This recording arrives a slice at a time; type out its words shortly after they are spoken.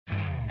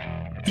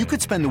You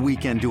could spend the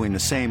weekend doing the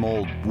same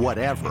old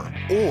whatever,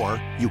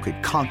 or you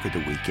could conquer the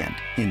weekend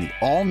in the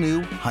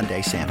all-new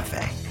Hyundai Santa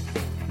Fe.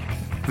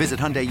 Visit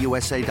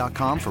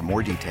HyundaiUSA.com for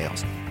more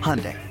details.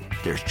 Hyundai,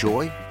 there's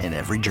joy in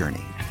every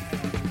journey.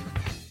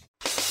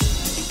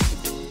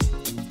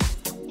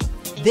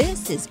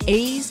 This is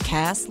A's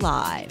Cast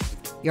Live,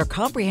 your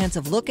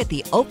comprehensive look at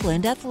the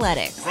Oakland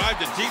Athletics. Drive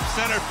to deep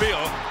center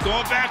field,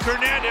 going back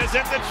Hernandez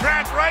at the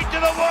track, right to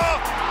the wall,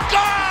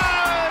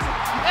 gone!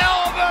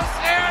 Elvis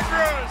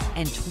Andrus!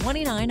 And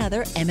 29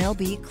 other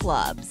MLB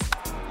clubs.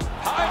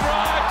 High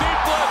drive,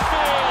 deep left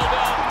field.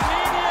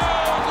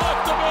 Nino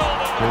left the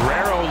building.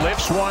 Guerrero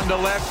lifts one to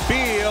left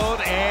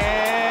field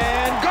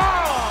and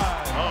gone!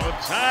 Oh,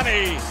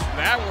 Tony,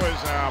 that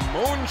was a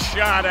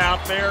moonshot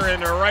out there in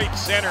the right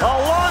center.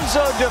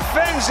 Alonso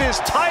defends his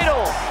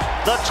title,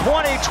 the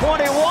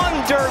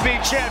 2021 Derby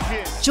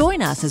champion.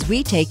 Join us as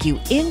we take you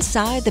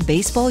inside the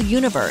baseball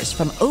universe,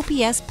 from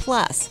OPS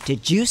Plus to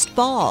juiced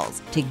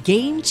balls to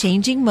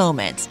game-changing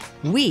moments.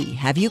 We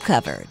have you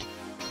covered.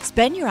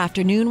 Spend your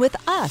afternoon with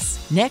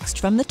us next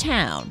from the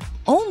town,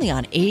 only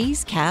on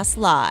A's Cast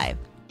Live.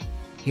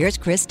 Here's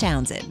Chris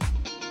Townsend.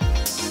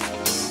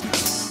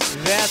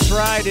 That's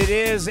right. It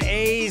is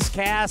A's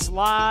Cast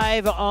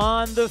Live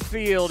on the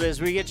field as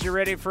we get you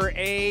ready for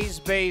A's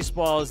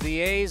baseball. As the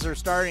A's are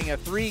starting a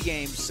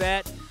 3-game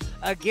set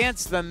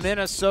against the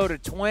Minnesota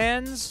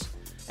Twins.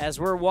 As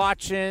we're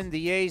watching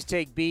the A's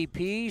take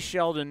BP,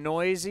 Sheldon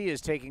Noisy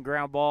is taking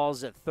ground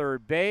balls at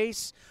third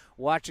base.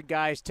 Watching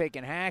guys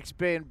taking hacks.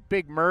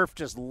 Big Murph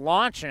just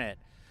launching it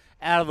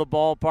out of the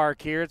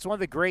ballpark here. It's one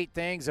of the great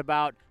things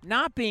about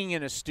not being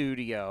in a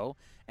studio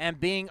and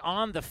being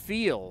on the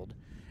field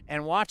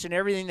and watching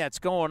everything that's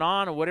going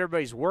on and what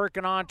everybody's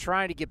working on,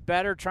 trying to get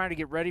better, trying to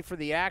get ready for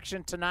the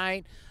action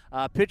tonight.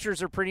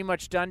 Pitchers are pretty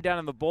much done down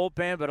in the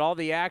bullpen, but all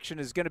the action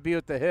is going to be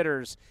with the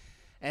hitters.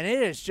 And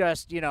it is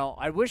just,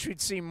 I wish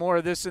we'd see more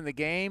of this in the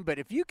game, but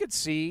if you could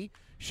see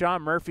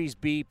Sean Murphy's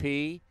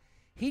BP,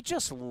 he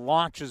just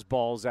launches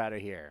balls out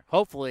of here.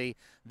 Hopefully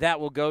that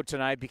will go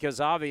tonight,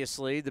 because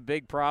obviously the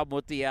big problem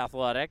with the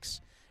Athletics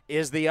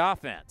is the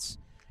offense.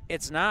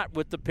 It's not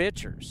with the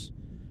pitchers.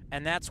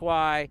 And that's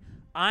why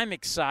I'm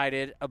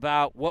excited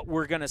about what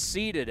we're going to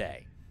see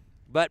today.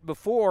 But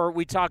before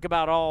we talk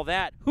about all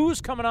that,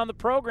 who's coming on the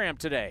program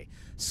today?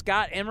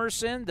 Scott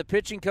Emerson, the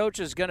pitching coach,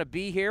 is going to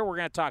be here. We're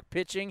going to talk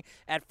pitching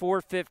at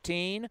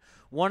 4:15.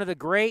 One of the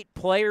great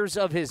players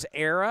of his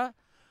era.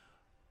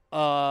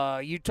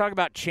 You talk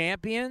about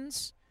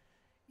champions.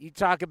 You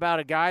talk about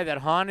a guy that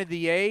haunted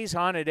the A's,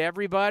 haunted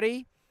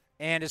everybody,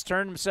 and has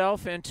turned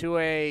himself into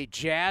a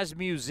jazz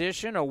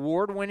musician,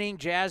 award-winning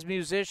jazz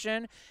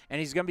musician, and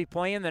he's going to be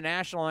playing the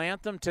national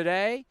anthem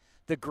today.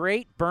 The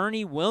great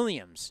Bernie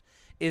Williams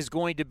is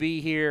going to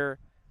be here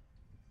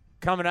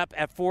coming up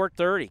at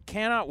 4:30.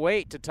 Cannot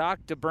wait to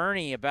talk to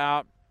Bernie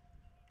about,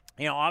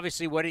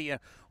 obviously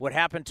what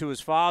happened to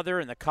his father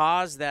and the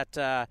cause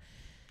that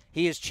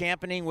he is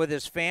championing with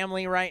his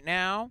family right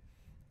now,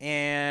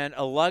 and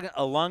a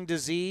lung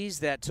disease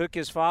that took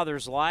his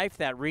father's life,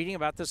 that reading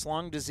about this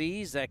lung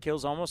disease that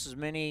kills almost as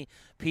many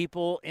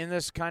people in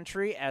this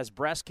country as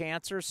breast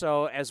cancer.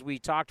 So as we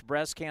talked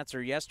breast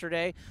cancer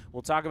yesterday,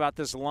 we'll talk about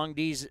this lung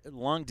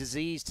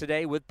disease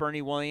today with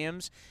Bernie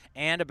Williams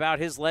and about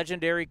his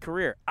legendary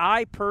career.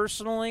 I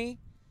personally,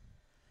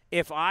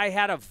 if I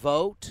had a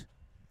vote,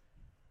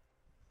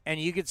 and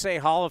you could say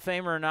Hall of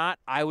Famer or not,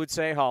 I would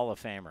say Hall of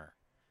Famer.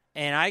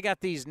 And I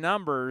got these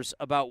numbers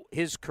about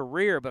his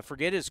career, but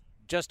forget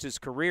just his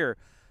career.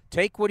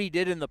 Take what he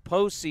did in the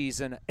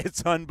postseason.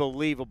 It's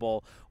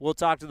unbelievable. We'll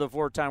talk to the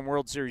 4-time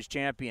World Series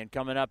champion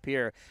coming up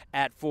here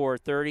at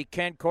 4:30.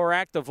 Ken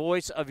Korak, the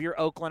voice of your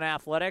Oakland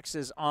Athletics,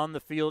 is on the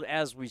field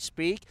as we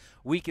speak.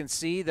 We can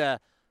see the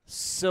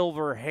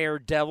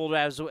silver-haired devil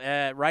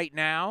right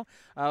now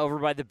over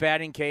by the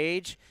batting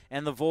cage,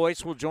 and the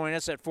voice will join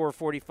us at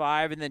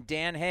 4:45. And then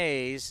Dan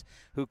Hayes,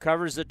 who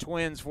covers the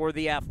Twins for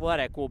the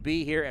Athletic, will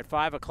be here at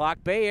 5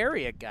 o'clock. Bay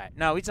Area guy.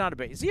 No, he's not a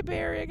Bay. Is he a Bay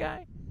Area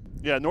guy?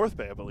 Yeah, North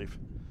Bay, I believe.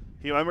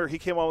 Remember he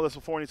came on with us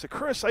before and he said,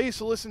 "Chris, I used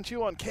to listen to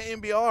you on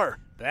KMBR."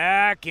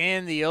 Back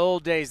in the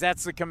old days.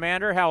 That's the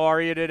Commander. How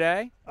are you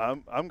today?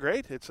 I'm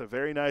great. It's a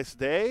very nice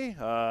day.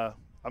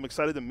 I'm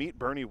excited to meet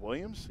Bernie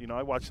Williams.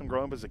 I watched him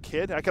grow up as a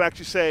kid. I can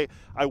actually say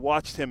I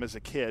watched him as a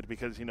kid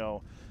because, I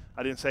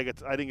didn't get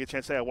a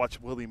chance to say I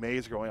watched Willie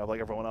Mays growing up like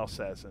everyone else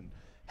says, and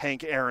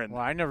Hank Aaron.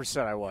 Well, I never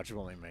said I watched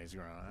Willie Mays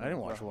growing up. I didn't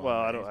watch Willie Mays.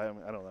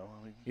 I don't know.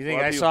 You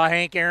think I saw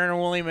Hank Aaron and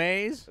Willie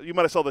Mays? You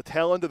might have saw the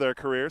tail end of their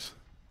careers.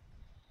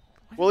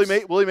 Willie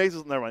Mays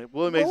is never mind.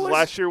 Willie Mays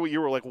last year you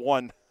were like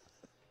 1.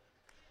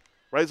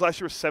 Right? His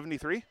last year was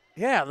 73?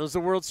 Yeah, those are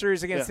the World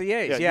Series against the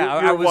A's. Yeah,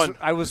 I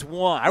was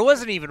 1. I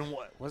wasn't even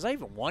 1. Was I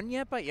even 1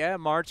 yet? But yeah,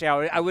 March.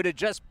 Yeah,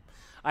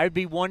 I'd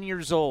be 1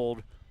 year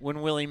old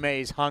when Willie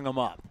Mays hung him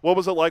up. What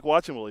was it like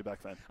watching Willie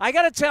back then? I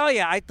got to tell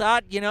you, I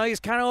thought, he's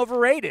kind of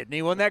overrated, and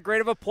he wasn't that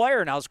great of a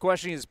player, and I was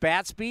questioning his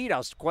bat speed. I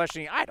was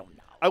questioning, I don't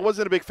know. I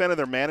wasn't a big fan of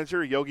their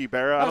manager, Yogi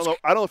Berra. I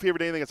don't know if he ever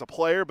did anything as a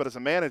player, but as a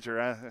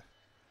manager,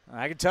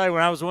 I can tell you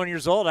when I was 1 year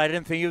old, I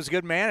didn't think he was a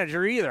good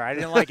manager either. I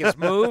didn't like his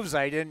moves.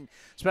 I didn't,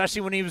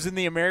 especially when he was in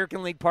the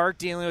American League Park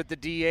dealing with the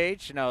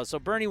DH. No, so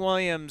Bernie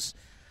Williams,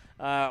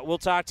 we'll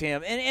talk to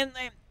him. And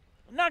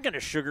I'm not going to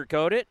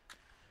sugarcoat it.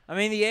 I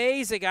mean, the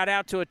A's, they got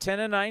out to a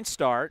 10-9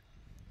 start.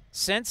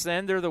 Since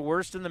then, they're the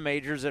worst in the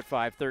majors at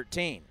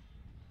 513.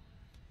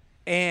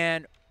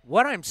 And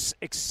what I'm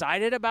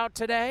excited about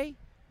today,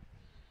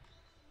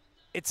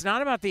 it's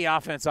not about the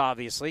offense,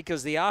 obviously,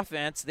 because the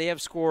offense, they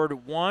have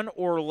scored 1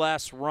 or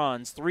less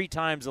runs 3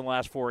 times in the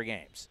last 4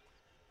 games.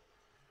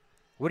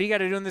 What do you got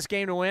to do in this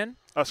game to win?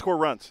 Score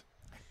runs.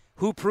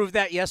 Who proved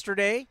that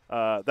yesterday?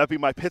 That'd be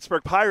my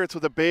Pittsburgh Pirates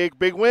with a big,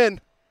 big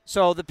win.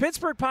 So the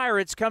Pittsburgh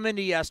Pirates come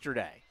into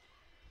yesterday,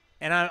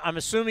 and I'm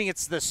assuming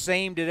it's the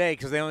same today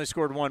because they only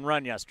scored 1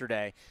 run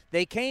yesterday.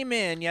 They came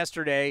in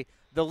yesterday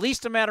the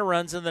least amount of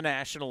runs in the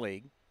National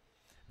League.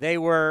 They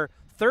were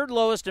 3rd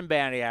lowest in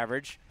batting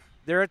average.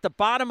 They're at the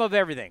bottom of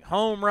everything,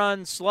 home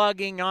run,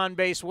 slugging, on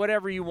base,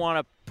 whatever you want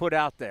to put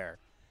out there.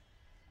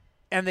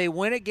 And they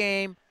win a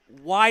game.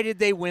 Why did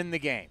they win the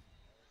game?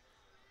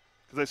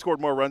 Because they scored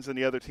more runs than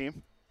the other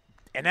team.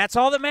 And that's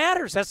all that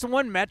matters. That's the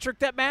one metric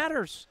that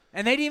matters.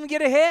 And they didn't even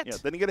get a hit. Yeah,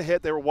 they didn't get a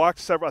hit. They were walked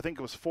several. I think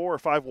it was 4 or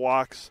 5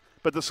 walks.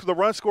 But the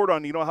run scored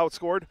on, you know how it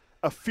scored?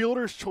 A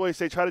fielder's choice.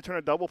 They tried to turn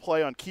a double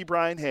play on Key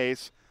Brian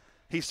Hayes.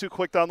 He's too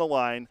quick down the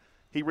line.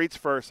 He reached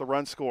first. The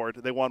run scored.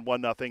 They won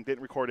 1-0.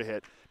 Didn't record a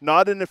hit.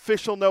 Not an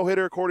official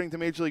no-hitter according to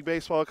Major League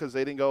Baseball because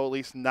they didn't go at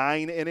least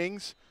 9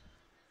 innings.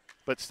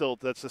 But still,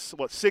 that's a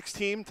 6th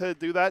team to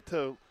do that,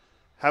 to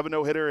have a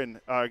no-hitter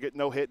and get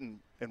no hit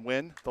and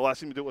win. The last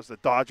team to do it was the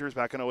Dodgers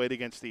back in 08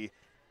 against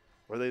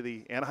were they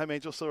the Anaheim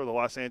Angels still or the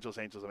Los Angeles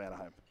Angels of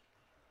Anaheim?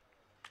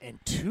 In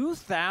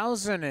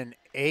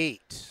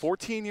 2008.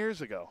 14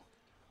 years ago.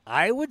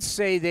 I would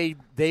say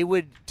they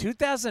would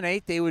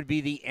 2008. They would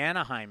be the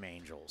Anaheim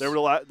Angels. They of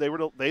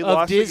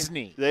lost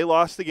Disney. They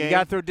lost the game. You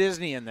got to throw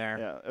Disney in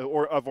there. Yeah,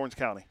 or of Orange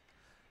County.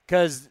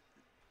 Because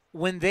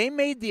when they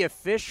made the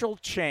official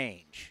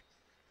change,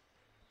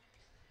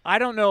 I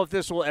don't know if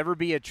this will ever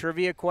be a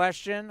trivia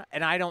question,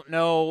 and I don't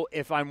know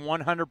if I'm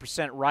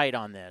 100% right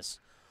on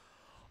this.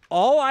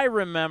 All I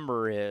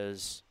remember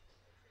is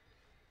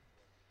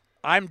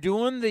I'm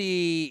doing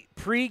the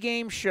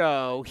pregame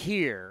show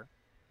here,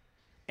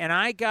 and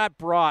I got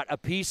brought a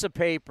piece of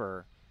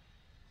paper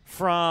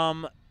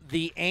from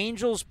the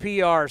Angels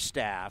PR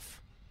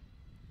staff,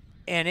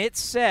 and it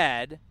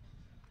said,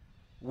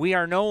 "We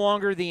are no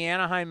longer the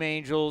Anaheim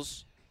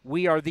Angels.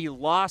 We are the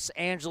Los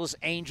Angeles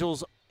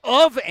Angels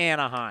of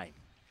Anaheim."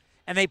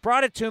 And they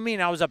brought it to me,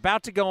 and I was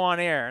about to go on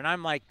air, and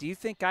I'm like, do you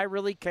think I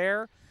really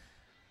care?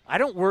 I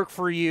don't work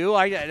for you.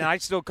 I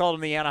still call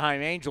them the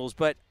Anaheim Angels,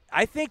 but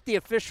I think the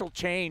official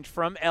change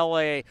from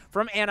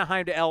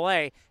Anaheim to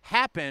L.A.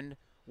 happened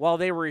while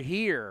they were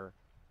here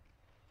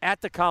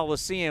at the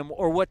Coliseum,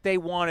 or what they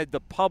wanted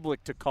the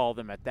public to call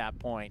them at that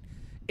point,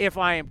 if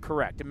I am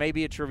correct. It may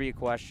be a trivia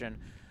question.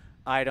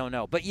 I don't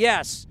know. But,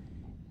 yes,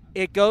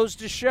 it goes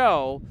to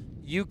show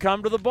you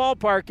come to the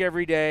ballpark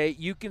every day,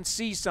 you can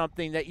see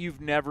something that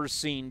you've never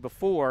seen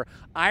before.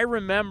 I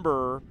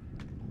remember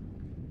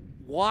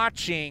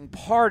watching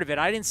part of it.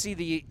 I didn't see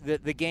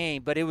the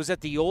game, but it was at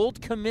the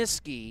old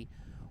Comiskey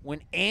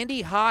when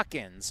Andy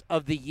Hawkins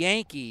of the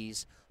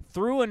Yankees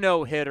threw a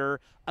no-hitter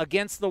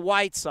against the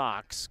White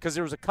Sox because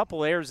there was a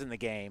couple errors in the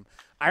game.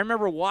 I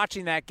remember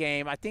watching that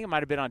game. I think it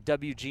might have been on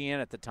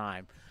WGN at the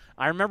time.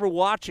 I remember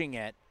watching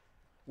it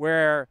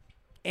where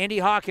Andy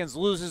Hawkins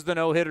loses the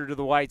no-hitter to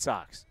the White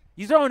Sox.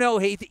 You throw a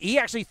no-hit. He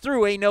actually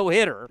threw a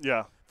no-hitter.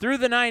 Yeah. Threw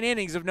the 9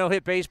 innings of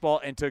no-hit baseball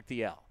and took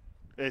the L.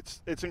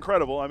 It's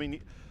incredible. I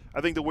mean,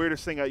 I think the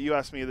weirdest thing, you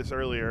asked me this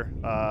earlier,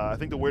 I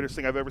think the weirdest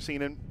thing I've ever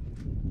seen in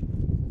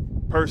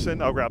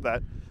person, I'll grab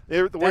that.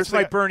 That's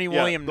my Bernie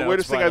Williams notes, the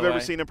weirdest thing by I've the ever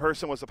way. seen in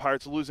person was the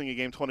Pirates losing a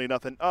game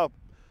 20-0 up,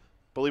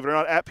 believe it or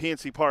not, at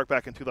PNC Park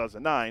back in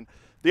 2009.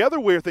 The other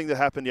weird thing that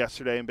happened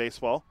yesterday in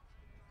baseball,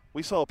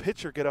 we saw a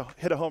pitcher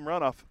hit a home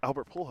run off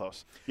Albert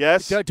Pujols.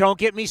 Yes. Don't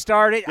get me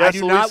started. Yes, I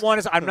do not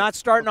want to. I'm not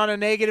starting on a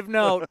negative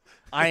note.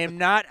 I am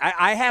not.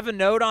 I have a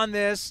note on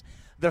this.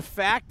 The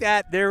fact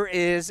that there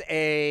is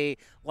a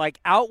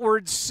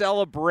outward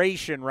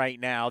celebration right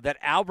now that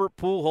Albert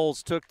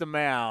Pujols took the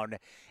mound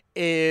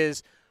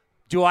is,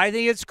 do I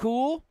think it's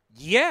cool?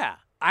 Yeah.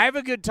 I have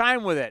a good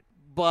time with it,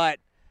 but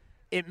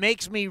it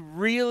makes me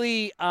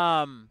really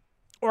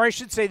or I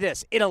should say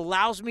this, it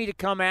allows me to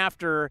come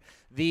after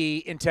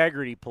the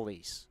integrity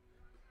police.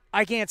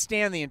 I can't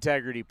stand the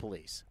integrity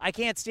police. I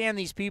can't stand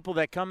these people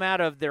that come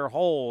out of their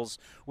holes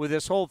with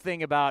this whole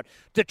thing about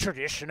the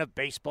tradition of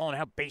baseball and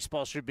how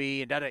baseball should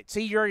be. And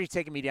see, you're already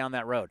taking me down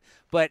that road.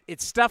 But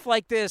it's stuff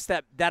like this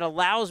that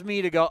allows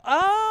me to go,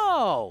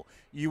 oh,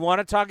 you want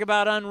to talk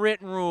about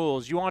unwritten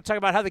rules. You want to talk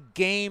about how the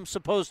game's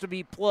supposed to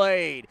be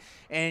played.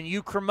 And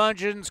you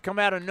curmudgeons come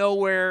out of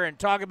nowhere and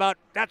talk about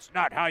that's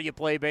not how you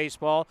play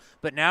baseball.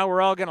 But now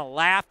we're all going to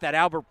laugh that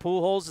Albert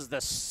Pujols is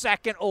the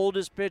second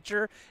oldest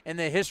pitcher in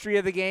the history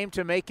of the game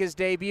to make his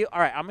debut. All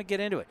right, I'm going to get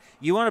into it.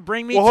 You want to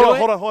bring me to it?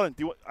 Hold on.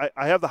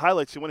 I have the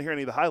highlights. You want to hear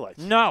any of the highlights?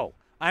 No.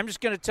 I'm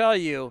just going to tell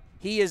you,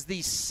 he is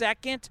the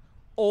second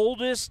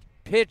oldest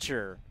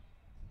pitcher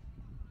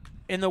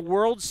in the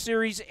World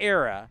Series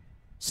era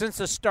since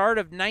the start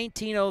of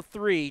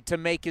 1903 to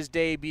make his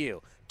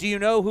debut. Do you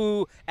know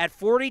who at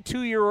 42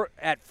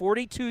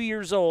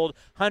 years old,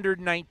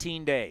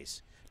 119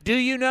 days? Do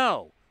you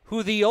know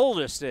who the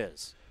oldest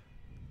is?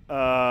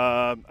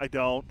 I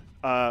don't.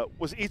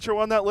 Was Ichiro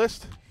on that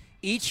list?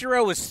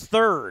 Ichiro was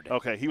third.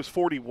 Okay, he was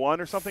 41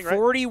 or something, right?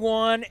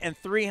 41 and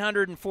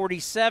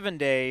 347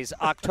 days,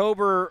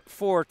 October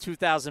 4th,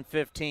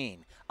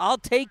 2015. I'll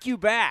take you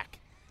back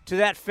to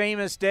that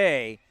famous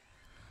day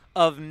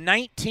of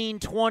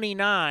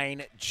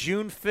 1929,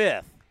 June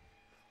 5th.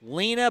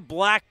 Lena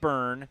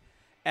Blackburn,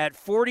 at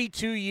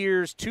 42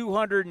 years,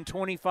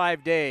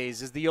 225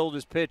 days, is the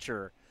oldest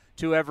pitcher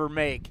to ever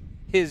make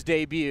his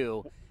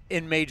debut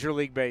in Major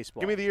League Baseball.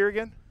 Give me the year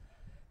again.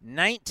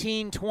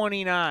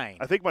 1929.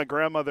 I think my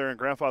grandmother and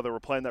grandfather were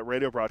playing that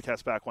radio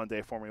broadcast back one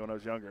day for me when I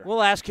was younger.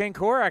 We'll ask Ken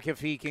Korak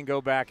if he can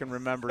go back and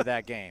remember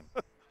that game.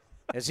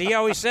 As he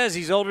always says,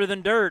 he's older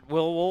than dirt.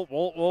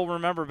 We'll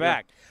remember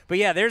back. Yeah. But,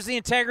 yeah, there's the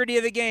integrity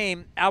of the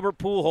game. Albert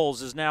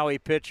Pujols is now a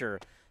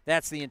pitcher.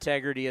 That's the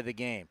integrity of the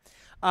game.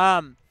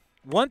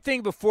 One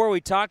thing before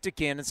we talk to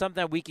Ken, and something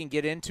that we can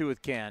get into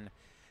with Ken,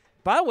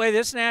 by the way,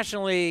 this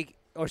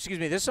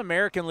this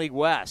American League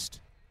West,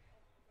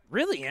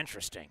 really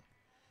interesting.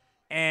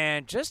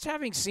 And just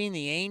having seen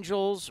the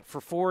Angels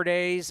for 4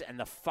 days and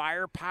the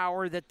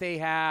firepower that they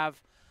have,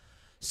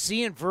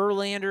 seeing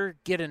Verlander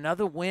get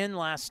another win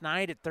last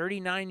night at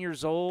 39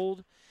 years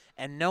old,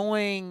 and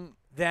knowing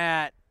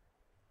that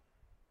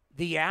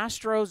the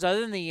Astros, other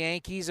than the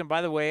Yankees, and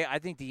by the way, I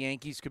think the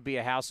Yankees could be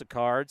a house of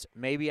cards.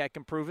 Maybe I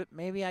can prove it.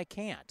 Maybe I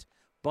can't.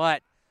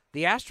 But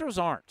the Astros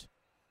aren't.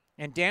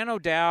 And Dan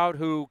O'Dowd,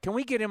 can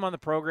we get him on the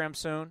program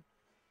soon?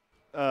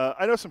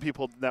 I know some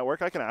people at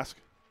Network. I can ask.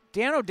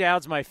 Dan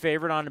O'Dowd's my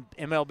favorite on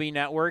MLB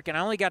Network, and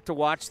I only got to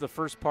watch the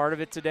first part of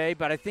it today,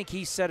 but I think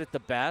he said it the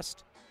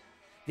best.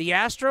 The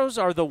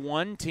Astros are the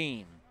one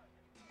team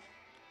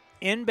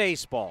in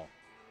baseball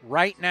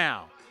right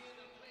now.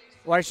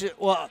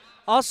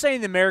 I'll say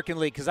in the American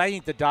League because I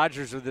think the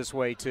Dodgers are this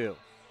way too,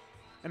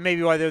 and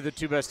maybe why they're the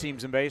two best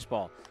teams in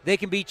baseball. They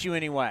can beat you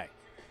anyway.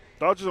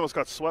 Dodgers almost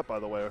got swept, by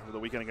the way, over the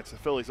weekend against the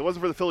Phillies. It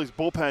wasn't for the Phillies'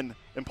 bullpen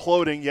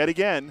imploding yet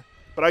again,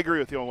 but I agree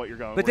with you on what you're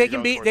going. But they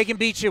can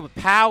beat you with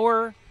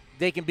power.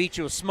 They can beat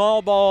you with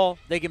small ball.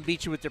 They can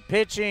beat you with their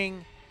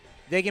pitching.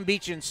 They can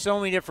beat you in so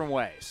many different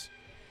ways.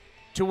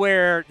 To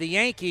where the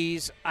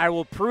Yankees, I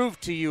will prove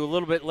to you a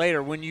little bit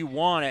later when you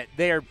want it,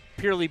 they are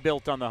purely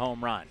built on the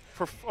home run.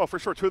 For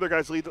sure. Two of their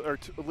guys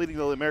leading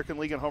the American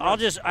League in home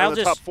runs.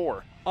 Top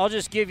four. I'll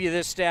just give you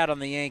this stat on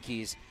the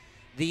Yankees.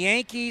 The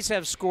Yankees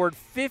have scored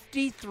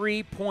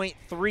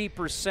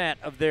 53.3%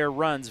 of their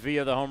runs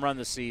via the home run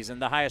this season,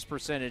 the highest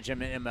percentage in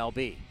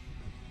MLB.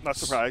 Not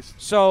surprised.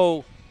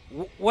 So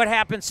what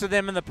happens to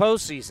them in the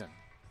postseason?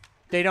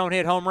 They don't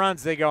hit home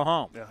runs, they go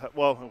home. Yeah,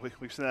 well,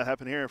 we've seen that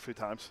happen here a few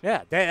times.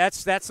 Yeah,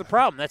 that's the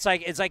problem. It's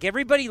like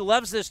everybody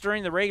loves this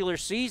during the regular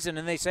season,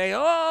 and they say,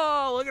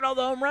 oh, look at all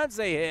the home runs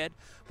they hit.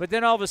 But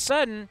then all of a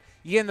sudden,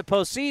 you get in the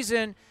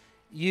postseason,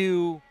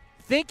 you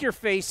think you're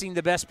facing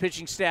the best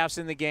pitching staffs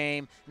in the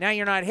game. Now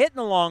you're not hitting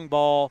the long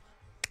ball.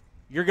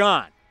 You're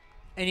gone.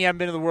 And you haven't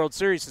been to the World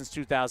Series since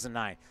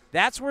 2009.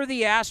 That's where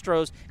the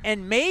Astros,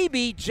 and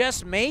maybe,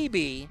 just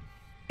maybe,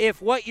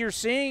 if what you're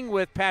seeing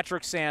with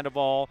Patrick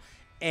Sandoval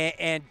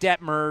and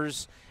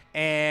Detmers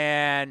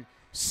and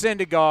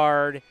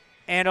Syndergaard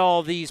and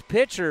all these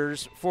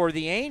pitchers for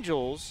the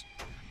Angels,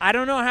 I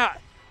don't know how.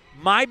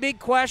 My big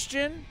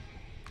question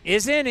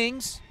is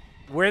innings.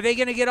 Where are they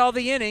going to get all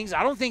the innings?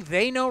 I don't think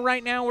they know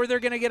right now where they're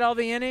going to get all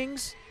the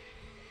innings.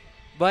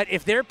 But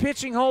if their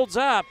pitching holds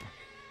up,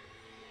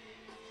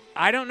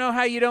 I don't know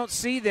how you don't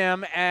see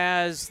them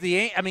as the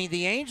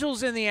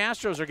Angels and the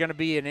Astros are going to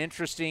be an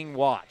interesting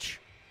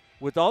watch.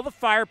 With all the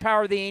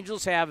firepower the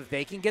Angels have, if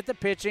they can get the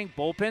pitching,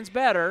 bullpen's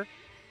better.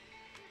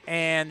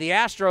 And the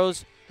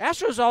Astros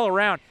all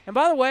around. And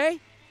by the way,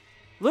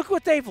 look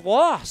what they've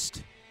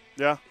lost.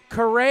 Yeah.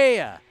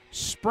 Correa,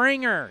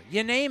 Springer,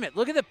 you name it.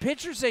 Look at the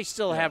pitchers they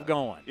still have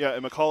going. Yeah,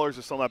 and McCullers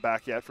is still not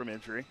back yet from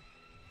injury.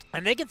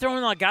 And they can throw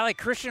in a guy like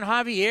Christian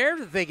Javier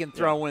that they can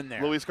throw in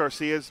there. Luis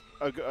Garcia's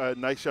a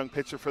nice young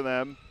pitcher for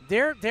them.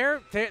 They're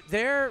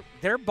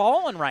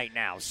balling right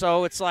now.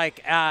 So it's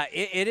like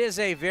it is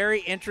a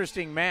very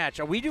interesting match.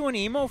 Are we doing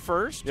Emo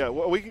first? Yeah,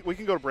 well, we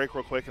can go to break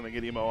real quick and then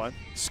get Emo on.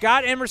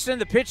 Scott Emerson,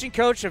 the pitching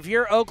coach of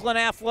your Oakland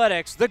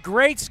Athletics, the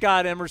great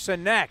Scott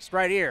Emerson, next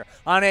right here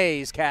on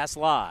A's Cast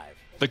Live.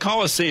 The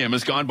Coliseum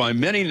has gone by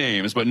many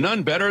names, but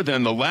none better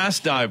than the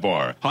Last Dive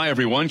Bar. Hi,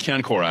 everyone.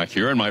 Ken Korak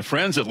here, and my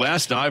friends at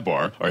Last Dive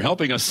Bar are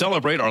helping us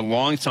celebrate our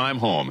longtime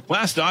home.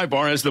 Last Dive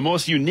Bar has the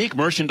most unique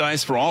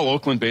merchandise for all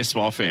Oakland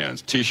baseball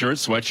fans.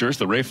 T-shirts, sweatshirts,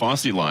 the Ray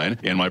Fosse line,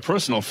 and my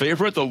personal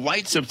favorite, the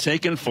lights have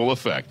taken full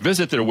effect.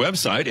 Visit their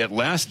website at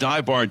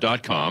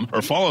lastdivebar.com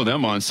or follow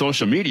them on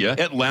social media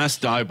at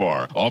Last Dive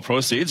Bar. All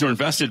proceeds are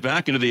invested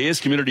back into the A's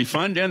Community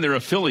Fund and their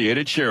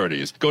affiliated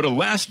charities. Go to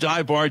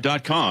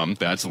lastdivebar.com.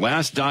 That's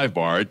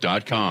lastdivebar.com.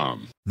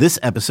 LastDieBar.com. This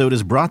episode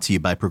is brought to you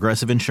by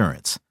Progressive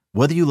Insurance.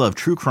 Whether you love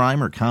true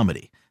crime or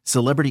comedy,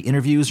 celebrity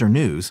interviews or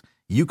news,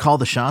 you call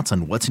the shots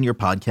on what's in your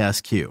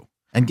podcast queue.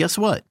 And guess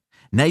what?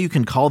 Now you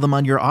can call them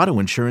on your auto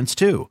insurance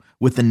too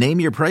with the Name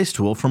Your Price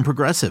tool from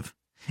Progressive.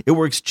 It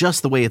works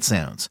just the way it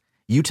sounds.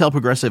 You tell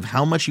Progressive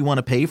how much you want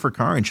to pay for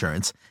car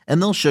insurance,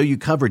 and they'll show you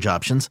coverage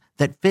options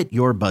that fit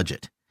your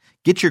budget.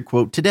 Get your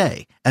quote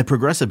today at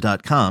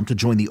Progressive.com to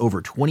join the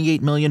over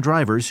 28 million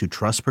drivers who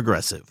trust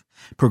Progressive.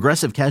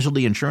 Progressive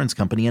Casualty Insurance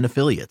Company and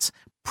Affiliates.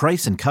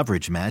 Price and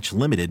coverage match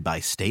limited by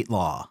state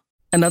law.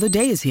 Another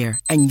day is here,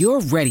 and you're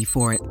ready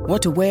for it.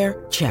 What to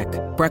wear? Check.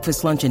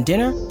 Breakfast, lunch, and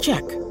dinner?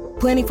 Check.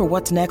 Planning for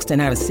what's next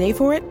and how to save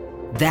for it?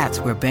 That's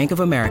where Bank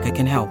of America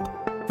can help.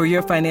 For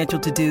your financial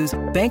to-dos,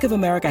 Bank of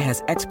America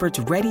has experts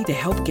ready to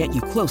help get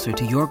you closer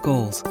to your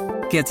goals.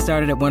 Get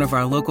started at one of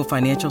our local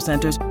financial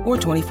centers or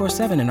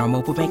 24/7 in our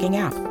mobile banking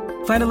app.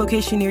 Find a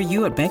location near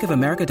you at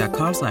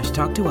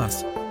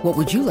bankofamerica.com/talktous. What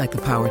would you like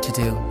the power to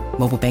do?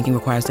 Mobile banking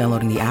requires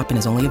downloading the app and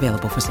is only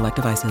available for select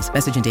devices.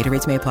 Message and data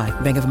rates may apply.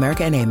 Bank of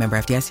America N.A., member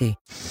FDIC.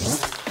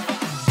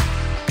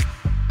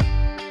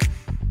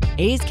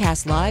 A's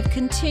Cast Live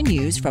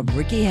continues from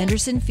Rickey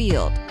Henderson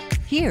Field.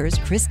 Here's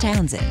Chris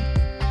Townsend.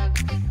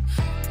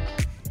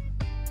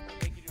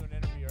 Make you do an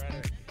interview,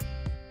 right?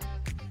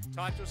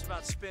 Talk to us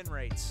about spin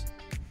rates.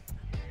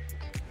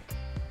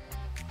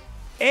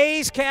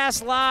 A's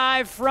Cast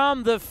Live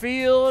from the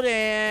field,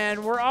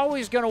 and we're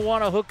always going to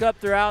want to hook up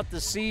throughout the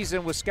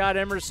season with Scott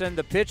Emerson,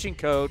 the pitching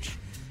coach,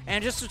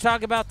 and just to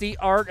talk about the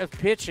art of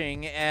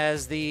pitching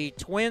as the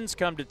Twins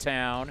come to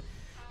town.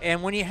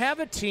 And when you have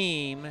a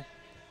team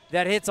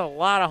that hits a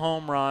lot of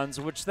home runs,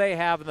 which they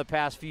have in the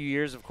past few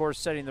years, of course,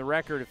 setting the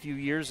record a few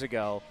years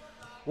ago,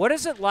 what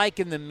is it like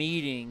in the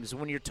meetings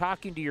when you're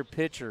talking to your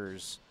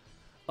pitchers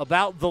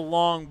about the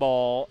long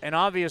ball, and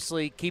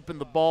obviously keeping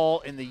the ball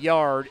in the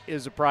yard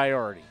is a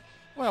priority?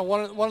 Well,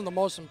 one of the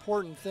most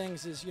important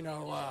things is,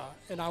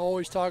 and I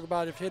always talk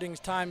about if hitting's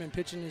time and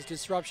pitching is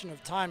disruption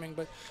of timing,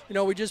 but,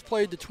 we just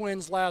played the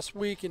Twins last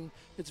week, and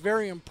it's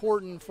very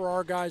important for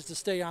our guys to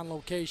stay on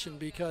location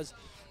because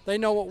they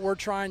know what we're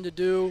trying to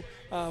do.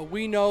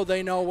 We know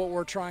they know what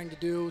we're trying to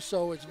do,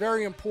 so it's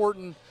very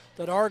important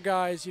that our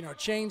guys,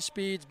 change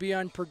speeds, be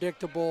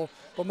unpredictable,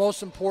 but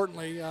most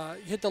importantly,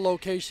 hit the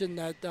location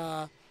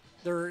that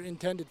they're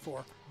intended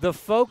for. The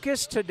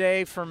focus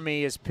today for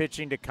me is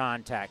pitching to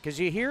contact, because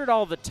you hear it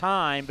all the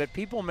time, but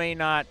people may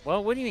not,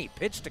 well, what do you mean,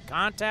 pitch to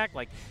contact?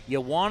 Like, you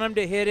want them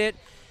to hit it,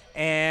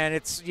 and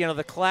it's,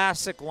 the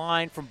classic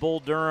line from Bull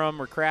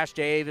Durham or Crash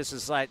Davis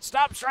is like,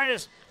 stop trying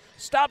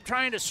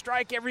to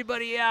strike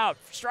everybody out.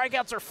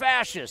 Strikeouts are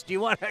fascist. Do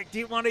you want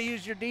to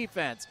use your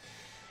defense?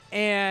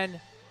 And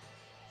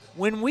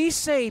when we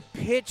say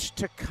pitch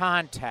to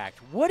contact,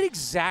 what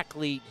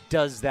exactly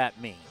does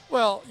that mean?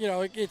 Well,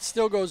 it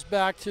still goes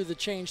back to the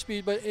change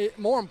speed, but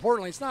more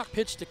importantly, it's not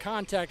pitch to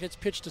contact, it's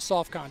pitch to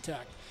soft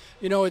contact.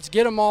 It's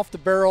get them off the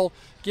barrel,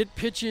 get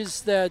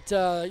pitches that,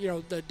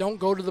 that don't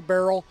go to the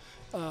barrel,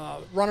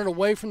 run it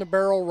away from the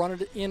barrel, run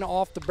it in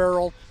off the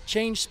barrel,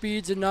 change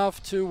speeds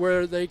enough to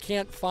where they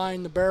can't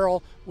find the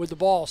barrel with the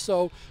ball.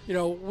 So,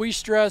 we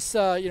stress,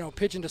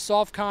 pitching to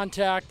soft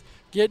contact,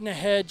 getting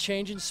ahead,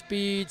 changing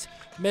speeds,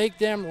 make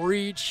them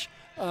reach,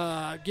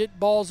 get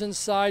balls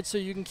inside so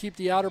you can keep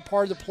the outer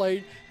part of the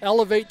plate,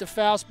 elevate the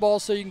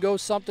fastball so you can go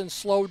something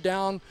slowed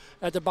down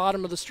at the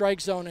bottom of the strike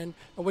zone. And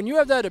when you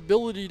have that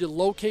ability to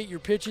locate your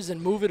pitches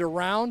and move it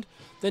around,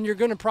 then you're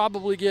going to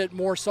probably get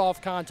more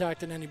soft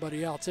contact than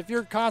anybody else. If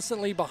you're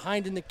constantly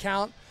behind in the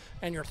count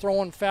and you're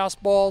throwing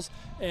fastballs,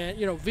 and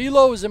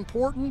velo is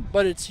important,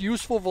 but it's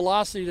useful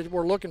velocity that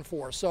we're looking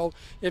for. So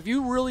if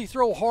you really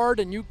throw hard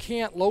and you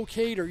can't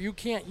locate or you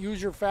can't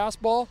use your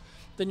fastball,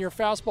 then your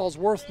fastball is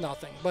worth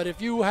nothing. But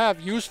if you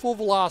have useful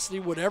velocity,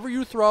 whatever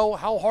you throw,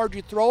 how hard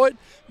you throw it,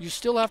 you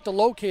still have to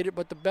locate it.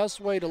 But the best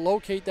way to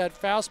locate that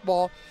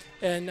fastball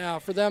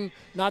and for them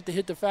not to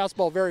hit the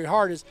fastball very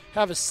hard is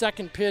have a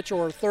second pitch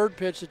or a third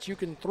pitch that you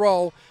can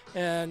throw,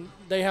 and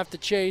they have to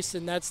chase,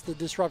 and that's the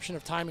disruption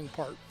of timing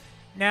part.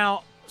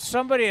 Now,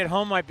 somebody at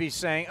home might be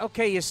saying,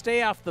 okay, you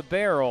stay off the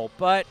barrel,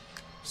 but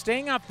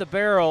staying off the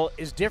barrel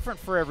is different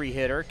for every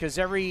hitter because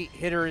every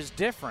hitter is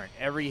different.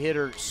 Every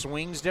hitter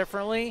swings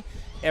differently.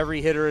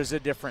 Every hitter is a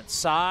different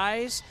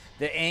size,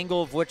 the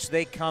angle of which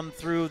they come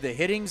through the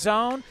hitting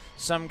zone.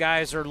 Some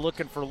guys are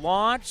looking for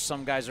launch.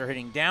 Some guys are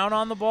hitting down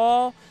on the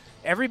ball.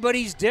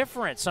 Everybody's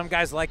different. Some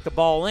guys like the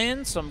ball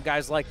in. Some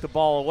guys like the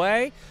ball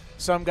away.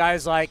 Some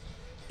guys like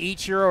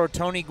Ichiro or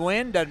Tony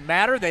Gwynn. Doesn't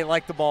matter. They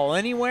like the ball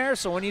anywhere.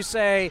 So when you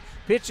say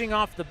pitching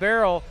off the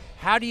barrel,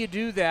 how do you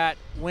do that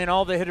when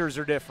all the hitters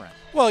are different?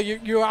 Well,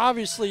 you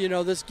obviously,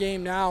 this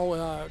game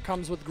now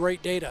comes with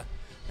great data.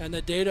 And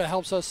the data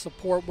helps us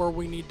support where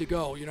we need to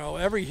go.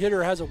 Every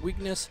hitter has a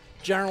weakness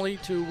generally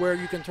to where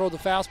you can throw the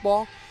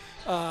fastball.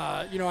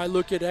 I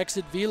look at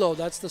exit velo.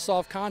 That's the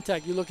soft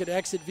contact. You look at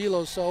exit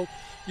velo. So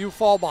you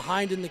fall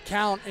behind in the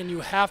count and you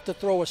have to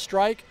throw a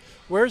strike.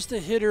 Where's the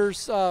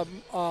hitter's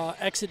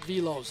exit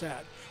velos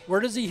at? Where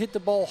does he hit the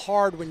ball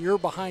hard when you're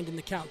behind in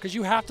the count? Because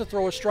you have to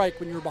throw a strike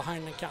when you're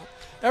behind in the count.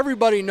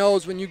 Everybody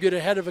knows when you get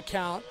ahead of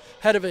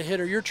a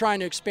hitter, you're trying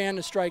to expand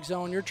the strike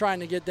zone. You're trying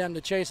to get them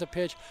to chase a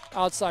pitch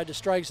outside the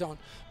strike zone.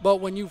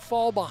 But when you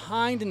fall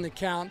behind in the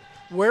count,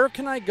 where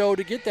can I go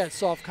to get that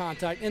soft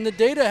contact? And the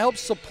data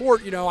helps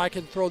support, I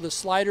can throw the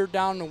slider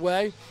down and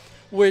away,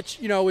 which,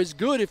 is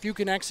good if you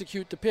can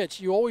execute the pitch.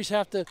 You always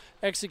have to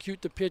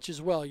execute the pitch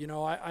as well.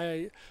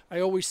 I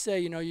always say,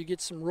 you get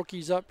some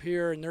rookies up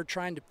here and they're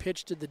trying to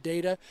pitch to the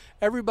data.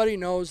 Everybody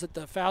knows that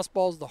the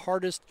fastball is the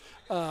hardest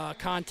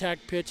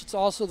contact pitch. It's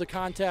also the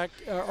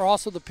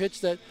the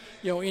pitch that,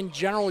 in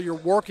general you're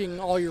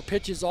working all your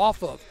pitches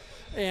off of.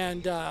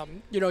 And,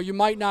 you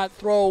might not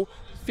throw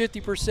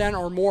 50%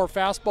 or more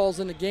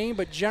fastballs in the game,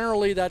 but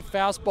generally that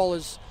fastball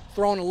is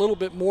thrown a little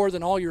bit more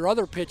than all your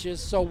other pitches.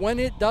 So when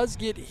it does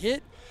get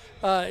hit,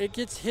 it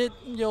gets hit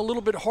a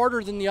little bit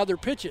harder than the other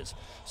pitches.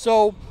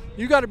 So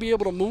you got to be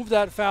able to move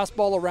that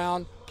fastball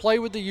around, play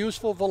with the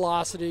useful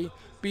velocity,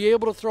 be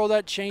able to throw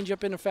that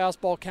changeup in a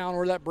fastball count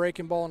or that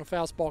breaking ball in a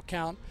fastball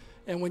count.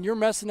 And when you're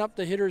messing up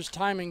the hitter's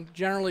timing,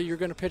 generally you're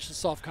going to pitch the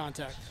soft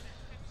contact.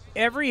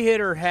 Every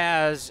hitter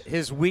has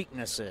his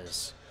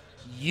weaknesses.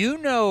 You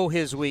know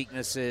his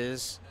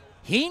weaknesses.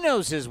 He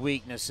knows his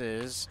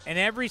weaknesses, and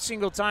every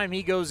single time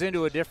he goes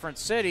into a different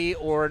city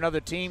or another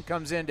team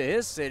comes into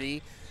his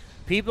city,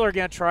 people are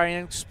going to try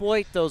and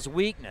exploit those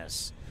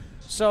weaknesses.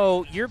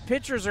 So your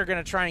pitchers are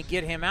going to try and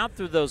get him out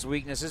through those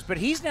weaknesses, but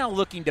he's now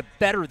looking to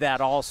better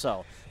that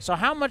also. So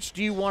how much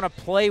do you want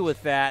to play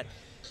with that?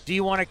 Do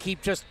you want to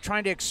keep just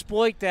trying to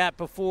exploit that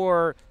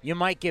before you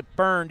might get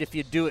burned if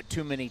you do it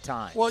too many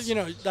times? Well,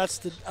 that's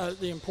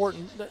the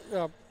important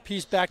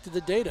piece back to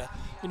the data.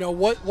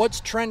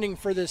 What's trending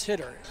for this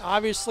hitter?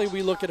 Obviously,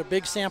 we look at a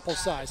big sample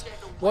size,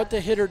 what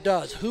the hitter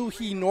does, who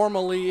he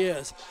normally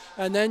is,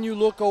 and then you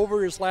look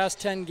over his last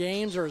 10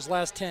 games or his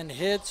last 10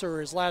 hits or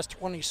his last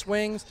 20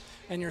 swings,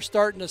 and you're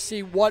starting to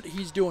see what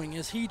he's doing.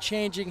 Is he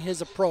changing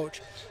his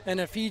approach? And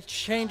if he's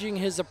changing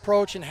his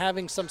approach and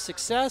having some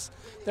success,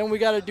 then we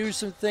got to do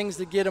some things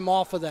to get him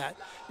off of that.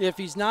 If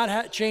he's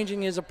not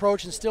changing his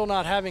approach and still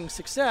not having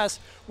success,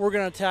 we're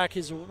going to attack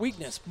his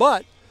weakness.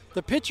 But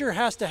the pitcher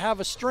has to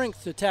have a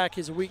strength to attack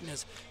his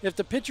weakness. If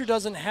the pitcher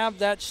doesn't have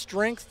that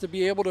strength to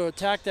be able to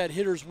attack that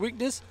hitter's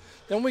weakness,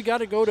 then we got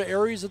to go to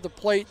areas of the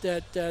plate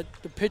that the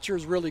pitcher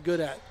is really good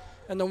at.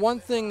 And the one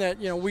thing that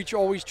we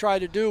always try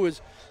to do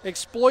is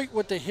exploit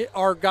what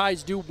our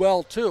guys do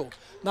well too.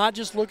 Not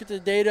just look at the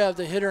data of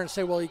the hitter and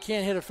say, well, he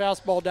can't hit a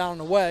fastball down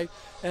and away,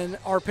 and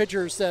our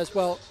pitcher says,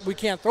 well, we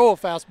can't throw a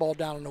fastball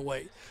down and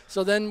away.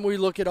 So then we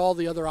look at all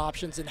the other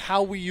options and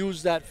how we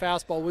use that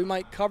fastball. We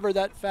might cover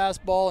that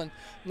fastball and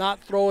not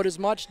throw it as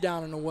much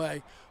down and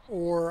away.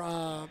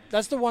 Or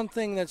that's the one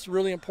thing that's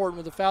really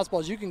important with the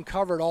fastball is you can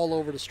cover it all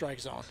over the strike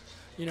zone.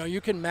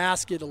 You can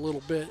mask it a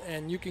little bit,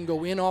 and you can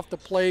go in off the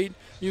plate.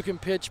 You can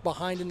pitch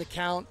behind in the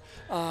count.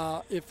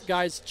 If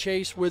guys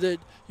chase with it,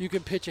 you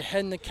can pitch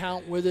ahead in the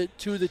count with it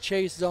to the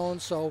chase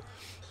zone. So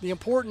the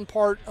important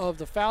part of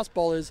the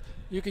fastball is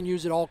you can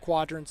use it all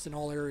quadrants in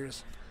all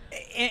areas.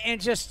 And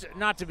just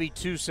not to be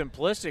too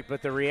simplistic,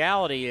 but the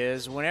reality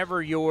is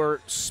whenever you're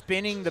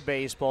spinning the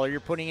baseball or you're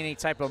putting any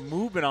type of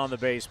movement on the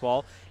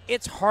baseball,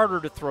 it's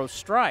harder to throw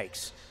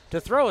strikes. To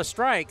throw a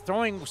strike,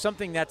 throwing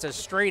something that's as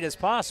straight as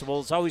possible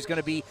is always going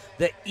to be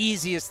the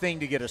easiest thing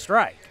to get a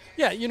strike.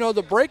 Yeah,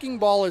 the breaking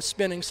ball is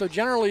spinning, so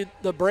generally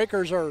the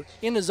breakers are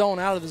in the zone,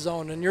 out of the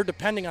zone, and you're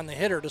depending on the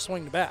hitter to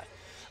swing the bat.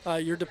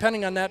 You're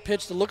depending on that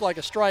pitch to look like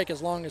a strike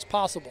as long as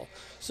possible.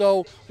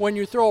 So when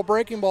you throw a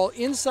breaking ball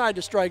inside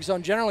the strike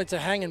zone, generally it's a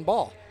hanging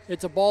ball.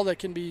 It's a ball that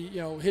can be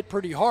hit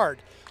pretty hard.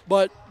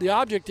 But the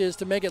object is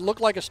to make it look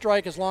like a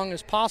strike as long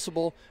as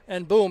possible,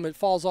 and boom, it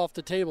falls off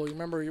the table. You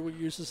remember we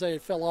used to say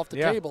it fell off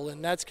the table,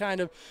 and that's kind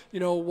of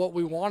what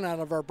we want out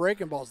of our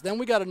breaking balls. Then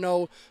we got to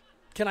know,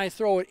 can I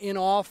throw it in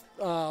off,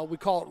 we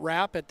call it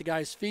wrap, at the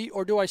guy's feet,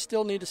 or do I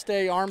still need to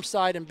stay arm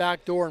side and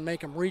back door and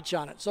make him reach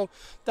on it? So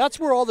that's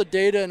where all the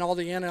data and all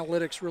the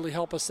analytics really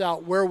help us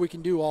out, where we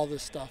can do all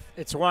this stuff.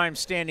 It's why I'm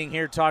standing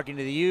here talking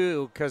to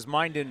you, because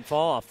mine didn't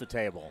fall off the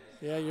table.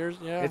 Yeah, yours.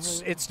 Yeah,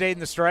 it stayed in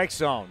the strike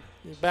zone.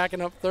 You're backing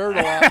up third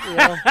a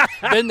lot.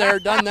 Been there,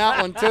 done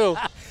that one too.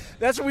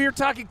 That's what we were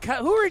talking.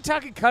 Who were we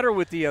talking cutter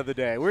with the other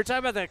day? We were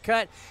talking about that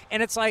cut,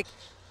 and it's like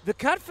the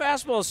cut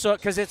fastball is so,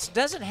 because it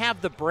doesn't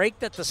have the break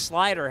that the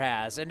slider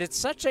has, and it's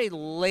such a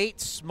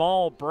late,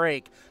 small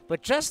break,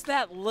 but just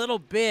that little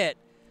bit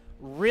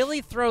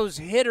really throws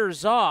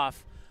hitters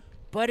off.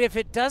 But if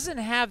it doesn't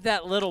have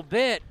that little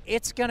bit,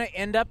 it's going to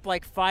end up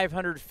like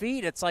 500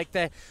 feet. It's like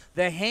the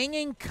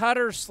hanging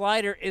cutter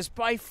slider is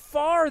by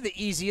far the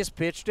easiest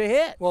pitch to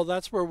hit. Well,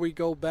 that's where we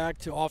go back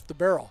to off the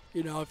barrel.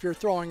 If you're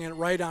throwing it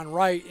right on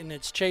right and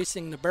it's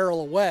chasing the barrel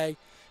away,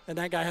 and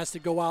that guy has to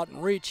go out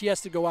and reach, he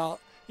has to go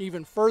out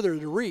even further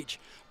to reach.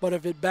 But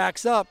if it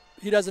backs up,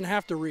 he doesn't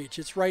have to reach.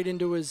 It's right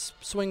into his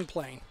swing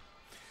plane.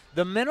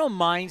 The mental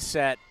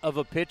mindset of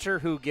a pitcher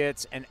who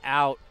gets an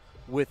out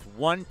with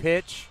one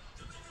pitch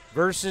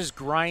versus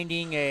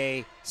grinding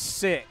a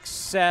 6,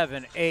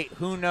 7, 8,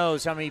 who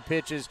knows how many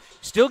pitches.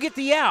 Still get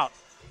the out,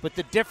 but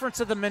the difference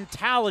of the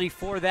mentality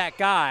for that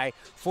guy,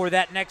 for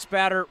that next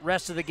batter,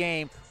 rest of the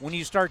game, when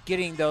you start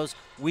getting those,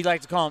 we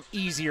like to call them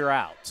easier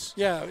outs.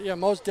 Yeah,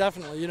 most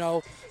definitely.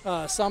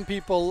 Some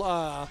people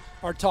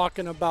are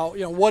talking about,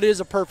 what is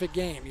a perfect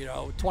game?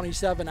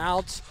 27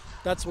 outs.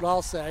 That's what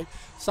I'll say.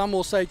 Some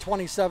will say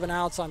 27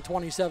 outs on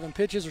 27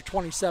 pitches or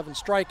 27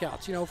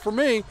 strikeouts. For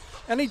me,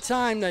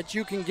 anytime that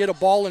you can get a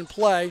ball in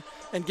play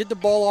and get the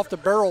ball off the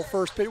barrel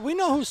first pitch, we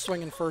know who's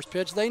swinging first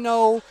pitch. They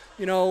know,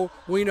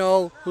 we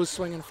know who's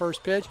swinging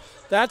first pitch.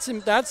 That's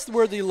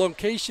where the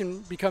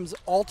location becomes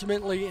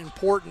ultimately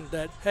important,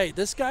 that, hey,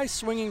 this guy's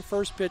swinging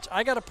first pitch.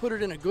 I got to put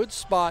it in a good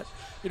spot.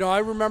 I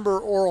remember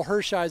Oral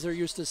Hershiser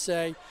used to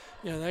say,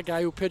 that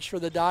guy who pitched for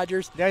the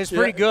Dodgers. Yeah, he's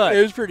pretty good.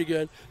 It was pretty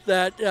good.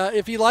 That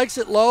if he likes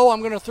it low,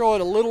 I'm going to throw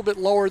it a little bit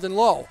lower than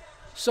low.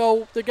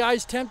 So the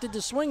guy's tempted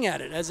to swing at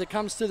it. As it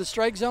comes to the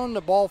strike zone, the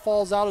ball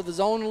falls out of the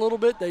zone a little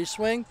bit. They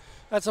swing.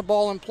 That's a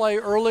ball in play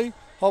early.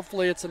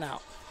 Hopefully it's an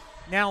out.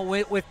 Now,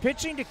 with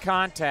pitching to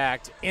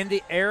contact, in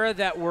the era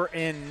that we're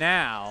in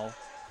now,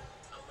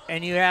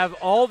 and you have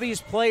all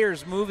these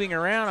players moving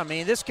around, I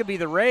mean, this could be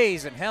the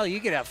Rays, and hell,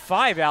 you could have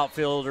 5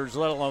 outfielders,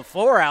 let alone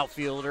 4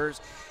 outfielders,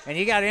 and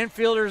you got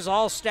infielders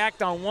all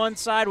stacked on one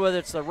side, whether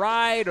it's the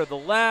right or the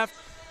left,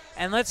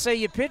 and let's say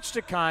you pitch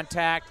to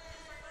contact.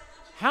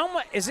 How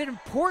much is it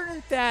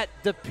important that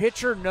the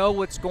pitcher know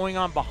what's going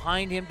on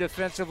behind him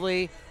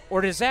defensively, or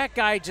does that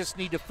guy just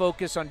need to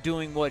focus on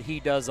doing what he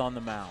does on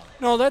the mound?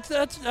 No,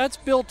 that's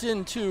built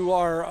into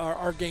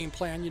our game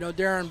plan.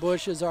 Darren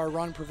Bush is our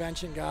run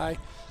prevention guy.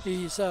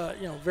 He's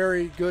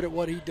very good at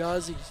what he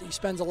does. He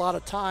spends a lot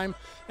of time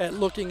at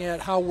looking at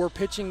how we're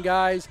pitching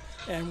guys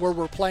and where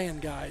we're playing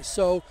guys.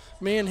 So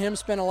me and him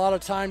spend a lot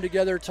of time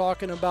together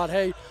talking about,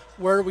 hey,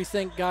 where do we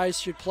think guys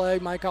should play?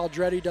 Mike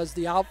Aldretti does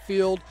the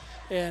outfield,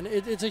 and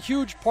it's a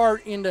huge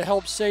part into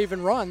help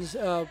saving runs,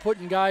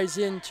 putting guys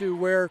into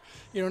where,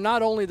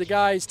 not only the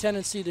guy's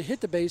tendency to hit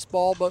the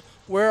baseball, but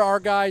where our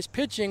guys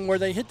pitching, where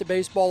they hit the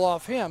baseball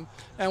off him.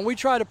 And we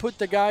try to put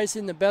the guys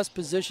in the best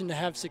position to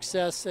have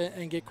success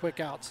and get quick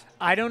outs.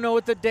 I don't know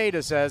what the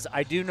data says.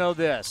 I do know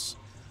this.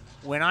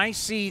 When I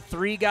see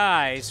 3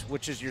 guys,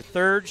 which is your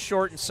third,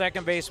 short, and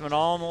second baseman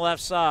all on the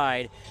left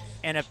side,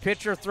 and a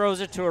pitcher throws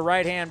it to a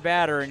right-hand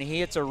batter and he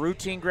hits a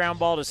routine ground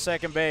ball to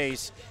second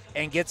base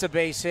and gets a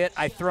base hit,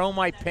 I throw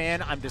my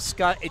pen. I'm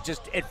disgusted.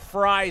 It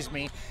fries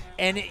me.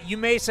 And you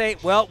may say,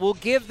 well, we'll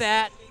give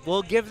that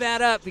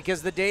up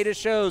because the data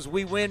shows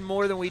we win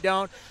more than we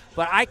don't.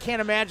 But I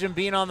can't imagine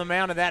being on the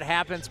mound and that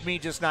happens, me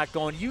just not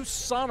going, you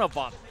son of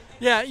a.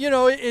 Yeah,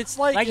 it's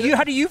like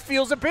how do you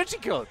feel as a pitching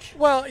coach?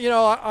 Well,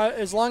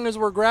 as long as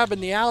we're grabbing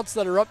the outs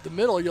that are up the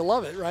middle, you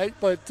love it, right?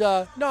 But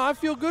no, I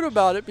feel good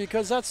about it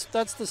because that's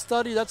the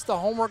study, that's the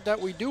homework that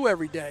we do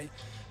every day.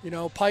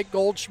 Pike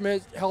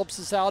Goldschmidt helps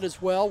us out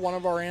as well, one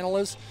of our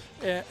analysts,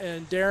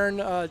 and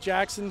Darren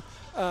Jackson.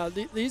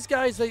 These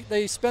guys,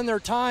 they spend their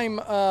time,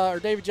 or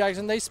David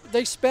Jackson, they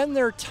spend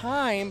their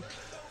time,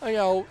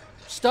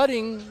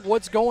 studying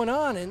what's going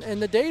on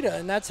and the data,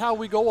 and that's how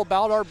we go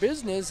about our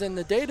business, and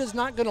the data's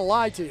not going to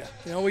lie to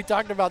you. We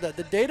talked about that.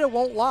 The data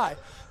won't lie.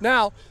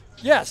 Now,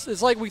 yes,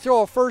 it's like we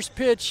throw a first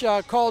pitch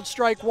called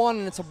strike one,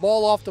 and it's a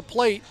ball off the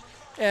plate,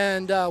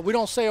 and we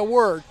don't say a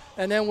word,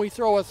 and then we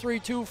throw a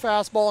 3-2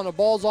 fastball and the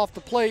ball's off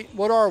the plate.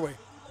 What are we?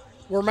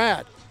 We're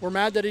mad. We're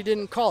mad that he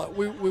didn't call it.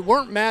 We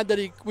weren't mad that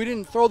we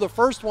didn't throw the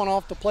first one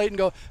off the plate and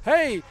go,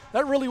 hey,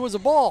 that really was a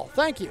ball.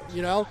 Thank you,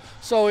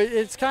 So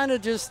it's kind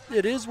of just,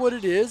 it is what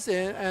it is.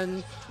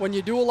 And when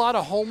you do a lot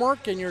of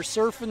homework and you're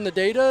surfing the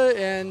data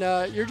and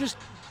you're just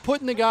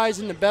putting the guys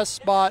in the best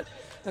spot,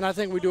 and I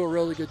think we do a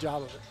really good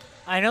job of it.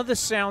 I know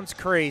this sounds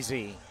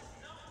crazy,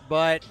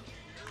 but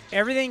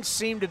everything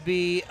seemed to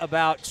be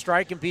about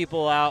striking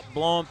people out,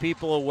 blowing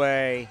people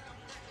away.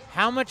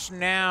 How much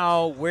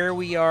now, where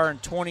we are in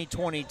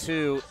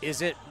 2022,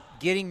 is it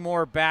getting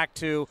more back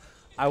to,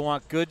 I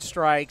want good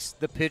strikes,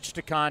 the pitch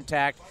to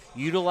contact,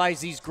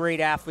 utilize these great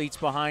athletes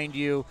behind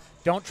you,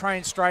 don't try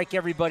and strike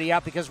everybody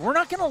out because we're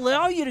not going to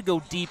allow you to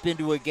go deep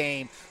into a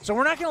game. So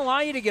we're not going to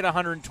allow you to get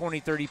 120,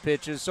 30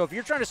 pitches. So if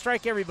you're trying to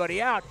strike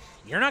everybody out,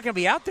 you're not going to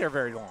be out there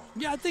very long.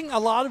 Yeah, I think a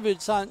lot of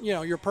it's on,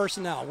 your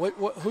personnel,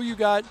 who you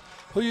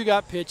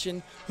got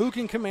pitching, who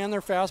can command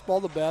their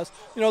fastball the best.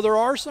 There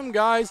are some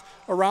guys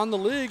around the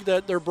league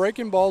that their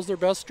breaking ball's their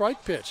best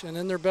strike pitch, and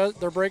then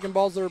their breaking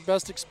ball's their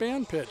best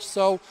expand pitch.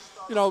 So,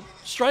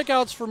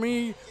 strikeouts for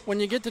me, when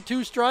you get to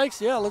 2 strikes,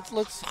 yeah,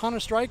 let's hunt a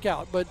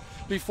strikeout. But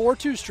before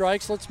 2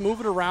 strikes, let's move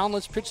it around.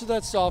 Let's pitch to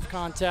that soft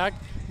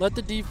contact. Let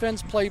the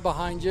defense play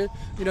behind you.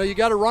 You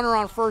got a runner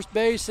on first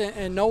base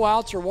and no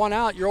outs or 1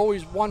 out. You're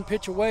always 1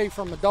 pitch away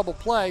from a double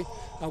play,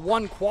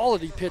 1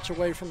 quality pitch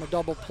away from a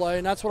double play.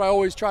 And that's what I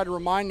always try to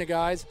remind the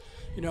guys.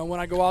 When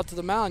I go out to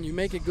the mound, you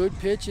make a good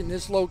pitch in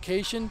this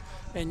location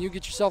and you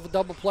get yourself a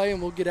double play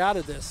and we'll get out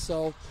of this.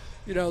 So,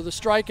 the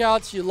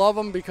strikeouts, you love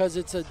them because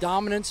it's a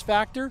dominance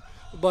factor.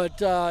 But,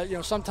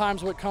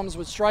 sometimes what comes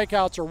with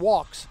strikeouts are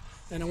walks.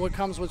 And then what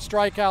comes with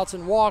strikeouts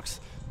and walks,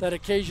 that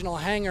occasional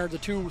hanger, the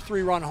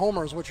 2-3 run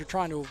homers, which you're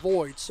trying to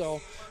avoid.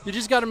 So you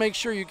just got to make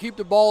sure you keep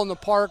the ball in the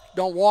park,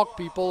 don't walk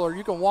people, or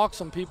you can walk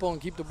some people and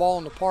keep the ball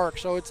in the park.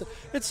 So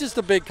it's just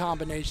a big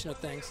combination of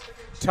things.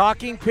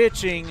 Talking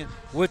pitching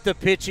with the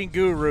pitching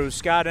guru,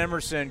 Scott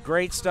Emerson.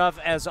 Great stuff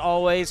as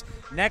always.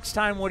 Next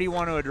time, what do you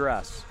want to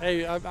address?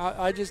 Hey,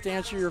 I just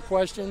answer your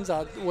questions.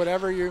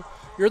 Whatever you're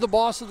the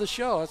boss of the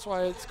show. That's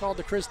why it's called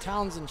the Chris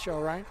Townsend Show,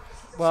 right?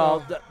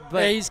 Well,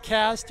 but A's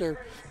Cast or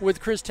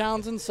with Chris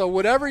Townsend. So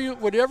whatever you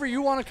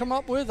want to come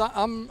up with,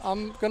 I'm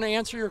going to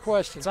answer your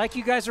questions. It's like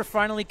you guys are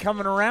finally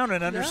coming around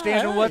and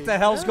understanding what the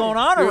hell's going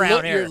on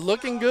around here. You're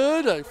looking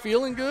good,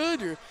 feeling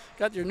good. You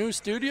got your new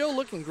studio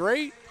looking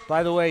great.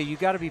 By the way, you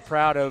got to be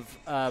proud of,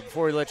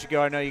 before we let you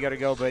go, I know you got to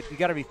go, but you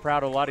got to be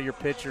proud of a lot of your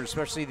pitchers,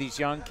 especially these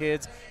young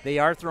kids. They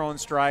are throwing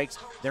strikes.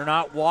 They're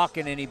not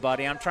walking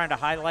anybody. I'm trying to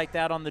highlight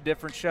that on the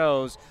different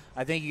shows.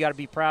 I think you got to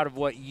be proud of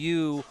what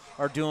you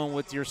are doing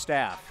with your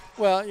staff.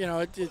 Well,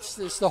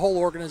 it's the whole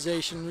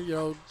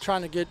organization,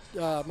 trying to get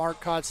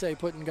Mark Kotsay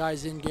putting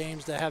guys in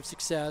games to have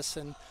success,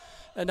 and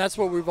that's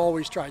what we've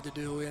always tried to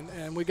do.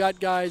 And we got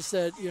guys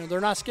that,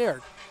 they're not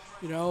scared.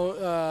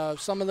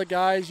 Some of the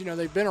guys,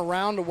 they've been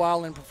around a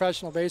while in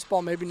professional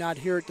baseball, maybe not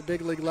here at the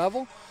big league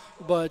level,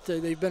 but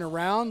they've been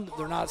around.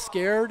 They're not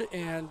scared,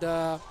 and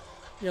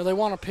they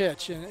want to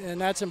pitch, and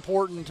that's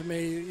important to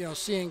me.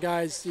 Seeing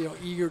guys,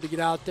 eager to get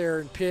out there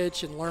and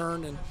pitch and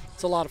learn, and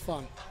it's a lot of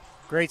fun.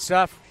 Great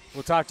stuff.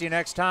 We'll talk to you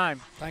next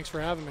time. Thanks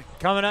for having me.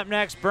 Coming up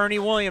next, Bernie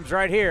Williams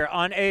right here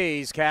on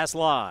A's Cast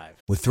Live.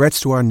 With threats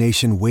to our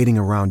nation waiting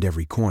around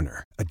every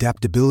corner,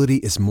 adaptability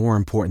is more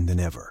important than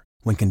ever.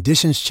 When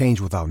conditions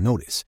change without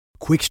notice,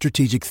 quick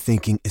strategic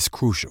thinking is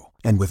crucial.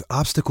 And with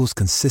obstacles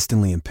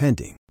consistently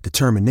impending,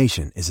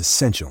 determination is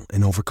essential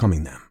in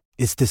overcoming them.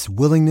 It's this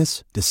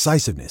willingness,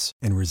 decisiveness,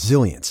 and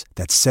resilience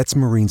that sets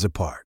Marines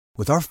apart.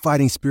 With our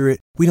fighting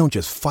spirit, we don't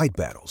just fight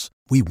battles,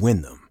 we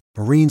win them.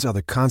 Marines are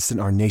the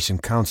constant our nation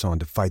counts on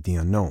to fight the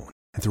unknown.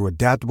 And through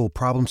adaptable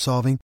problem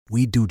solving,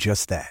 we do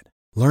just that.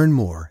 Learn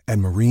more at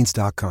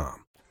Marines.com.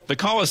 The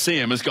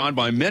Coliseum has gone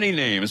by many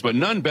names, but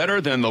none better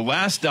than the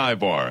Last Dive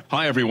Bar.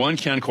 Hi, everyone.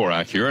 Ken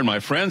Korak here, and my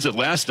friends at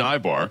Last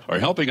Dive Bar are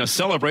helping us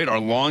celebrate our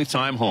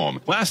longtime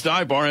home. Last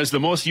Dive Bar has the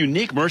most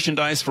unique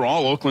merchandise for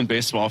all Oakland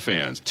baseball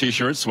fans.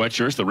 T-shirts,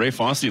 sweatshirts, the Ray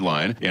Fosse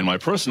line, and my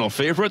personal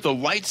favorite, the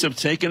lights have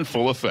taken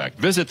full effect.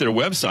 Visit their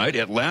website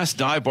at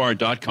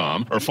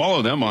lastdivebar.com or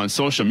follow them on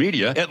social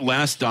media at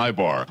Last Dive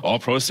Bar. All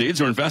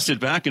proceeds are invested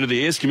back into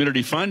the A's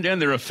Community Fund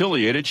and their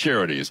affiliated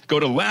charities. Go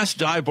to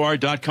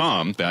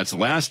lastdivebar.com. That's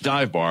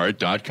lastdivebar.com.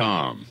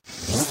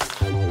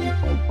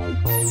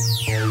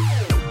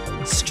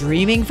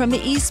 Streaming from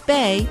the East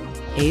Bay,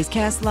 A's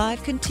Cast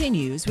Live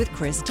continues with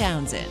Chris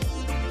Townsend.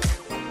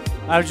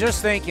 I was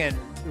just thinking,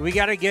 we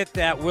got to get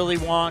that Willy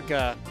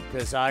Wonka,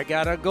 because I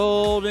got a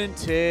golden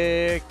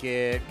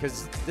ticket,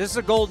 because this is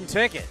a golden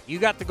ticket. You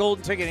got the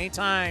golden ticket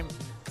anytime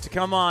to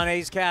come on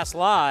A's Cast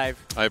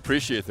Live. I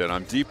appreciate that.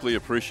 I'm deeply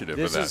appreciative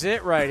of that. This is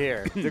it right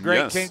here. The great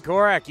Yes. Ken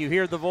Korak. You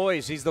hear the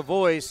voice. He's the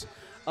voice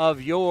of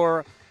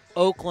your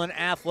Oakland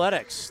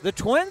Athletics. The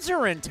Twins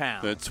are in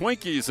town. The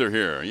Twinkies are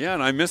here. Yeah,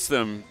 and I missed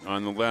them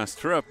on the last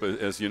trip,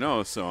 as you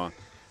know, so I'm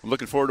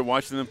looking forward to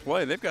watching them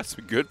play. They've got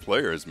some good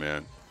players,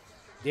 man.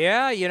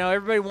 Yeah,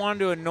 everybody wanted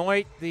to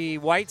anoint the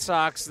White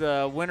Sox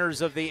the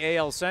winners of the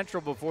AL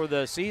Central before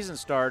the season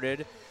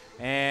started,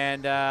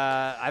 and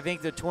I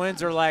think the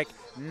Twins are like,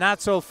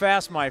 not so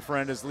fast, my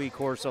friend, as Lee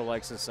Corso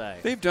likes to say.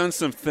 They've done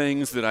some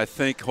things that I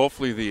think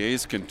hopefully the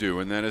A's can do,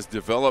 and that is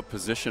develop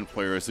position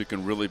players who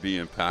can really be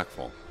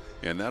impactful.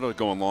 And that'll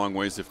go a long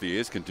ways if the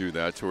A's can do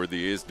that, toward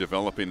the A's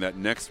developing that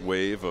next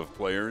wave of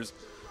players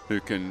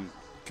who can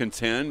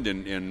contend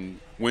and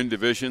win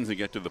divisions and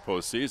get to the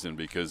postseason,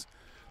 because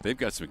they've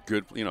got some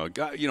good,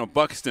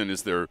 Buxton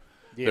is their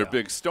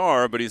big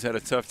star, but he's had a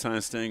tough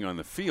time staying on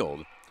the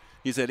field.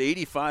 He's had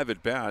 85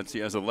 at-bats. He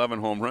has 11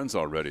 home runs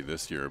already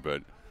this year,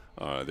 but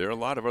there are a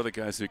lot of other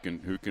guys who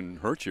can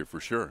hurt you for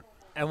sure.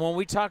 And when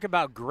we talk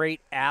about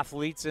great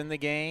athletes in the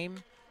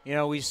game,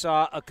 we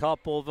saw a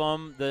couple of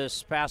them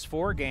this past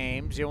 4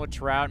 games, with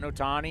Trout and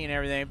Ohtani and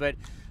everything. But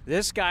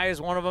this guy is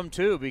one of them,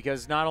 too,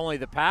 because not only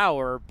the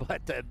power,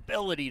 but the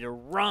ability to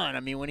run. I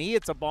mean, when he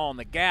hits a ball in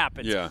the gap,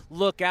 it's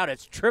look out,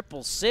 it's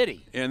Triple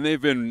City. And they've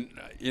been,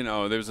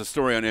 there's a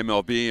story on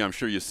MLB, I'm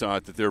sure you saw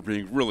it, that they're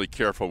being really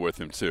careful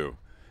with him, too.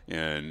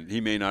 And he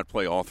may not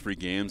play all 3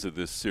 games of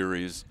this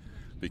series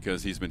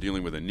because he's been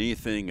dealing with a knee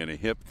thing and a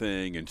hip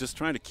thing and just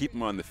trying to keep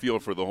him on the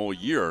field for the whole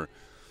year.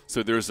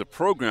 So there's a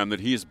program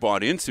that he's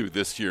bought into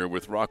this year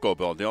with Rocco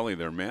Baldelli,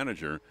 their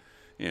manager,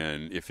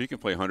 and if he can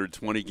play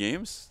 120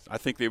 games, I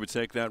think they would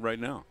take that right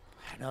now.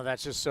 I know,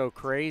 that's just so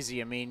crazy.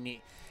 I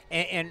mean,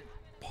 and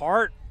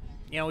part,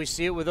 we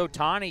see it with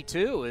Ohtani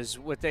too, is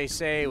what they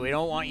say, we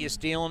don't want you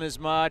stealing as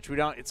much.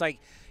 It's like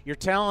you're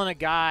telling a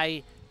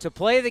guy to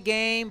play the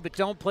game, but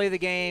don't play the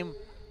game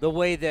the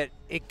way that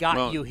it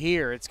got you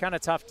here. It's kind of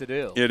tough to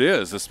do. It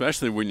is,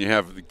 especially when you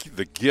have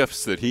the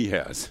gifts that he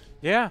has.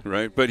 Yeah.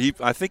 Right? But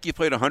I think he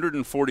played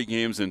 140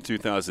 games in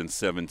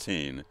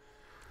 2017,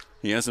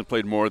 He hasn't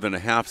played more than a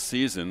half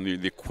season,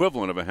 the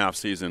equivalent of a half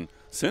season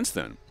since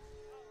then.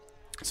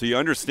 So you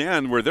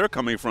understand where they're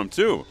coming from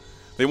too.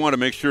 They want to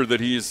make sure that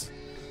he's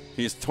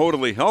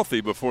totally healthy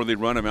before they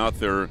run him out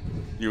there.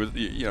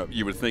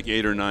 You would think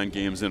 8 or 9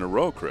 games in a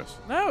row, Chris.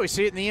 No, we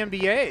see it in the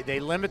NBA. They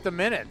limit the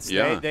minutes.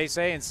 Yeah. They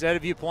say instead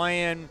of you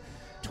playing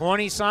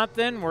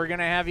 20-something, we're going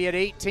to have you at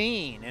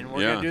 18, and we're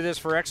going to do this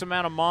for X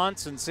amount of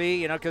months and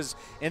see, because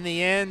in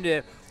the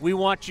end, we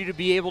want you to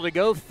be able to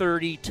go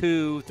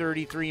 32,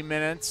 33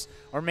 minutes,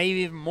 or maybe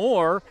even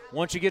more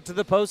once you get to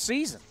the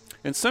postseason.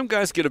 And some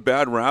guys get a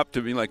bad rap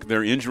to be like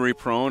they're injury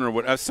prone or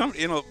what. Most Steph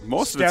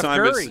of the time,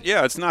 Curry.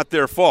 it's not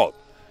their fault,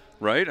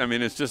 right? I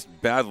mean, it's just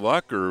bad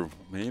luck or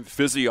maybe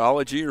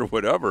physiology or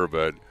whatever.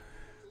 But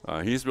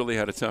he's really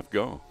had a tough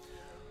go.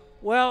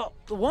 Well,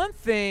 the one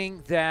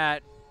thing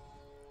that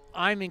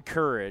I'm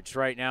encouraged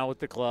right now with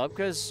the club,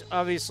 because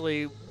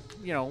obviously,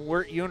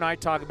 you and I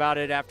talk about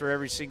it after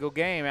every single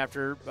game,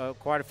 after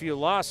quite a few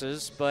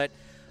losses, but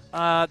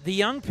the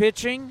young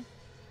pitching.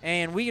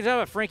 And we can talk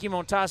about Frankie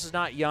Montas is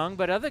not young,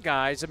 but other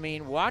guys,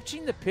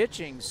 watching the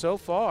pitching so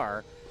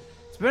far,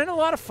 it's been a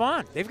lot of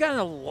fun. They've gotten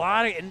a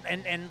lot of,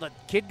 and the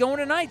kid going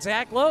tonight,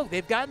 Zach Logue,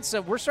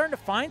 we're starting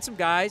to find some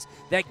guys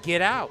that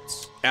get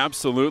outs.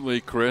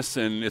 Absolutely, Chris,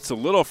 and it's a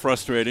little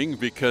frustrating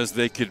because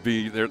they could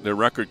be, their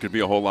record could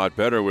be a whole lot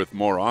better with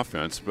more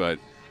offense, but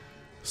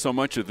so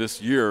much of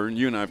this year, and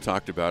you and I have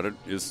talked about it,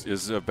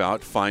 is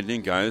about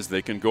finding guys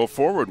they can go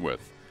forward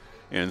with.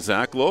 And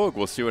Zach Logue,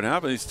 we'll see what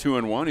happens. He's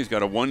 2-1. He's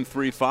got a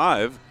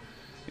 1.35,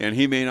 and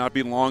he may not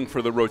be long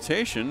for the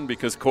rotation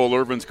because Cole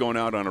Irvin's going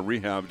out on a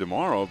rehab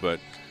tomorrow. But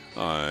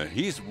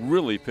he's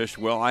really pitched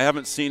well. I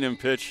haven't seen him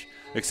pitch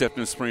except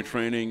in spring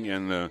training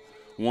and the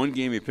one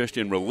game he pitched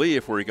in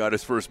relief where he got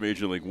his first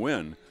major league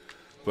win.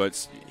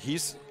 But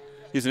he's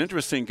an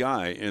interesting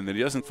guy in that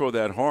he doesn't throw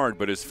that hard,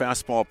 but his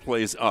fastball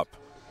plays up.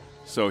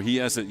 So he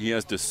has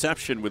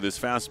deception with his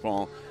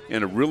fastball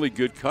and a really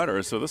good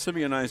cutter. So this will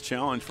be a nice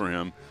challenge for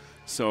him.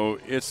 So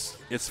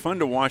it's fun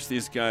to watch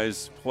these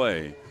guys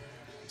play.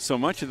 So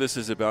much of this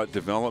is about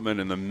development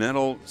in the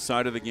mental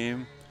side of the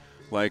game,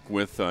 like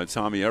with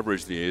Tommy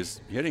Everidge, the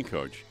A's hitting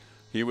coach.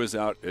 He was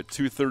out at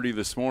 2:30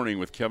 this morning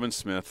with Kevin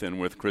Smith and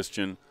with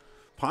Christian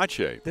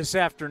Pache. This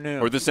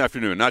afternoon. Or this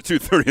afternoon, not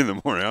 2:30 in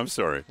the morning. I'm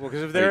sorry. Well,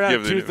 because if they're at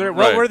 2:30, right.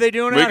 what were they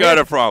doing? We got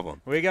a problem.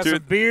 We got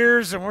some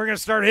beers, and we're going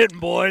to start hitting,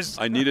 boys.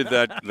 I needed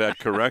that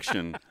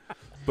correction.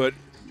 But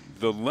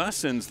the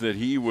lessons that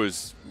he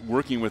was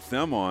working with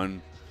them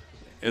on,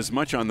 as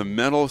much on the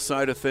mental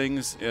side of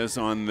things as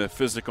on the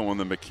physical and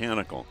the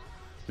mechanical.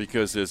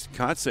 Because as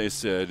Kotsay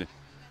said,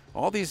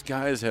 all these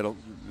guys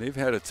they've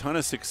had a ton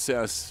of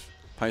success,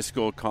 high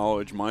school,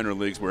 college, minor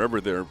leagues, wherever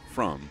they're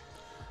from.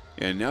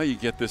 And now you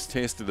get this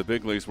taste of the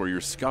big leagues where you're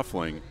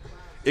scuffling.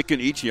 It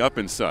can eat you up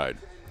inside.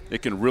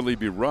 It can really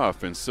be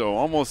rough. And so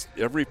almost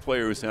every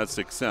player who's had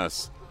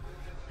success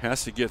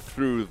has to get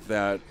through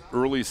that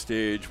early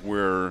stage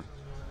where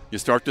you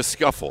start to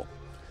scuffle.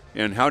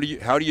 And how do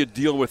you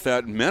deal with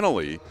that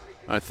mentally,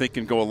 I think,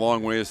 can go a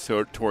long ways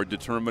toward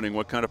determining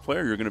what kind of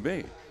player you're going to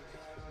be.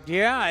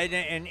 Yeah,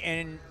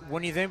 and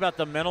when you think about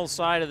the mental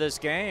side of this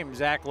game,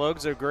 Zach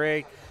Logue's a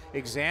great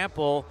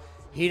example.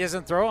 He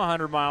doesn't throw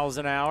 100 miles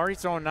an hour.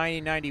 He's throwing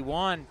 90,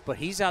 91, but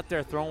he's out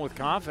there throwing with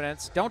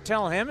confidence. Don't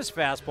tell him his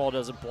fastball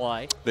doesn't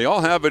play. They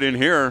all have it in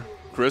here,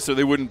 Chris, or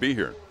they wouldn't be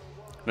here.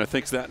 And I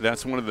think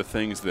that's one of the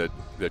things that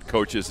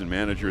coaches and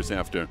managers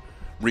have to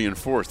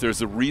reinforce.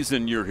 There's a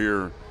reason you're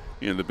here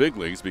in the big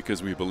leagues,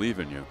 because we believe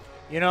in you.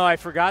 I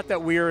forgot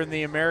that we were in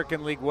the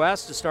American League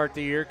West to start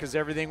the year because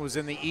everything was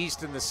in the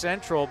East and the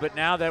Central, but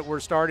now that we're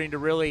starting to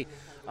really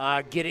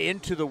get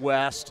into the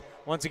West,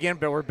 once again,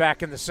 but we're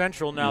back in the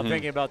Central now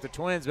thinking about the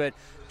Twins, but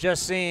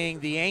just seeing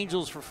the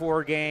Angels for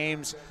 4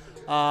 games,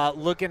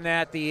 looking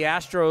at the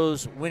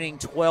Astros winning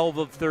 12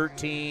 of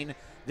 13.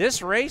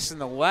 This race in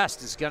the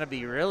West is going to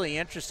be really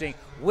interesting.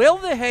 Will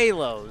the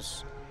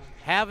Halos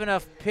have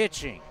enough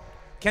pitching?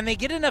 Can they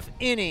get enough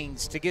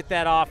innings to get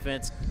that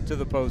offense to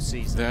the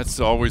postseason? That's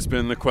always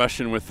been the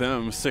question with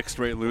them. 6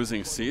 straight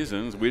losing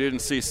seasons. We didn't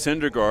see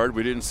Syndergaard.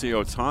 We didn't see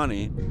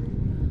Ohtani.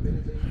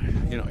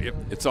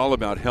 It's all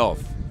about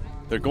health.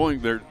 They're going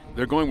with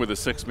a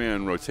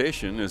 6-man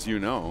rotation, as you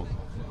know.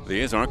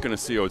 The A's aren't going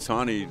to see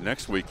Ohtani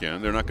next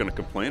weekend. They're not going to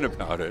complain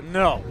about it.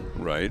 No.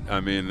 Right? I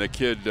mean, the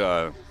kid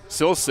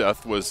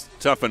Silseth was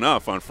tough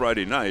enough on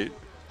Friday night.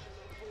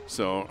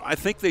 So I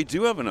think they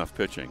do have enough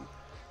pitching.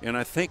 And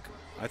I think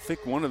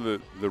one of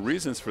the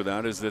reasons for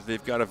that is that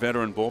they've got a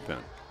veteran bullpen.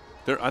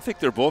 I think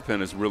their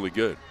bullpen is really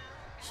good.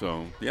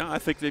 So, yeah, I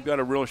think they've got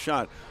a real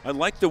shot. I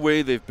like the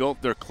way they've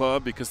built their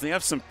club because they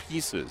have some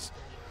pieces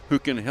who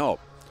can help.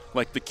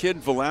 Like the kid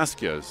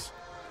Velasquez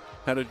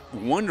had a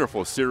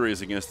wonderful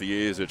series against the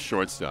A's at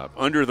shortstop.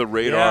 Under the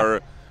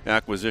radar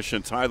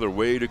acquisition, Tyler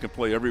Wade, who can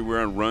play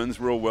everywhere and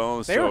runs real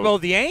well. They were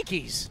both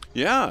Yankees.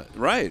 Yeah,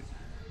 right.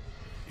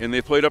 And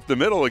they played up the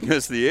middle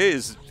against the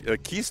A's,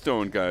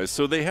 Keystone guys.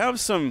 So they have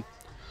some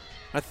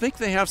 – I think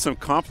they have some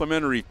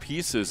complementary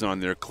pieces on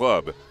their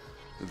club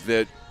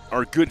that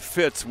are good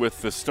fits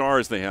with the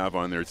stars they have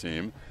on their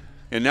team.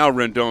 And now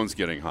Rendon's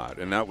getting hot,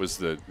 and that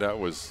was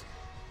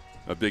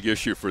a big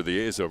issue for the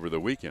A's over the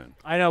weekend.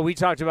 I know. We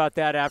talked about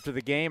that after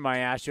the game. I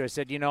asked you. I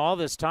said, all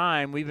this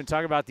time we've been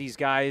talking about these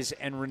guys,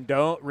 and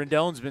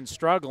Rendon's been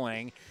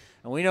struggling,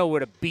 and we know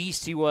what a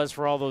beast he was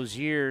for all those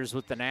years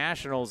with the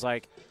Nationals.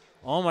 Like,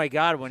 oh my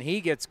God, when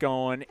he gets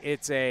going,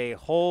 it's a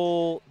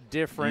whole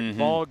different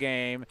ball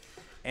game,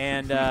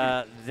 and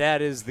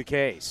that is the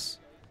case.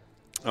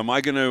 Am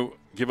I going to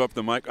give up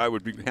the mic? I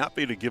would be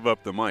happy to give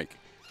up the mic.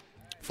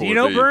 Do you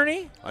know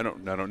Bernie? I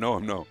don't know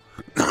him. No.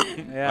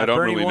 Yeah, I don't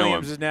Bernie really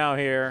Williams know him. is now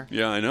here.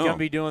 Yeah, I know. He's going to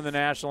be doing the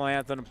national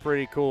anthem.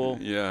 Pretty cool.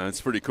 Yeah,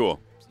 it's pretty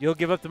cool. You'll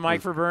give up the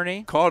mic for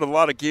Bernie? Called a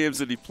lot of games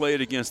that he played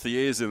against the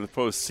A's in the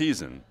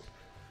postseason.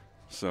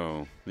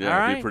 So,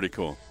 yeah, it'd be pretty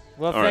cool.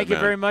 Well, thank you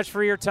very much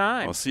for your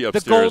time. I'll see you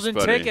upstairs, the golden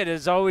buddy. ticket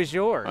is always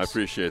yours. I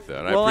appreciate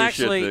that. Well,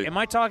 actually, am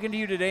I talking to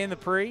you today in the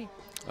pre?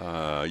 You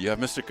have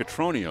Mr.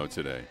 Catronio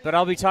today. But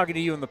I'll be talking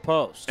to you in the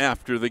post.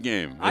 After the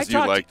game, as you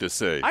like to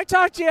say. I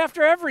talk to you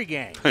after every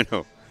game. I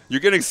know. You're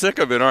getting sick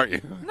of it, aren't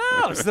you?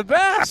 No, it's the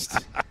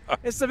best.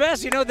 It's the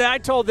best. That I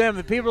told them,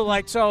 the people are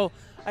like, so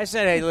I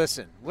said, hey,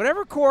 listen,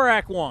 whatever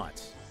Korak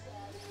wants,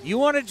 you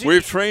want to do.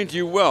 We've trained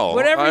you well.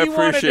 Whatever I you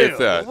want to do. appreciate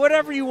that.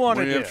 Whatever you want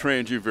to do. We have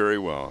trained you very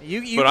well.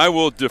 You, but I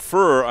will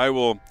defer. I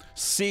will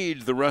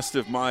cede the rest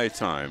of my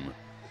time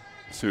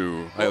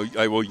to.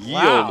 I will yield.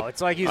 Wow,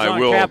 it's like he's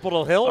on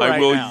Capitol Hill right now. I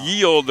will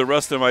yield the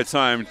rest of my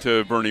time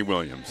to Bernie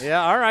Williams.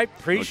 Yeah, all right.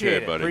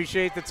 Appreciate it. Buddy.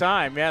 Appreciate the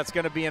time. Yeah, it's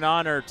going to be an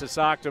honor to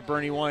talk to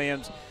Bernie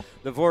Williams,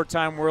 the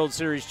four-time World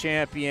Series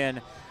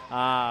champion,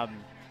 a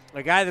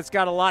guy that's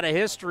got a lot of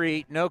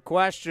history, no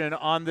question,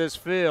 on this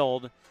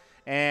field.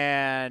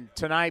 And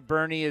tonight,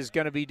 Bernie is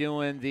going to be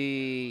doing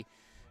the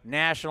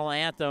national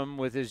anthem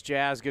with his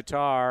jazz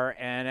guitar.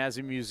 And as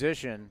a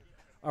musician,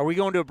 are we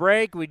going to a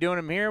break? Are we doing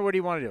him here? What do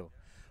you want to do?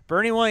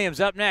 Bernie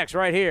Williams up next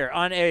right here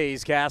on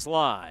A's Cast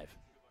Live.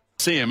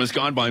 Coliseum has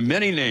gone by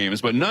many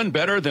names, but none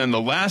better than the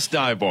Last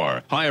Dive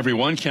Bar. Hi,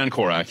 everyone. Ken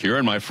Korak here,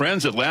 and my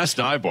friends at Last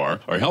Dive Bar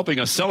are helping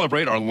us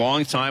celebrate our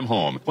longtime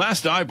home.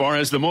 Last Dive Bar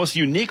has the most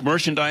unique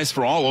merchandise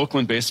for all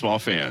Oakland baseball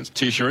fans.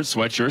 T-shirts,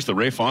 sweatshirts, the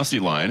Ray Fosse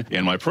line,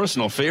 and my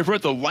personal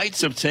favorite, the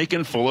lights have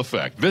taken full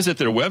effect. Visit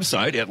their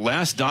website at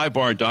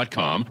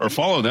lastdivebar.com or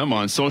follow them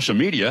on social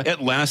media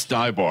at Last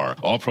Dive Bar.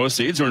 All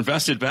proceeds are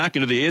invested back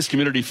into the A's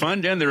Community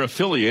Fund and their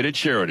affiliated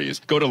charities.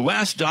 Go to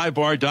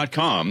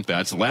lastdivebar.com.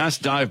 That's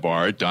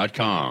lastdivebar.com.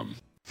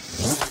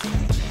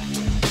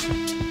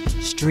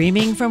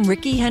 Streaming from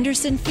Rickey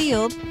Henderson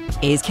Field,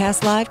 A's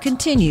Cast Live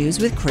continues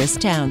with Chris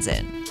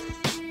Townsend.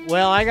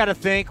 Well, I got to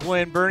think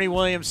when Bernie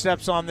Williams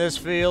steps on this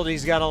field,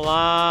 he's got a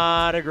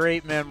lot of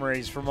great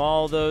memories from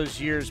all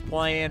those years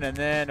playing. And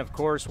then, of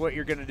course, what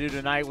you're going to do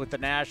tonight with the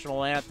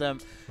national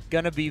anthem,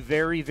 going to be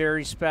very,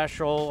 very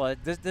special.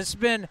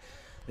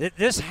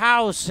 This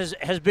house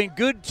has been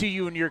good to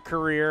you in your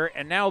career,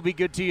 and now will be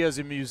good to you as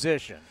a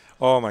musician.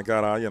 Oh, my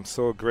God, I am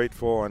so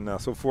grateful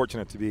and so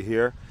fortunate to be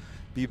here.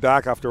 Be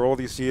back after all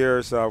these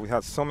years. We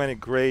had so many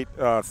great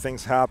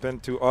things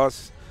happen to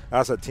us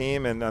as a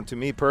team and to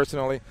me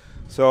personally.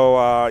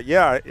 So,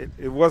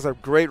 it was a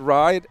great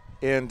ride.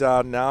 And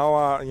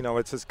now,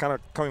 it's just kind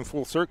of coming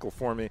full circle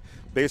for me,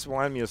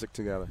 baseball and music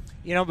together.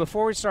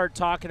 Before we start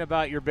talking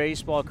about your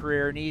baseball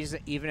career and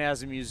even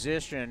as a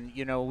musician,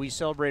 we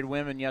celebrated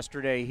women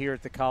yesterday here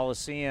at the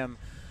Coliseum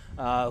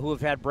who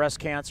have had breast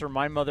cancer.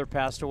 My mother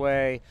passed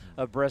away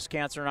of breast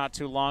cancer not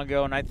too long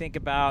ago, and I think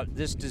about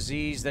this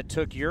disease that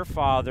took your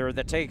father,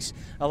 that takes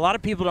 – a lot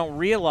of people don't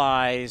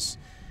realize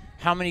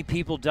how many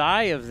people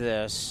die of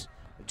this,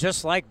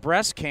 just like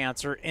breast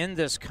cancer in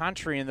this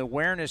country, and the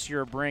awareness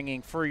you're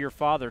bringing for your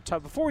father.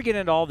 Before we get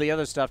into all the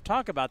other stuff,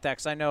 talk about that,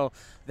 because I know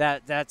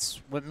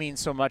that's what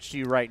means so much to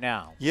you right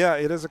now. Yeah,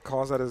 it is a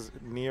cause that is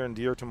near and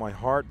dear to my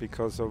heart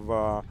because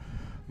of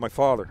my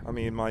father. I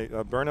mean, my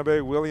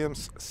Bernabe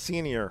Williams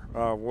Sr.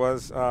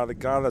 Was the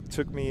guy that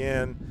took me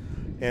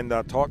in and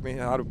taught me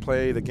how to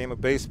play the game of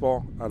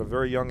baseball at a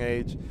very young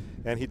age.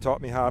 And he taught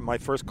me how my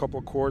first couple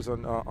of chords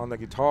on the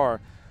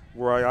guitar,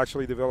 where I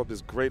actually developed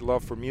this great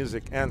love for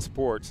music and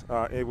sports.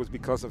 It was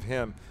because of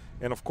him.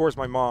 And, of course,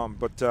 my mom.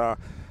 But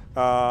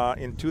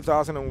in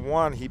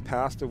 2001, he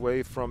passed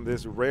away from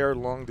this rare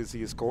lung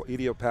disease called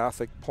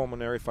idiopathic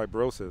pulmonary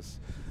fibrosis,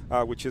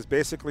 which is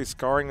basically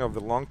scarring of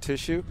the lung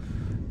tissue.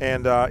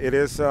 And it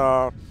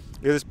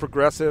is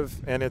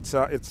progressive, and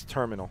it's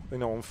terminal.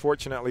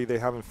 Unfortunately, they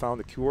haven't found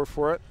a cure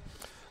for it.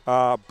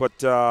 But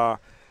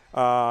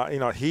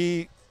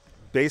he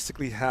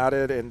basically had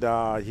it,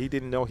 and he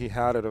didn't know he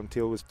had it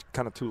until it was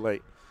kind of too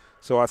late.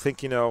 So I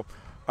think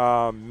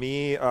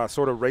me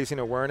sort of raising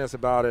awareness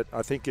about it,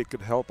 I think it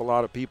could help a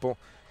lot of people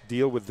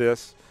deal with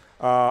this.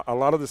 A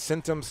lot of the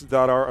symptoms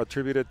that are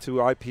attributed to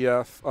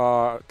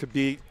IPF could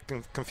be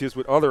confused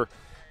with other,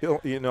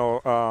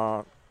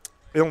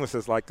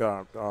 illnesses like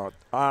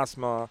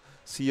asthma,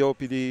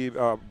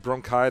 COPD,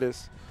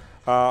 bronchitis.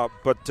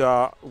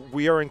 But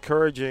we are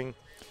encouraging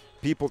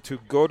people to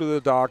go to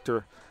the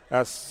doctor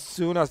as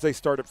soon as they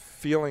started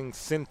feeling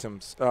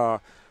symptoms.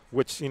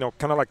 which,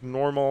 kind of like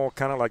normal,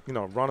 kind of like,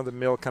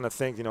 run-of-the-mill kind of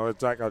thing.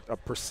 It's like a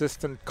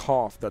persistent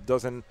cough that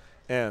doesn't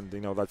end,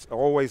 that's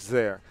always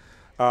there.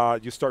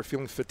 You start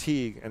feeling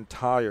fatigued and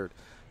tired.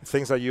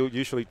 Things that you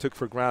usually took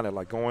for granted,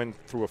 like going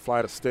through a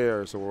flight of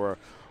stairs or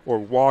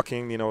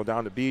walking,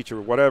 down the beach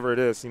or whatever it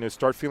is.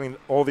 Start feeling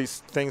all these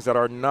things that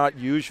are not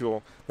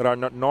usual, that are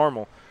not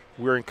normal.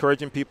 We're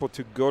encouraging people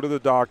to go to the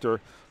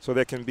doctor so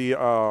they can be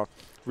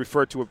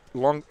referred to a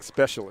lung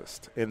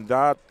specialist, and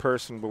that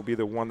person will be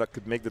the one that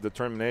could make the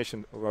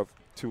determination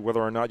to whether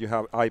or not you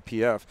have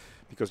IPF,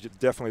 because you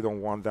definitely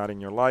don't want that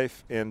in your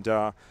life. And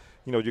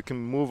you can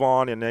move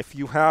on, and if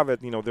you have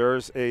it,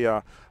 there's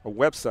a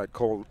website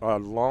called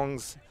lungsnu.com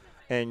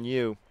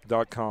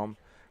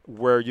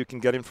where you can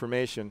get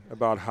information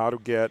about how to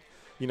get,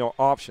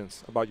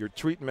 options about your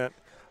treatment.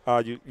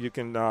 You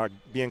can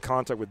be in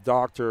contact with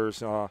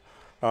doctors,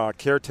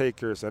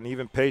 caretakers, and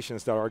even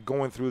patients that are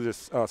going through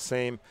this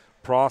same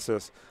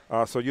process,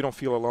 so you don't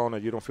feel alone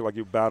and you don't feel like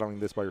you're battling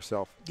this by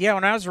yourself. Yeah,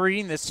 when I was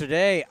reading this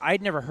today,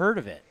 I'd never heard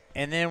of it.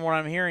 And then when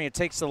I'm hearing it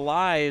takes the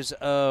lives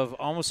of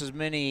almost as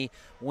many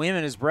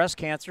women as breast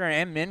cancer,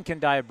 and men can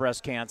die of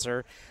breast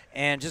cancer.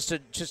 And just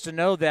to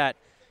know that,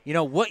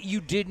 what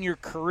you did in your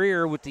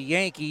career with the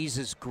Yankees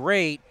is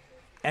great,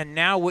 and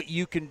now what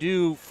you can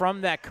do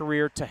from that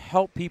career to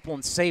help people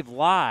and save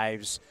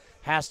lives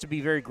has to be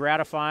very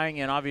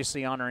gratifying, and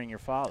obviously honoring your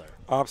father.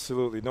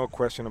 Absolutely, no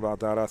question about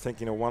that. I think,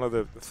 one of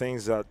the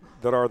things that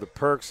are the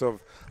perks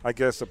of, I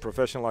guess, a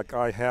profession like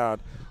I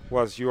had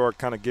was you are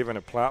kind of given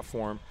a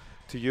platform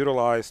to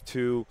utilize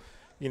to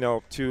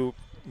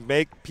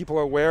make people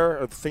aware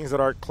of things that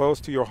are close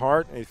to your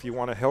heart. If you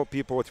want to help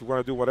people, if you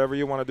want to do whatever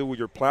you want to do with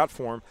your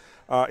platform,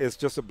 it's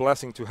just a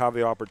blessing to have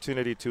the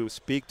opportunity to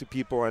speak to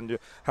people and to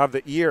have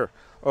the ear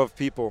of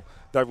people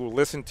that will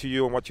listen to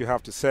you and what you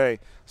have to say.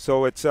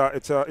 So it's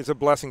a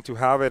blessing to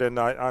have it, and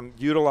I'm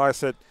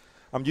utilizing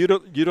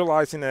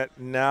it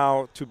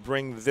now to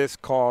bring this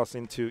cause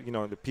into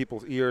the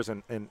people's ears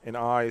and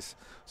eyes,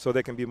 so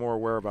they can be more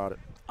aware about it.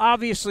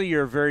 Obviously,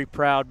 you're a very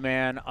proud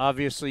man.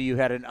 Obviously, you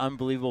had an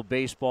unbelievable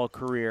baseball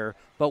career.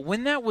 But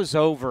when that was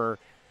over,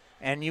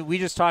 and we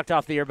just talked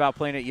off the air about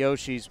playing at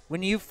Yoshi's,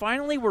 when you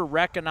finally were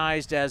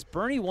recognized as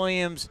Bernie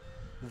Williams,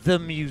 the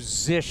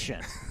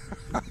musician,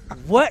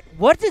 what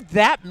did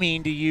that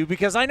mean to you?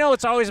 Because I know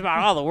it's always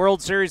about the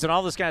World Series and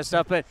all this kind of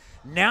stuff, but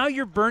now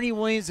you're Bernie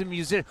Williams, the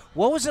musician.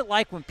 What was it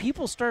like when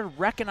people started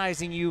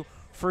recognizing you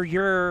for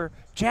your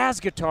jazz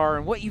guitar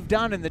and what you've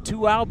done in the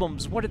 2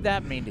 albums? What did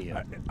that mean to you?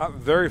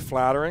 Very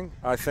flattering.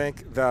 I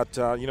think that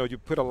you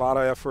put a lot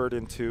of effort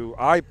into.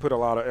 I put a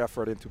lot of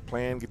effort into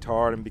playing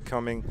guitar and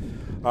becoming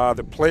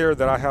the player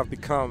that I have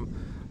become.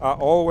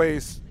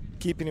 Always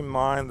keeping in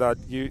mind that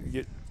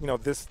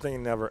this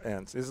thing never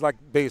ends. It's like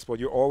baseball.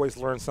 You always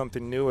learn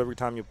something new every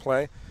time you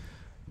play.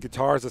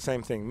 Guitar is the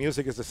same thing.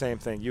 Music is the same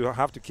thing. You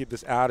have to keep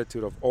this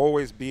attitude of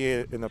always be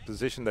in a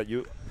position that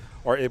you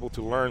are able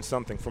to learn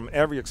something from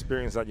every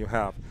experience that you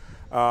have.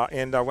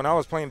 And when I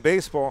was playing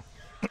baseball,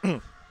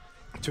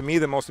 to me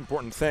the most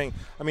important thing,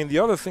 the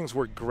other things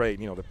were great,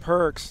 the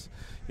perks,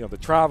 the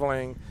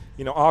traveling,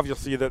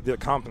 obviously the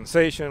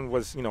compensation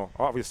was,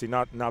 obviously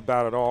not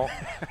bad at all.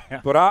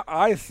 Yeah. But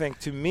I think,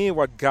 to me,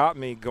 what got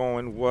me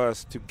going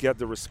was to get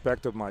the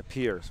respect of my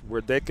peers,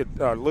 where they could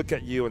look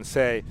at you and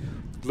say,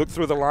 look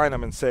through the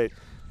lineup and say,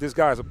 this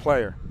guy's a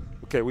player.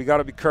 Okay, we got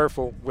to be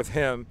careful with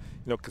him,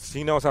 because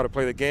he knows how to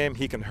play the game.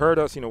 He can hurt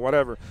us,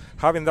 whatever.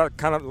 Having that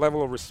kind of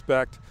level of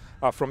respect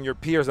from your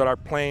peers that are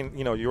playing,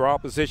 your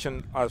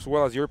opposition as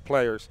well as your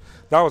players,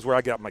 that was where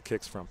I got my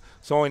kicks from.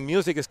 So in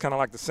music, it's kind of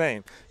like the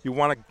same. You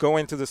want to go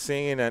into the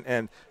scene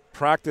and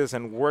practice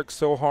and work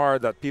so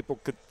hard that people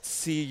could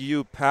see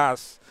you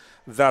pass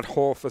that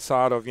whole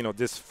facade of,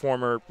 this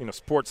former,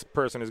 sports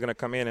person is going to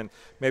come in and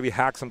maybe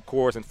hack some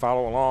chords and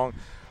follow along.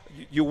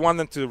 You want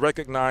them to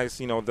recognize,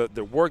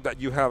 the work that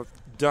you have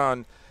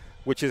done,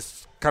 which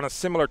is kind of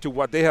similar to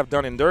what they have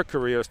done in their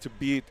careers to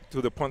be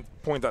to the point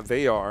that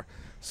they are.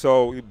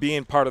 So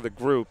being part of the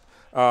group,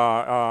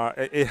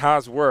 it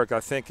has worked. I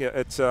think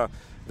it's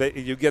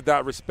you get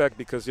that respect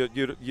because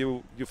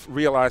you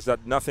realize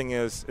that nothing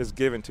is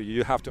given to you.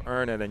 You have to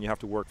earn it, and you have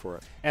to work for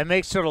it. And it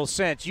makes total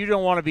sense. You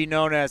don't want to be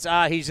known as,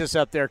 he's just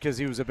up there because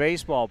he was a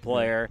baseball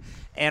player.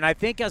 And I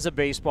think as a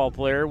baseball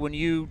player, when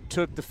you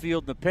took the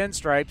field in the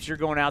pinstripes, you're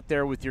going out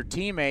there with your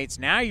teammates.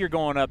 Now you're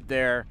going up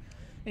there,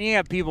 and you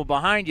have people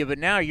behind you, but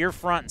now you're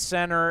front and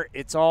center.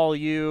 It's all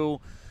you.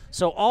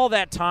 So all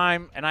that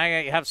time, and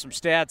I have some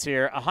stats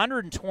here,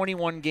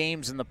 121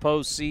 games in the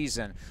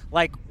postseason.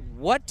 Like,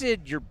 what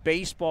did your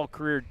baseball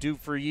career do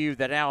for you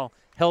that now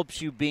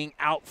helps you being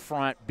out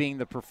front, being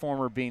the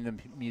performer, being the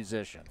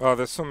musician? Oh,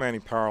 there's so many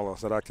parallels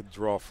that I could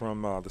draw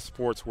from the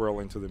sports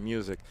world into the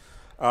music.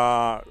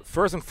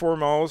 First and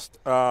foremost,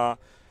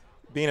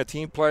 being a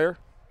team player.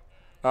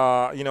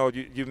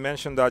 You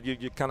mentioned that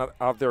you kind of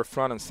out there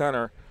front and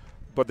center,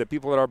 but the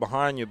people that are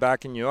behind you,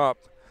 backing you up,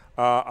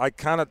 I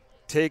kind of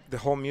take the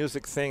whole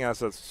music thing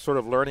as a sort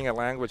of learning a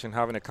language and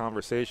having a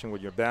conversation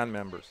with your band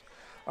members.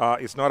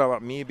 It's not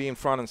about me being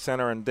front and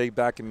center and they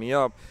backing me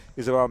up.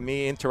 It's about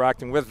me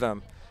interacting with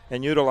them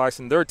and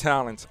utilizing their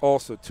talents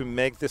also to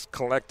make this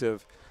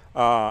collective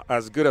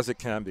as good as it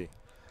can be.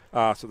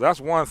 So that's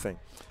one thing.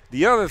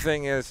 The other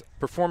thing is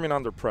performing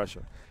under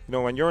pressure. You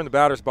know, when you're in the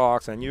batter's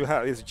box and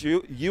it's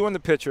you and the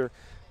pitcher,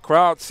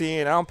 crowd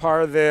seeing,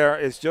 umpire there,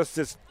 it's just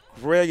this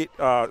great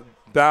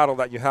battle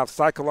that you have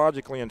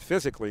psychologically and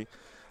physically.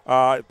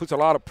 It puts a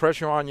lot of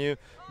pressure on you,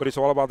 but it's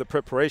all about the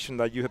preparation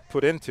that you have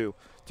put into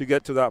to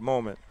get to that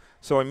moment.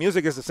 So in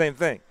music, it's the same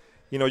thing.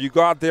 You know, you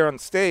go out there on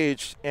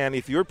stage, and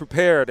if you're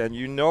prepared and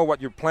you know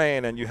what you're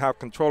playing and you have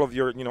control of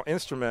your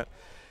instrument,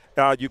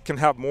 you can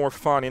have more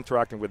fun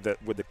interacting with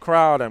the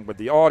crowd and with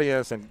the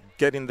audience and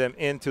getting them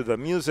into the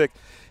music.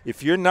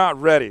 If you're not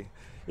ready,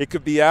 it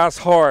could be as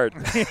hard,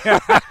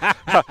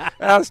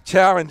 as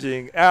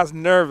challenging, as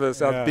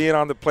nervous as being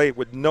on the plate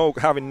with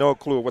having no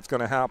clue what's going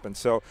to happen.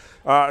 So,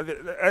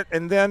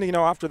 and then,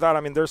 after that,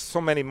 I mean, there's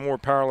so many more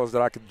parallels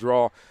that I could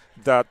draw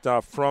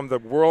that from the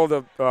world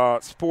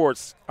of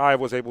sports, I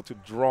was able to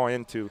draw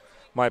into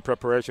my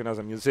preparation as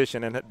a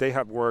musician, and they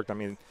have worked, I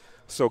mean,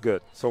 so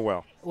good, so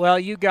well. Well,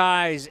 you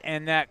guys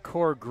and that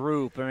core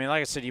group, I mean,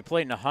 like I said, you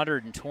played in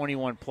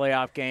 121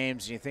 playoff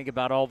games. You think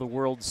about all the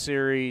World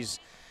Series.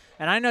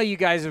 And I know you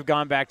guys have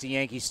gone back to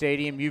Yankee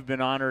Stadium. You've been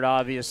honored,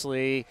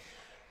 obviously.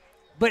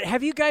 But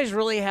have you guys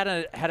really had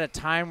a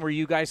time where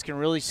you guys can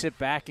really sit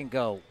back and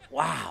go,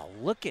 wow,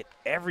 look at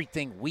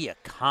everything we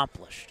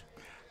accomplished?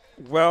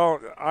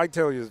 Well, I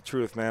tell you the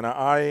truth, man.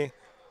 I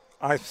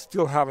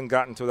still haven't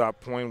gotten to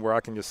that point where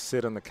I can just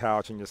sit on the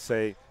couch and just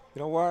say,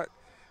 you know what?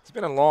 It's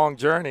been a long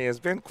journey. It's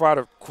been quite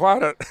a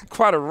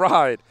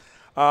ride.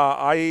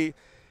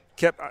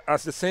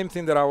 That's the same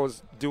thing that I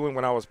was doing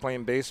when I was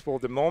playing baseball.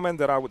 The moment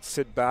that I would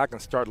sit back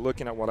and start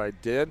looking at what I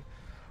did,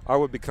 I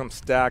would become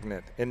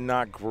stagnant and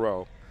not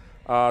grow.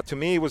 To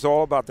me, it was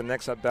all about the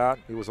next at-bat.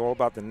 It was all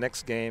about the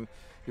next game.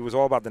 It was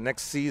all about the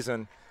next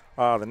season,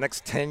 the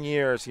next 10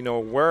 years.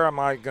 Where am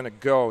I going to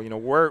go?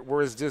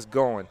 Where is this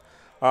going?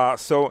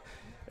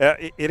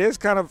 It is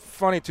kind of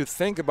funny to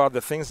think about the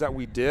things that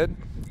we did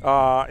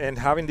and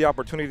having the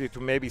opportunity to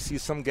maybe see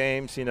some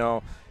games,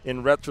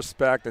 in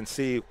retrospect and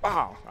see,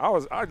 wow,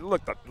 I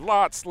looked a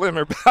lot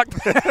slimmer back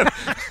then.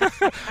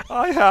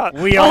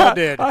 We all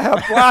did. I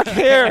had black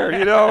hair,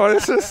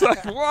 It's just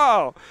like,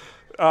 wow.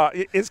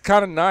 It's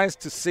kind of nice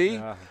to see.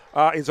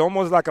 It's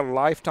almost like a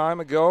lifetime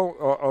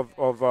ago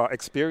of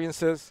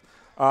experiences.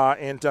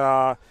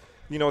 The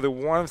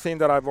one thing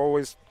that I've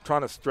always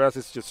trying to stress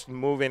is just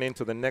moving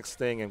into the next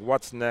thing and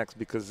what's next,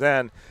 because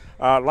then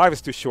life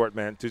is too short,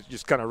 man, to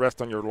just kind of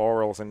rest on your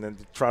laurels and then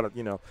to try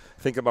to,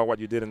 think about what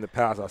you did in the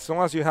past. As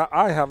long as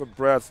I have a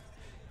breath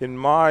in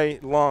my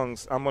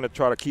lungs, I'm going to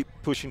try to keep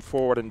pushing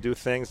forward and do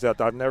things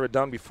that I've never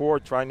done before,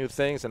 try new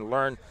things and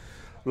learn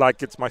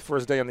like it's my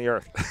first day on the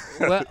earth.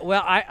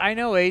 well, I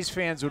know A's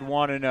fans would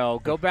want to know.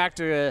 Go back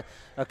to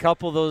a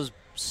couple of those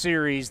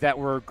series that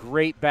were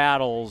great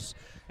battles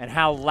and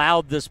how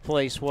loud this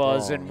place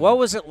was. And what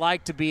was it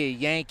like to be a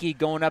Yankee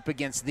going up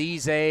against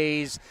these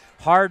A's,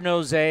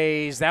 hard-nosed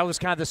A's? That was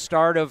kind of the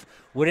start of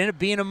what ended up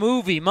being a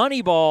movie,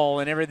 Moneyball,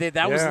 and everything.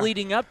 That was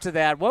leading up to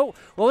that. What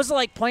was it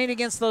like playing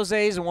against those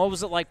A's, and what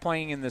was it like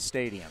playing in the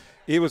stadium?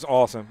 It was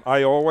awesome.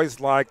 I always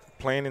liked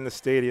playing in the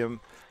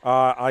stadium.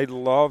 I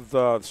love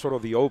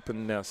the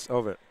openness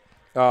of it.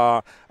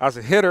 As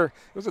a hitter,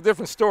 it was a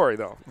different story,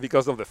 though,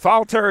 because of the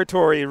foul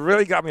territory. It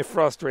really got me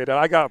frustrated.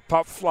 I got a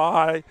pop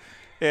fly.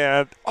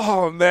 And,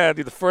 oh, man,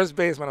 the first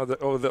baseman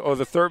or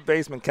the third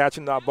baseman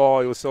catching that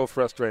ball, it was so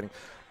frustrating.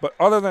 But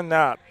other than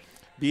that,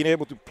 being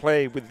able to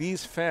play with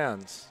these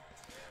fans,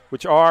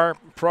 which are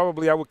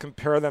probably, I would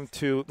compare them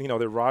to,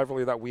 the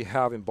rivalry that we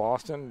have in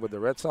Boston with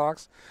the Red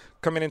Sox.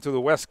 Coming into the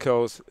West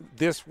Coast,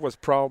 this was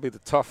probably the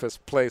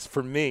toughest place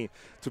for me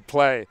to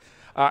play.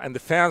 And the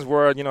fans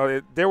were,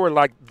 they were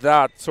like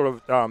that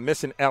sort of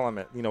missing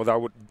element,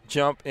 that would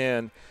jump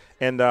in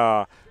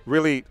and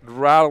really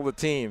rattle the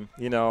team,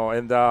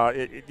 and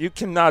you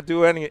cannot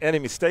do any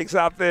mistakes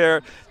out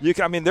there.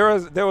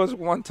 There was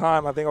one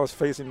time I think I was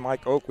facing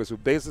Mike Oakwith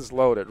with bases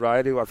loaded,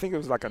 right? I think it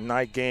was like a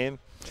night game,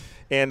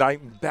 and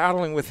I'm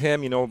battling with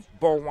him,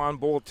 ball one,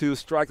 ball two,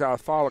 strike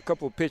out, foul, a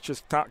couple of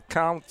pitches,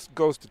 count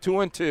goes to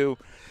 2-2.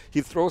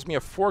 He throws me a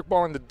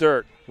forkball in the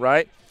dirt,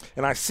 right?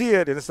 And I see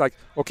it, and it's like,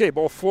 okay,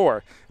 ball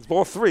four. It's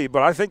ball three,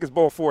 but I think it's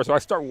ball four. So I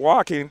start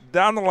walking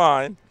down the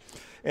line,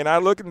 and I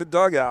look in the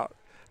dugout.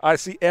 I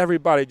see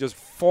everybody just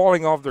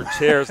falling off their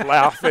chairs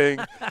laughing.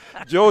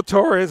 Joe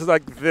Torres is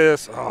like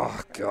this. Oh,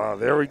 God,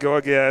 there we go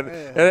again.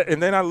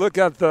 And then I look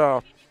at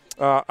the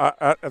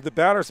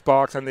batter's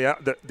box, and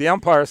the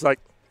umpire's like,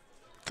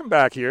 come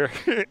back here.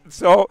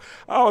 So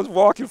I was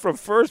walking from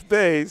first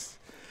base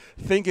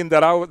thinking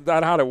that I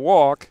had to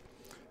walk.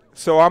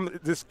 So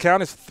this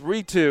count is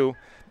 3-2.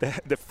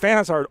 The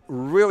fans are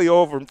really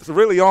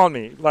on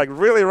me, like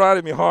really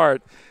riding me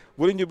hard.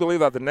 Wouldn't you believe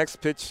that the next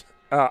pitch,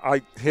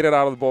 I hit it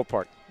out of the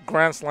ballpark.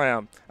 Grand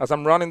slam. As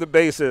I'm running the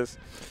bases,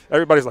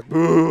 everybody's like,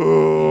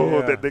 boo.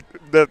 Yeah.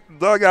 The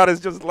dugout is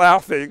just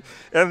laughing.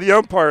 And the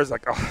umpire is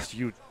like, oh,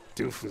 you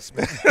doofus,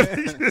 man.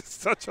 It's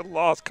such a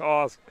lost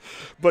cause.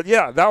 But,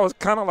 yeah, that was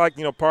kind of like,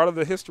 part of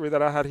the history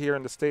that I had here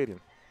in the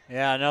stadium.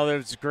 Yeah, no,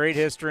 there's great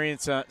history and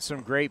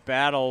some great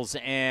battles.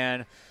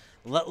 And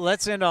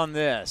let's end on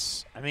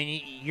this. I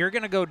mean, you're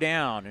going to go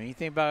down. I mean, you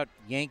think about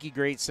Yankee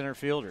great center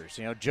fielders.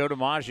 Joe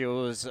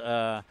DiMaggio was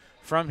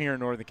from here in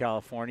Northern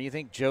California. You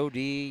think Joe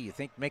D., you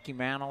think Mickey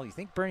Mantle, you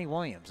think Bernie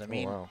Williams. I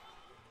mean,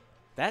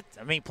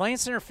 playing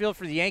center field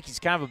for the Yankees is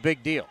kind of a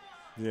big deal.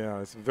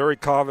 Yeah, it's a very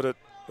coveted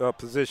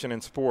position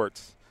in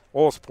sports,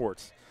 all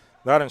sports.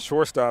 That and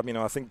shortstop,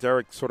 I think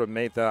Derek sort of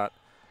made that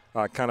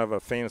kind of a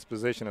famous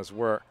position as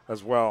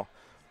well.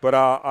 But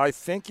I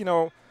think,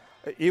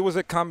 it was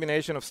a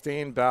combination of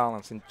staying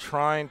balanced and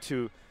trying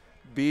to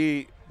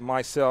be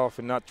myself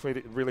and not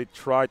really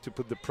try to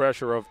put the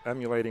pressure of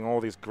emulating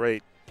all these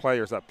great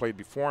players that played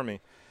before me.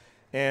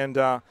 And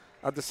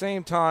at the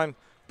same time,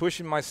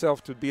 pushing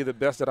myself to be the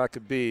best that I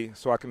could be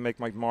so I can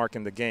make my mark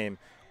in the game,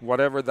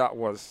 whatever that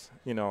was,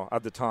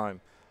 at the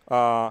time.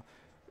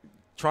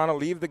 Trying to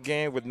leave the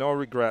game with no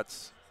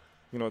regrets,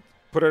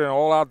 put it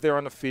all out there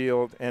on the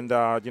field. And,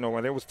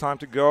 when it was time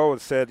to go,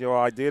 it said,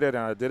 I did it,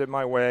 and I did it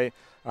my way.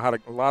 I had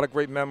a lot of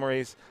great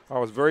memories. I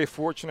was very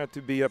fortunate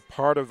to be a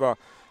part of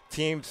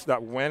teams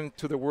that went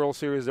to the World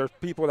Series. There's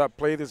people that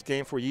played this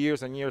game for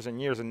years and years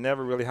and years and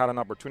never really had an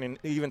opportunity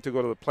even to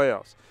go to the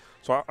playoffs.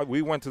 So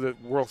we went to the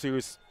World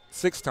Series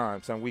 6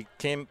 times, and we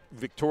came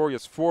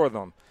victorious 4 of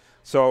them.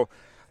 So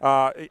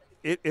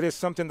it is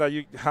something that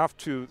you have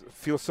to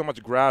feel so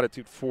much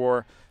gratitude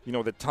for,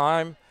 the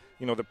time,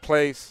 the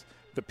place,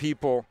 the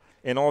people,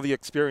 and all the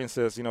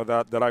experiences,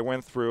 that I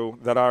went through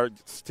that are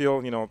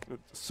still,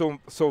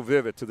 so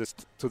vivid to this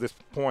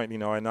point,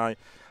 and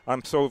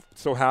I'm so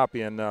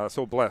happy and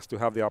so blessed to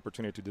have the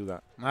opportunity to do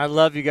that. I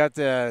love you got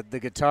the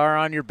guitar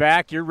on your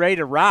back. You're ready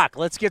to rock.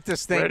 Let's get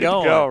this thing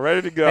going.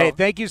 Ready to go. Hey,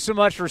 thank you so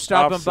much for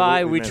stopping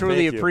by. We man.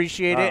 truly Thank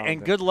appreciate you. it,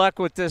 and good luck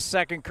with this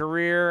second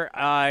career.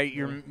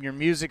 Your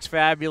music's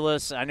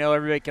fabulous. I know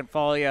everybody can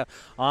follow you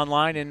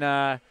online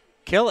and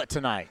kill it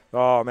tonight.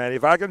 Oh man,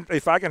 if I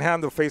can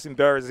handle facing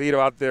Barry Zito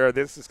out there,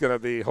 this is going to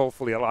be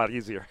hopefully a lot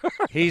easier.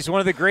 He's one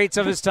of the greats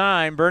of his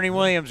time, Bernie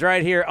Williams,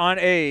 right here on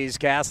A's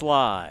Cast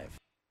Live.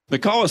 The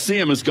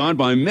Coliseum has gone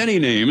by many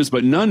names,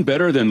 but none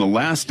better than the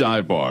Last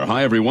Dive Bar.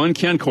 Hi, everyone.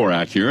 Ken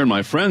Korak here, and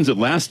my friends at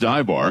Last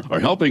Dive Bar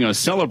are helping us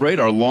celebrate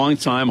our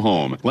longtime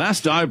home.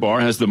 Last Dive Bar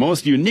has the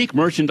most unique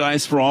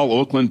merchandise for all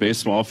Oakland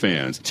baseball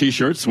fans.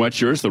 T-shirts,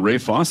 sweatshirts, the Ray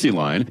Fosse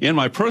line, and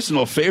my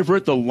personal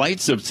favorite, the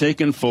lights have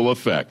taken full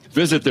effect.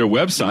 Visit their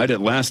website at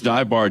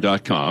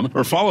lastdivebar.com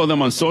or follow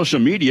them on social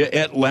media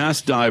at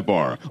Last Dive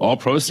Bar. All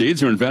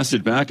proceeds are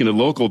invested back into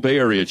local Bay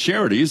Area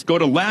charities. Go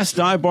to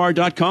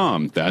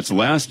lastdivebar.com. That's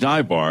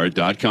lastdivebar.com.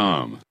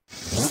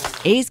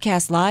 A's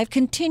Cast Live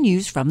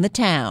continues from the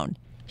town.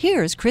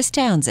 Here's Chris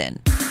Townsend.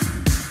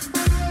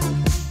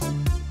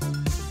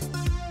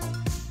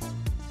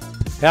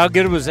 How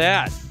good was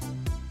that?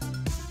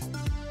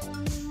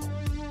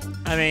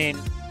 I mean,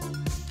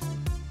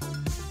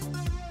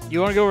 you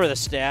want to go over the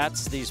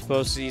stats, these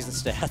postseason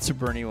stats of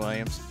Bernie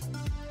Williams?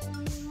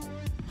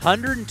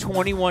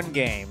 121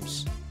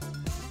 games,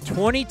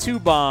 22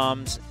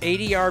 bombs,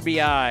 80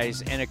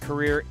 RBIs, and a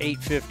career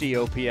 850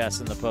 OPS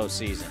in the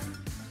postseason.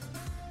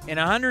 In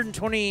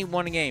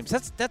 121 games,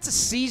 that's a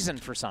season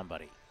for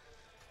somebody.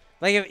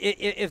 Like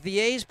if the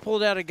A's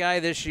pulled out a guy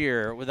this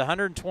year with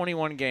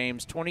 121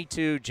 games,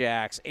 22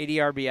 jacks, 80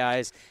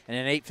 RBIs, and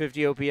an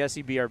 850 OPS,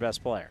 he'd be our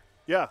best player.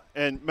 Yeah,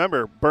 and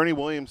remember, Bernie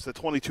Williams, the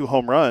 22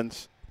 home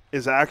runs,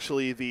 is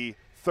actually the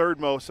 3rd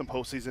most in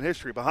postseason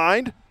history.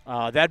 Behind?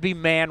 That'd be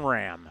Man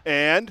Ram.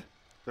 And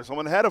there's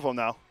someone ahead of him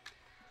now.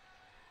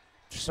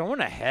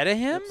 Someone ahead of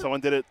him? Someone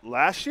did it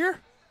last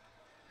year?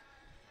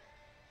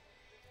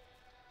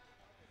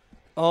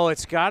 Oh,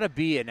 it's got to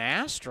be an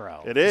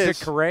Astro. It is.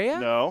 Is it Correa?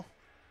 No.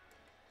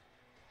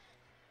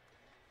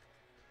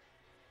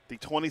 The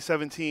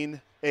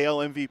 2017 AL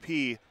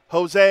MVP,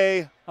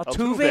 Jose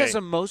Altuve has the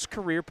most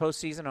career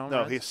postseason home runs?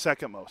 No, he's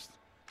 2nd most.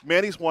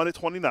 Manny's won at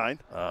 29.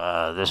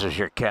 This is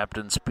your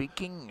captain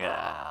speaking.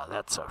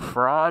 That's a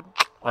fraud.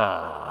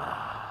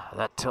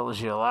 That tells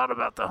you a lot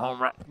about the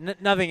home run.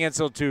 Nothing against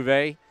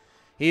Altuve.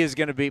 He is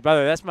going to be, by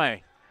the way, that's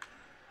my,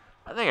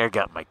 I think I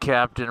got my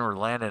captain. We're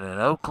landing in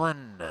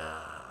Oakland.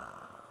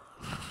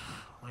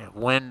 We have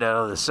wind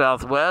out of the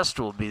southwest.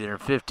 We'll be there in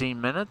 15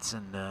 minutes,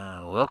 and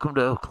welcome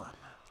to Oakland.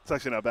 It's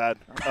actually not bad.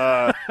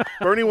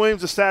 Bernie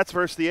Williams' stats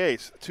versus the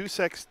A's.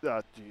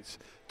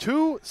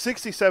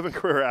 267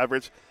 career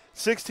average,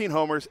 16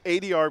 homers,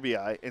 80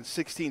 RBI, and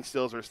 16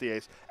 steals versus the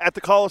A's. At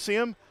the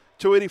Coliseum,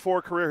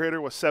 284 career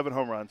hitter with 7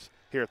 home runs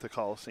here at the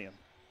Coliseum.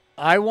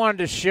 I wanted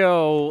to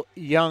show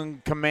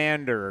young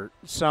Commander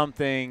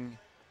something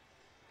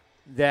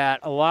that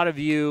a lot of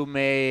you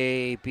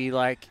may be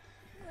like,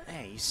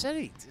 hey, you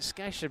said this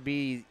guy should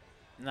be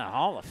in the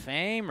Hall of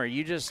Fame, or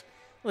you just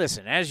 –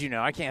 listen, as you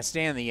know, I can't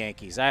stand the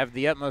Yankees. I have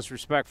the utmost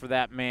respect for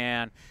that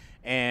man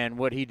and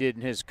what he did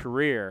in his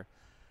career.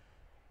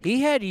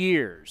 He had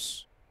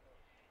years.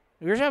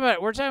 We're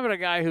talking about a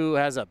guy who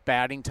has a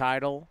batting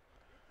title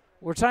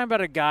We're talking about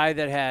a guy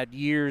that had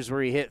years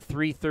where he hit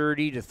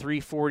 330 to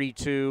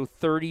 342,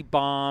 30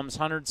 bombs,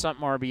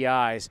 100-something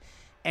RBIs,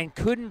 and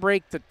couldn't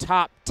break the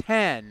top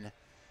 10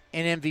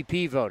 in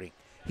MVP voting.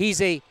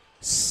 He's a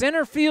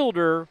center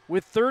fielder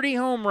with 30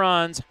 home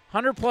runs,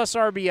 100-plus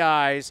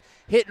RBIs,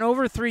 hitting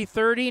over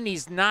 330, and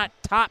he's not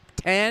top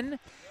 10.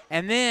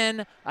 And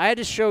then I had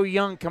to show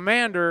young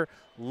Commander,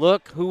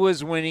 look who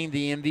was winning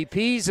the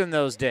MVPs in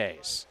those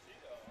days.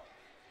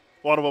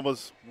 One of them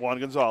was Juan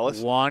Gonzalez.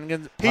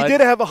 He did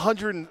have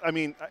 100. I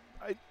mean,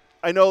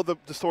 I know the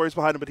stories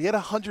behind him, but he had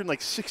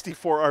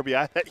 164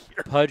 RBI that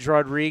year. Pudge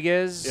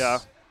Rodriguez. Yeah.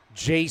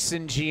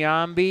 Jason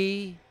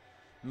Giambi.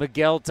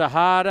 Miguel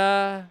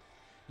Tejada.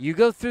 You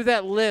go through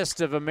that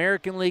list of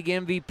American League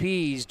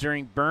MVPs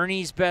during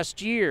Bernie's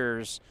best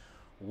years,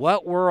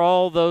 what were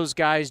all those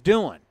guys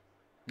doing?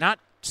 Not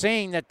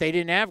saying that they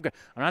didn't have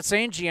 – I'm not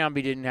saying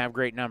Giambi didn't have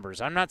great numbers.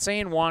 I'm not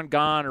saying Juan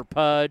Gon or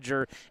Pudge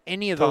or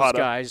any of those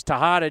guys.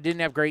 Tejada didn't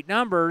have great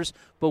numbers,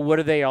 but what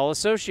are they all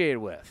associated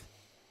with?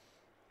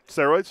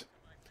 Steroids.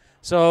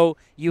 So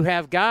you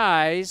have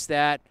guys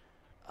that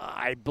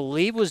I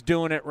believe was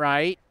doing it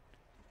right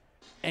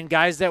and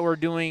guys that were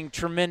doing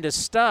tremendous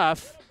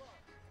stuff,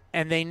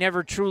 and they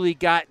never truly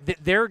got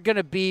 – they're going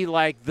to be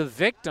like the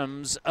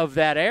victims of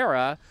that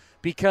era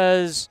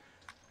because –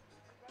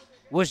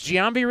 was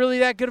Giambi really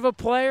that good of a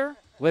player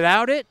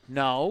without it?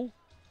 No.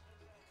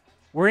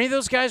 Were any of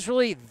those guys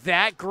really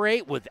that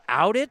great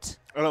without it?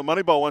 I don't know.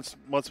 Moneyball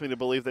wants me to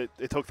believe that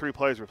it took 3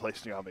 players to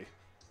replace Giambi.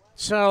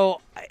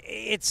 So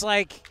it's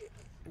like,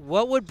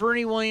 what would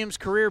Bernie Williams'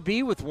 career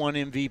be with one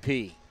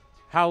MVP?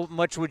 How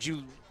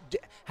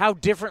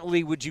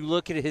differently would you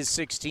look at his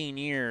 16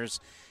 years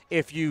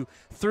if you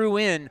threw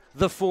in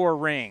the 4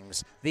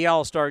 rings, the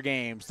All-Star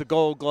games, the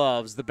Gold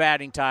Gloves, the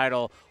batting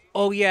title?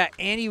 Oh, yeah,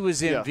 and he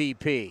was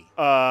MVP.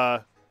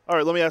 Yeah. All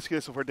right, let me ask you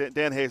this before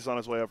Dan Hayes is on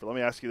his way over. Let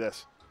me ask you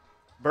this.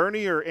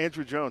 Bernie or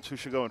Andrew Jones, who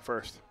should go in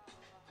first?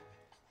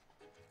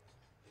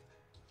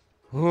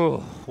 Ooh,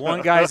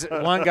 one guy's.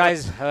 Well,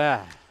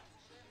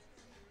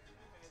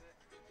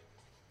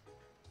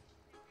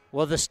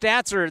 the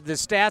stats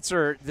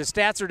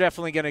are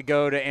definitely going to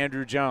go to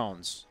Andrew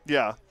Jones.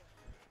 Yeah.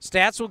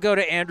 Stats will go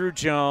to Andrew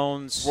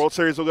Jones. World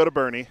Series will go to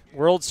Bernie.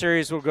 World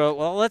Series will go.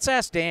 Well, let's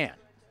ask Dan.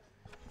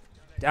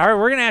 All right,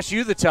 we're going to ask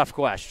you the tough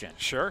question.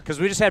 Sure. Because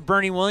we just had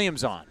Bernie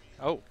Williams on.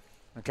 Oh.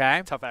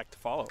 Okay. Tough act to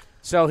follow.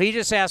 So he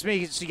just asked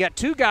me. So you got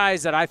 2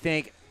 guys that I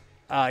think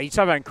you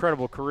talk about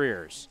incredible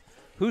careers.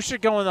 Who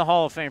should go in the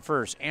Hall of Fame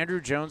first,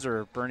 Andrew Jones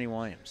or Bernie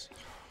Williams?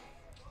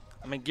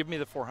 I mean, give me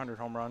the 400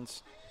 home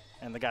runs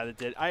and the guy that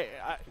did.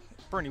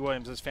 Bernie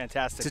Williams is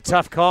fantastic. It's a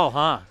tough call,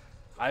 huh?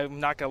 I'm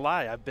not going to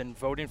lie. I've been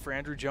voting for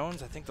Andrew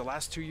Jones, I think, the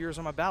last 2 years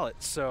on my ballot.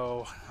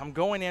 So I'm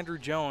going Andrew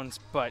Jones,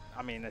 but,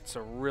 I mean, it's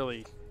a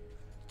really –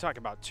 talk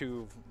about 2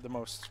 of the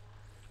most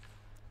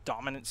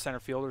dominant center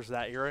fielders of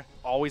that era.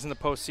 Always in the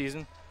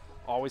postseason,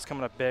 always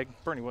coming up big.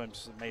 Bernie Williams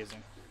is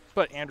amazing.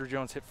 But Andrew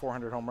Jones hit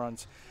 400 home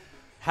runs.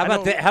 How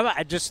about that? How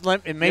about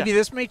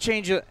this may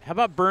change it. How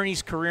about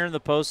Bernie's career in the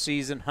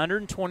postseason?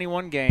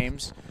 121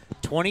 games,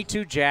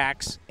 22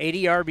 jacks,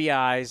 80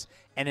 RBIs,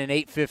 and an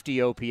 850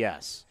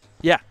 OPS.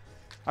 Yeah.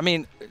 I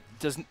mean,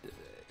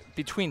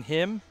 between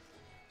him,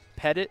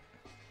 Pettit,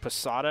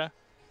 Posada,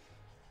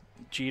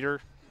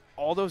 Jeter,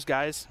 all those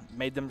guys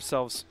made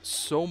themselves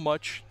so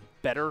much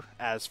better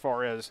as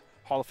far as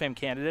Hall of Fame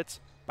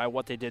candidates by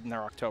what they did in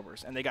their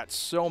Octobers. And they got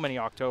so many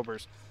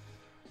Octobers.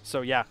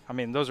 So, yeah, I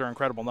mean, those are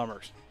incredible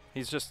numbers.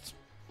 He's just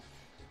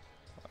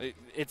 –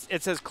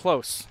 it's as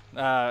close.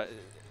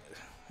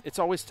 It's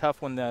always tough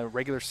when the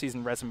regular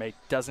season resume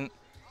doesn't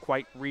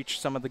quite reach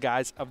some of the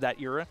guys of that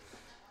era.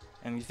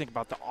 And you think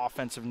about the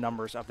offensive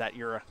numbers of that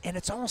era. And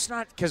it's almost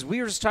not – because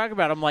we were just talking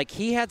about him, like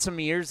he had some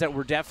years that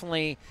were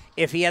definitely –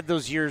 if he had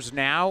those years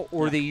now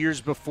or the years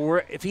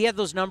before, if he had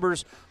those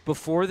numbers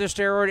before the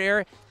steroid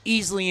era,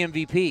 easily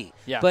MVP.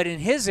 Yeah. But in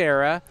his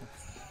era,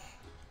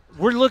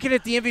 we're looking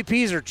at the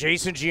MVPs are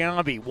Jason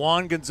Giambi,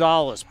 Juan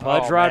Gonzalez,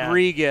 Pudge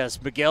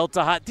Rodriguez, Miguel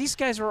Tejada. These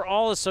guys were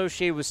all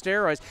associated with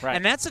steroids. Right.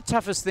 And that's the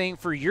toughest thing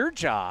for your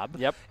job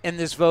in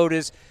this vote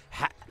is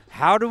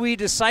how do we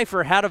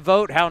decipher how to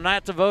vote, how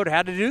not to vote,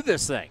 how to do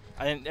this thing?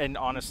 And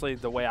honestly,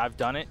 the way I've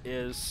done it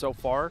is so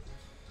far,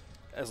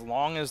 as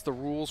long as the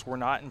rules were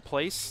not in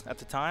place at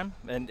the time,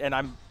 and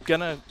I'm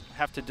going to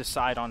have to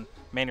decide on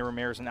Manny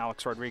Ramirez and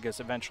Alex Rodriguez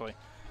eventually.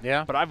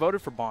 Yeah. But I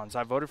voted for Bonds.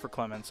 I voted for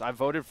Clemens. I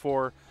voted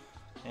for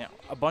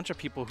a bunch of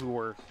people who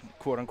were,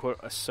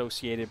 quote-unquote,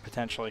 associated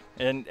potentially.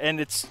 And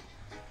it's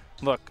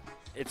 – look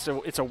 –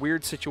 It's a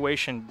weird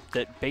situation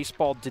that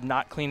baseball did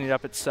not clean it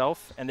up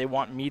itself, and they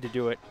want me to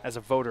do it as a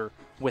voter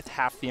with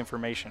half the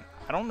information.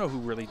 I don't know who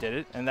really did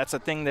it, and that's a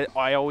thing that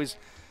I always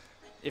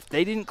 – if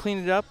they didn't clean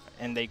it up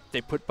and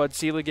they put Bud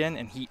Selig in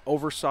and he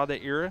oversaw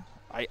that era,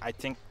 I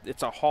think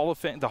it's a Hall of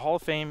Fame. The Hall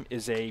of Fame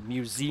is a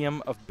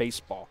museum of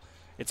baseball.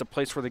 It's a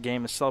place where the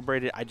game is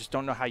celebrated. I just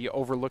don't know how you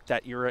overlook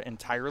that era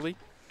entirely,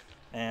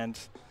 and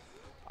 –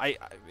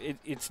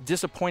 it's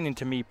disappointing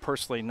to me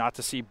personally not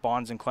to see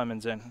Bonds and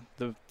Clemens in.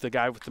 The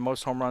guy with the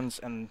most home runs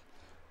and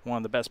one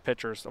of the best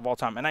pitchers of all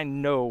time. And I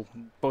know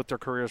both their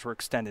careers were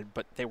extended,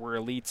 but they were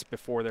elites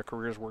before their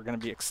careers were going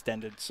to be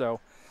extended.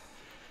 So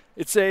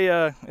it's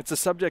a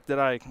subject that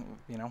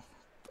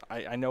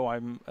I know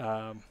I'm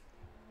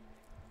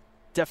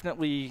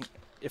definitely,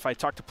 if I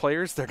talk to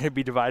players, they're going to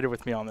be divided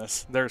with me on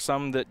this. There are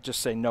some that just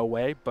say no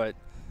way, but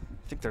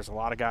I think there's a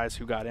lot of guys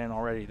who got in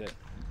already that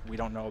we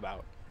don't know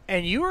about.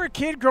 And you were a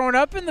kid growing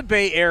up in the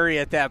Bay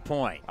Area at that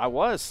point. I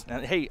was.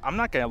 And, hey, I'm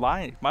not going to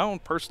lie. My own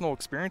personal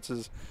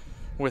experiences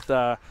with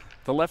the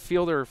left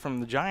fielder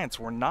from the Giants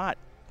were not,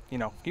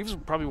 he was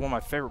probably one of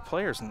my favorite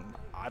players, and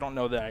I don't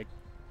know that I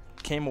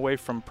came away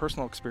from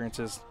personal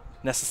experiences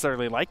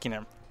necessarily liking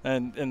him.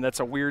 And that's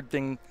a weird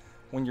thing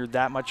when you're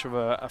that much of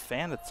a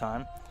fan at the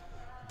time.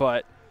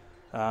 But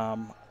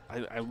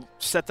I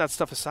set that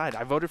stuff aside.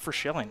 I voted for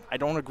Schilling. I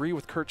don't agree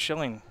with Curt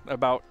Schilling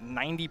about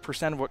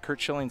 90% of what Curt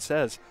Schilling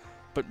says.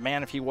 But,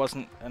 man, if he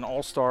wasn't an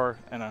all-star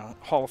and a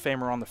Hall of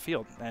Famer on the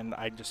field. And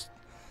I just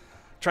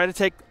try to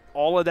take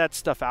all of that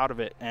stuff out of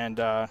it. And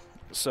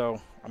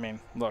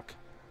look,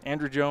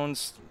 Andruw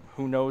Jones,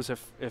 who knows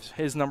if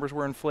his numbers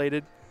were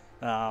inflated.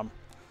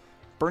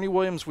 Bernie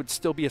Williams would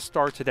still be a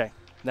star today.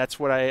 That's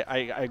what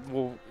I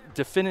will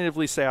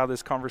definitively say how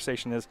this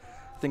conversation is.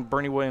 I think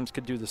Bernie Williams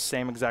could do the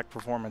same exact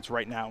performance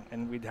right now,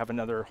 and we'd have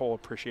another whole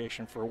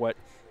appreciation for what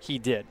he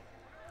did.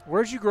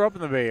 Where'd you grow up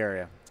in the Bay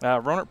Area?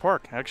 Rohnert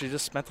Park. I actually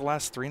just spent the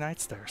last 3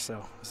 nights there, so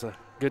it was a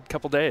good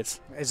couple days.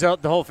 Is the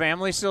whole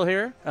family still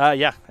here?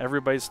 Yeah,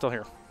 everybody's still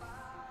here.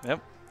 Yep.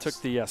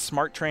 Took the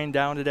SMART train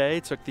down today.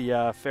 Took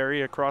the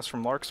ferry across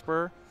from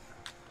Larkspur.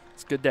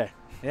 It's a good day.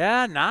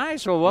 Yeah,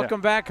 nice. Well,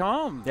 welcome back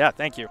home. Yeah,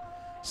 thank you.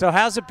 So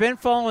how's it been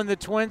following the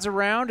Twins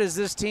around as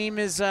this team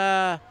is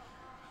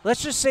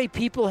let's just say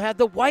people had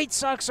the White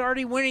Sox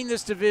already winning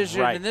this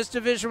division, right, and this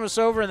division was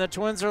over, and the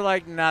Twins are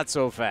like, not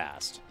so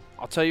fast.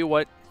 I'll tell you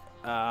what,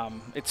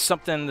 it's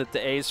something that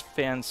the A's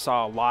fans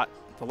saw a lot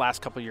the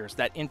last couple of years.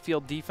 That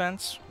infield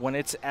defense, when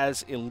it's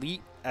as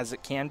elite as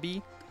it can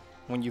be,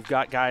 when you've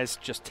got guys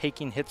just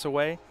taking hits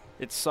away,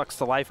 it sucks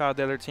the life out of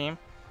the other team.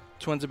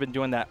 Twins have been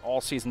doing that all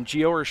season.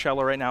 Gio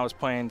Urshela right now is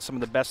playing some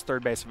of the best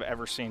third base I've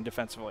ever seen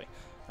defensively.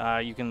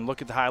 You can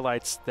look at the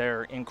highlights.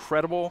 They're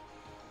incredible.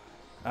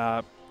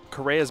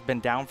 Correa's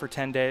been down for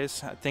 10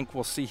 days. I think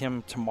we'll see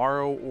him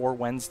tomorrow or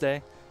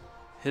Wednesday.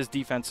 His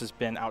defense has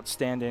been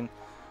outstanding.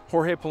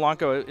 Jorge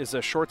Polanco is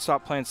a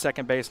shortstop playing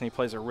second base, and he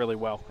plays it really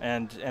well.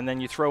 And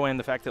then you throw in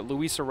the fact that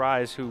Luis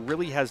Arraez, who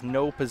really has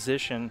no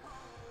position,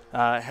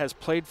 has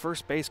played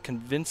first base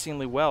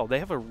convincingly well. They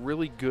have a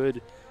really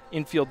good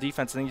infield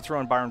defense. And then you throw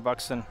in Byron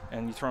Buxton,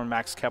 and you throw in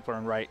Max Kepler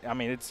and right. I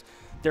mean,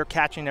 they're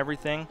catching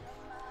everything.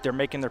 They're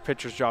making their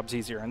pitchers' jobs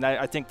easier. And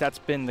I think that's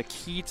been the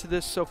key to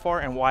this so far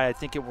and why I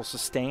think it will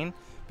sustain.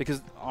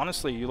 Because,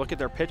 honestly, you look at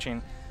their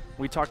pitching.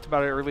 We talked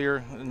about it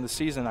earlier in the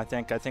season, I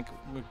think. I think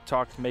we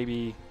talked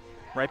maybe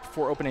right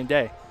before opening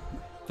day.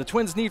 The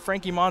Twins need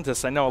Frankie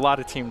Montas. I know a lot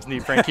of teams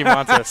need Frankie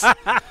Montas.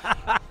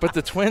 But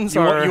the Twins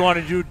You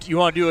want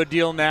to do a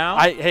deal now?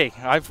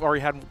 I've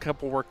already had a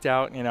couple worked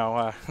out,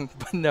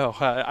 but no,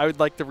 I would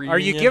like the reunion. Are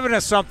you giving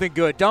us something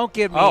good? Don't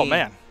give me. Oh,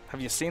 man. Have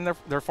you seen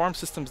their farm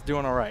system's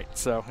doing all right?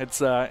 So it's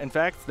in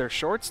fact, their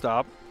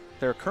shortstop,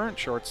 their current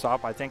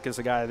shortstop, I think is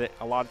a guy that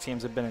a lot of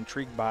teams have been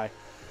intrigued by.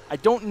 I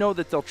don't know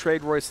that they'll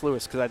trade Royce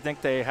Lewis because I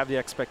think they have the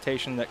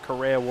expectation that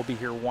Correa will be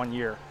here 1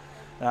 year.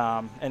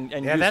 And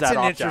use that's that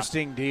an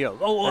interesting deal.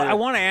 Oh, I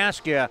want to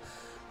ask you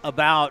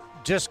about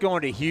just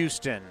going to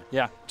Houston.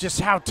 Yeah.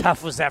 Just how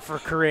tough was that for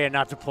Correa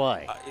not to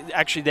play?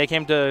 Actually, they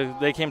came to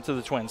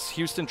the Twins.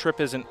 Houston trip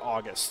is in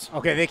August.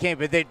 Okay, they came,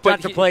 but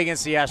not to play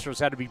against the Astros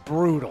had to be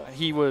brutal.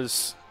 He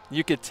was.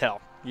 You could tell.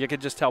 You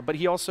could just tell. But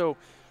he also.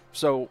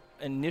 So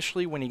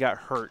initially, when he got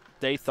hurt,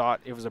 they thought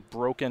it was a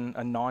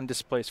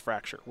non-displaced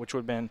fracture, which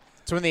would have been.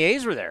 So when the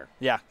A's were there.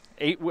 Yeah.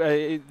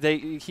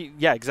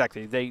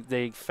 Exactly.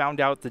 They found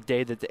out the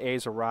day that the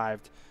A's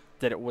arrived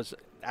that it was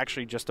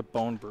actually just a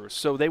bone bruise.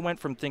 So they went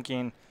from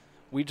thinking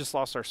we just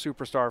lost our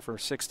superstar for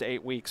 6 to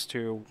 8 weeks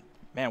to,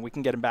 man, we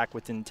can get him back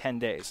within 10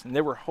 days. And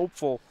they were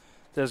hopeful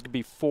that it was going to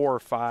be 4 or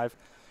 5.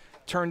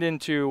 Turned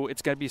into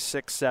it's going to be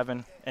 6,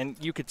 7. And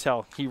you could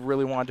tell he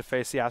really wanted to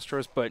face the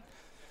Astros. But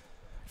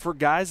for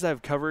guys that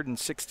I've covered in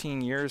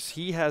 16 years,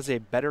 he has a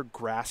better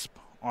grasp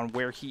on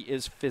where he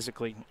is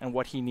physically and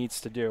what he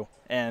needs to do.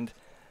 And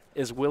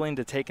is willing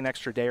to take an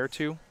extra day or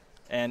two.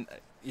 And,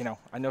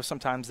 I know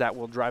sometimes that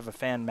will drive a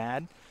fan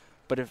mad,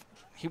 but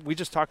we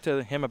just talked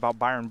to him about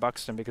Byron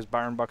Buxton because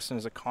Byron Buxton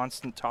is a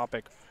constant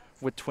topic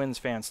with Twins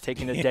fans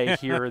taking a day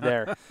here or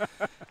there.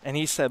 And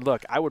he said,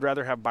 look, I would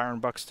rather have Byron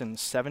Buxton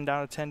 7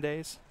 out of 10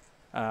 days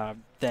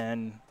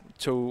and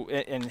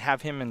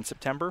have him in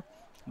September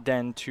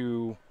than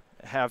to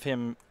have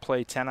him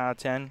play 10 out of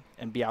 10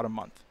 and be out a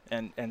month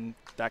and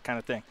that kind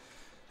of thing.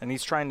 And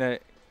he's trying to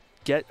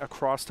get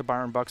across to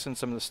Byron Buxton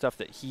some of the stuff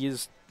that he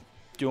is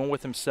doing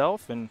with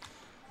himself and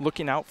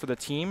looking out for the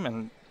team,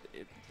 and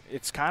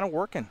it's kind of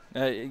working.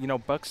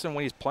 Buxton,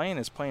 when he's playing,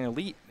 is playing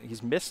elite.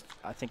 He's missed,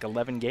 I think,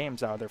 11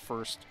 games out of their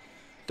first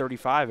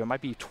 35. It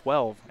might be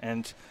 12.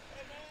 And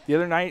the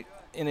other night,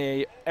 in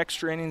a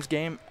extra innings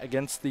game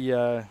against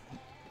the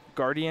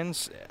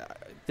Guardians,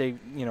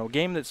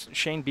 game that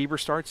Shane Bieber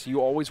starts, you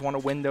always want to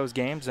win those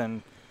games,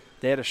 and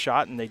they had a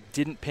shot and they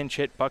didn't pinch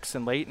hit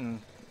Buxton late,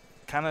 and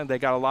they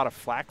got a lot of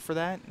flack for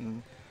that,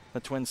 and the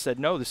Twins said,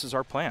 no, this is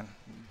our plan.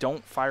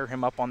 Don't fire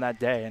him up on that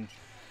day, and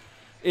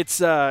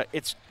it's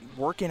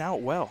working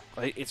out well.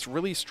 It's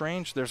really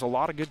strange. There's a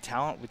lot of good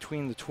talent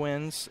between the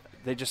Twins.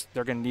 They're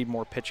going to need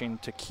more pitching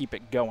to keep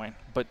it going,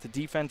 but the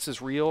defense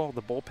is real.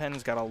 The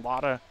bullpen's got a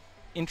lot of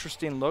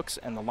interesting looks,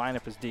 and the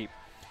lineup is deep.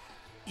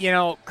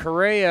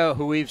 Correa,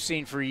 who we've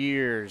seen for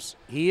years,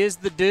 he is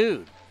the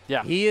dude.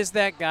 Yeah. He is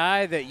that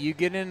guy that you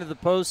get into the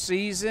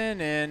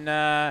postseason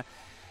and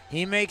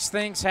he makes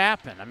things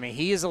happen. I mean,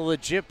 he is a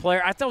legit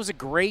player. I thought it was a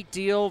great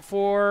deal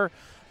for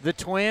the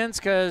Twins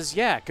because,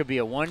 it could be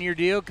a 1-year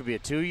deal, it could be a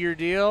 2-year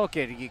deal.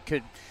 We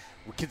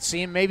could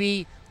see him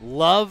maybe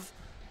love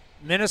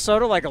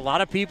Minnesota like a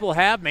lot of people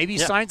have. Maybe he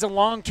signs a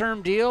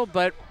long-term deal,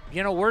 but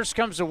worst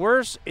comes to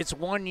worst, it's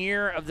 1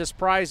 year of this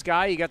prize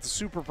guy. You got the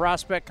super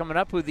prospect coming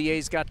up who the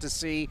A's got to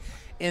see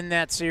in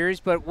that series.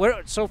 But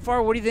so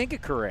far, what do you think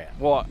of Correa?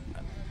 Well,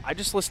 I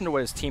just listened to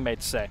what his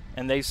teammates say,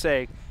 and they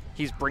say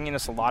he's bringing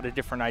us a lot of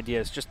different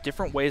ideas, just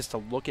different ways to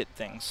look at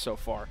things so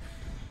far.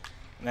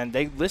 And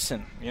they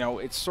listen.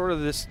 It's sort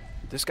of this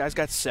guy's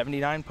got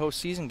 79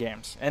 postseason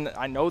games. And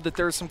I know that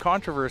there's some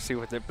controversy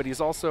with it, but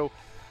he's also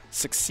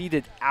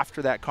succeeded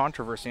after that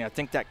controversy. And I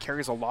think that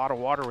carries a lot of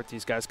water with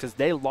these guys because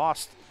they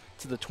lost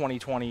to the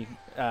 2020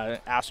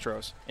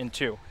 Astros in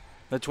 2.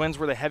 The Twins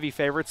were the heavy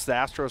favorites. The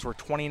Astros were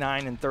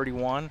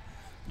 29-31,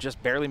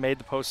 just barely made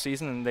the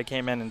postseason, and they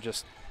came in and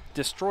just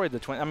destroyed the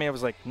Twins. I mean, it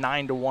was like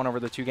 9-1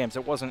 over the 2 games.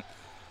 It wasn't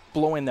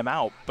blowing them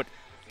out, but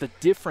the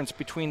difference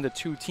between the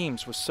 2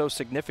 teams was so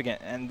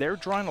significant, and they're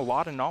drawing a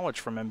lot of knowledge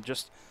from him.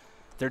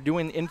 They're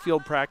doing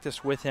infield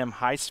practice with him,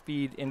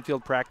 high-speed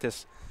infield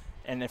practice,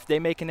 and if they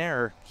make an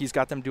error, he's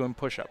got them doing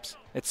push-ups.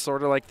 It's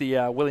sort of like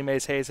the Willie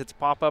Mays Hayes hits a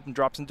pop-up and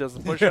drops and does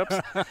the push-ups.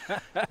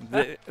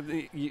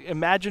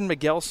 Imagine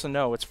Miguel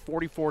Sano. It's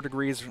 44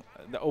 degrees.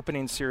 The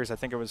opening series, I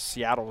think it was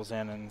Seattle was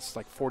in, and it's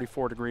like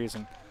 44 degrees,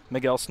 and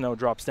Miguel Sano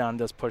drops down and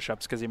does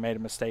push-ups because he made a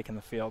mistake in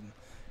the field.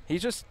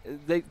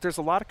 There's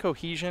a lot of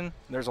cohesion.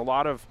 There's a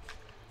lot of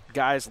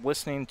guys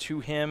listening to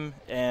him,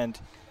 and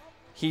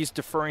he's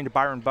deferring to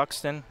Byron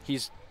Buxton.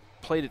 He's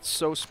played it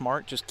so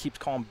smart, just keeps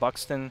calling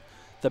Buxton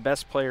the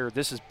best player.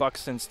 This is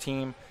Buxton's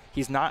team.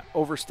 He's not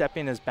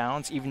overstepping his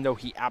bounds, even though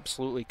he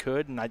absolutely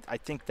could, and I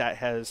think that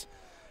has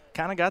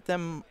kind of got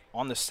them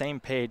on the same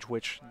page,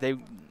 which they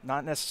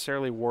not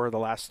necessarily were the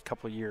last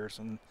couple of years.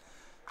 And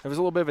there was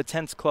a little bit of a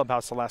tense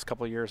clubhouse the last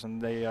couple of years,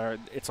 and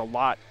it's a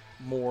lot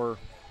more.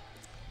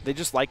 They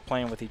just like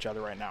playing with each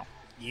other right now.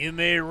 You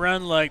may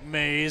run like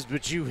Mays,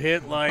 but you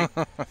hit like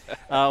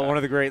one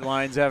of the great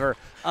lines ever.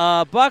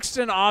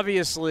 Buxton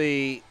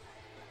obviously,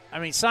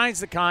 signs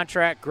the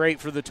contract, great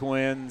for the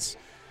Twins.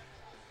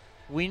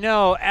 We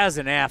know as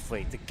an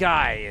athlete, the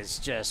guy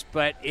is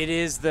but it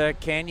is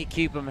can you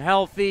keep him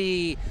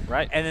healthy?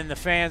 Right. And then the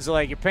fans are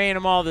like, you're paying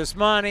him all this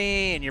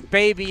money and you're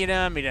babying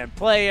him. He doesn't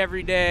play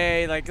every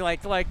day. Like,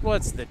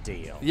 what's the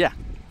deal? Yeah.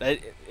 But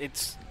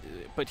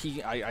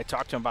I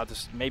talked to him about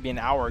this maybe an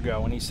hour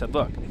ago, and he said,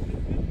 look,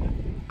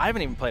 I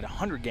haven't even played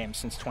 100 games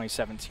since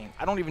 2017.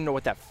 I don't even know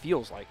what that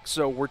feels like.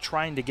 So we're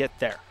trying to get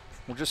there.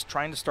 We're just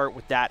trying to start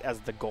with that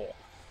as the goal.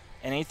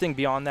 And anything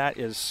beyond that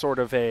is sort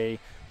of a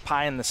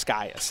pie in the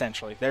sky,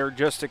 essentially. They're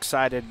just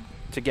excited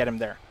to get him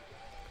there.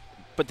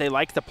 But they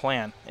like the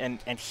plan,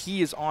 and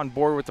he is on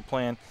board with the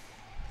plan.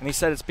 And he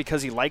said it's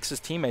because he likes his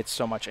teammates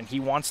so much, and he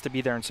wants to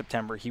be there in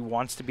September. He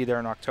wants to be there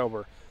in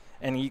October.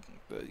 And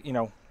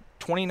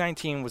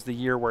 2019 was the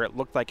year where it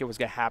looked like it was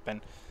going to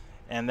happen.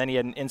 And then he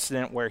had an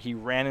incident where he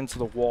ran into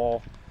the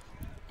wall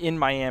in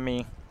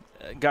Miami,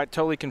 got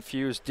totally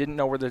confused, didn't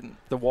know where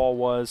the wall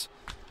was,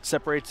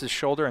 separates his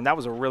shoulder, and that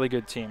was a really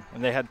good team.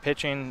 And they had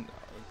pitching,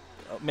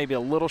 maybe a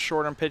little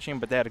short on pitching,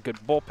 but they had a good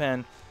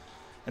bullpen,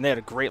 and they had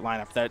a great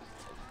lineup. That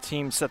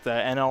team set the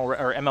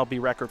MLB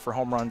record for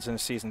home runs in a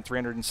season,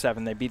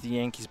 307. They beat the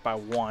Yankees by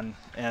 1,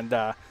 and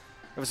it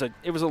was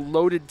a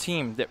loaded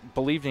team that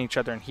believed in each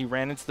other. And he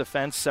ran into the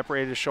fence,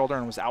 separated his shoulder,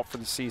 and was out for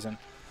the season.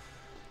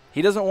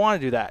 He doesn't want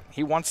to do that.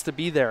 He wants to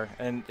be there,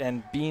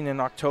 and being in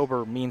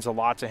October means a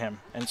lot to him.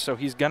 And so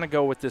he's going to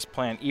go with this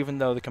plan, even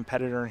though the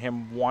competitor in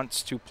him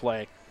wants to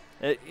play.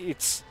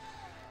 It's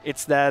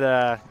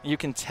that you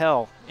can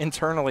tell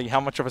internally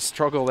how much of a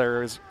struggle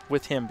there is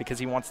with him because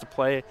he wants to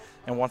play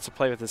and wants to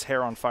play with his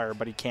hair on fire,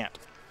 but he can't.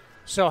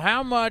 So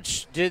how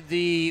much did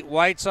the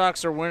White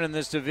Sox are winning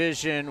this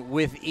division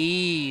with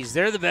ease?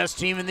 They're the best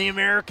team in the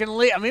American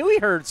League. We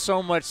heard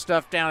so much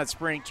stuff down at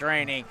spring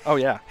training. Oh,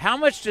 yeah. How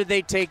much did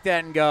they take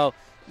that and go,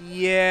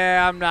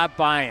 yeah, I'm not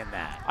buying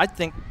that? I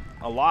think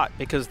a lot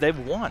because they've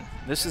won.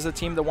 This is a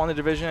team that won the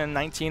division in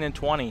 19 and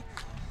 20,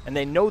 and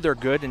they know they're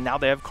good, and now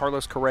they have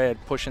Carlos Correa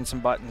pushing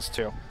some buttons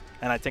too.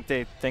 And I think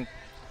they think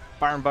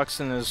Byron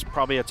Buxton is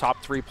probably a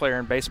top 3 player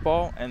in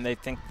baseball, and they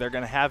think they're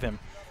going to have him.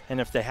 And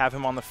if they have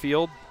him on the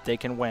field, they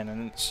can win.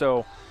 And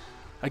so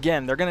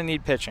Again, they're going to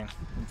need pitching.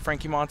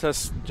 Frankie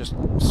Montas just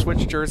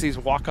switch jerseys,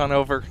 walk on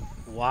over.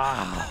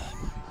 Wow.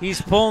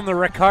 He's pulling the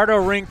Ricardo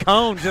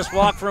Rincon, just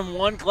walk from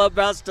one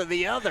clubhouse to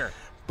the other.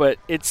 But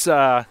it's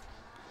they're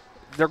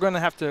going to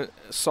have to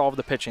solve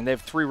the pitching. They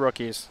have 3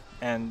 rookies,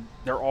 and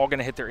they're all going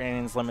to hit their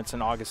innings limits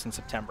in August and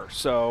September.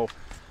 So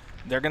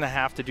they're going to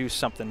have to do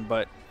something.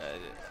 But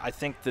I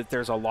think that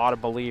there's a lot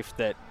of belief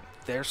that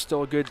they're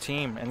still a good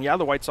team. And, yeah,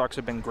 the White Sox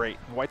have been great.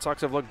 The White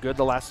Sox have looked good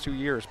the last 2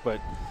 years,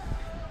 but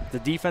the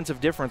defensive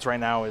difference right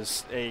now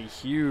is a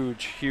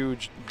huge,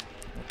 huge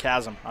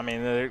chasm. I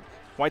mean, the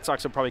White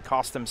Sox have probably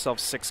cost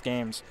themselves 6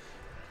 games.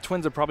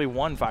 Twins have probably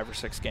won 5 or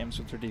 6 games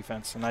with their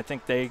defense, and I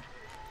think they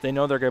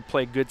know they're going to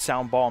play good,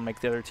 sound ball and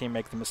make the other team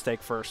make the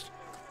mistake first.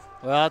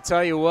 Well, I'll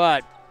tell you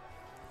what.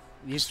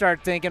 You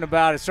start thinking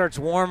about it, starts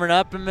warming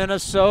up in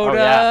Minnesota. Oh,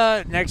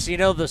 yeah. Next thing you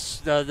know,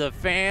 the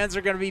fans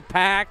are going to be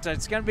packed.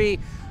 It's going to be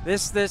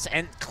this,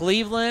 and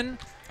Cleveland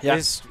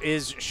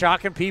is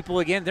shocking people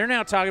again. They're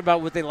now talking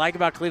about what they like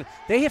about Cleveland.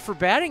 They hit for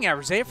batting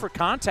average. They hit for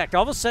contact.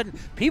 All of a sudden,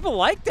 people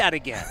like that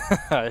again.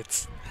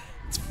 It's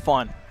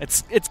fun.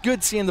 It's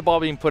good seeing the ball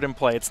being put in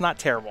play. It's not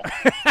terrible.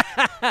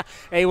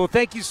 Hey, well,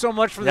 thank you so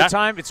much for the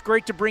time. It's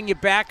great to bring you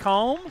back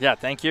home. Yeah,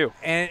 thank you.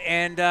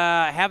 And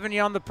having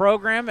you on the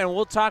program, and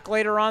we'll talk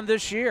later on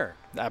this year.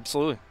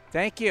 Absolutely.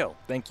 Thank you.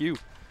 Thank you.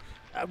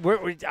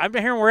 I'm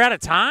hearing we're out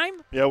of time.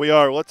 Yeah, we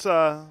are. Let's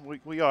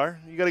we are.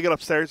 You got to get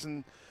upstairs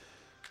and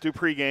do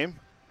pregame.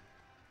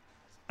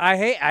 I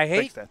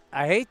hate that.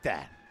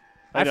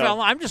 I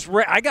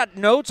got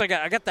notes. I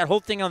got that whole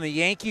thing on the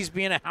Yankees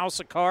being a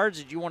house of cards.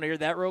 Did you want to hear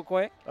that real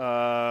quick?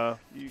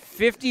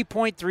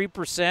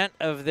 50.3%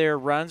 of their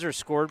runs are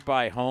scored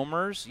by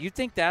homers. You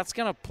think that's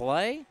going to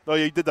play? Oh,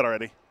 yeah, you did that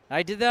already.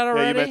 I did that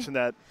already? Yeah, you mentioned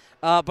that.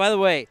 By the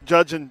way,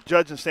 Judge and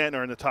Stanton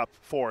are in the top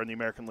 4 in the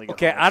American League.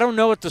 Okay, I don't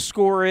know what the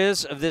score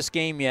is of this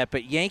game yet,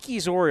 but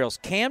Yankees-Orioles,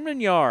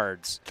 Camden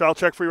Yards. Child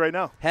check for you right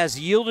now. Has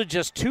yielded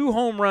just 2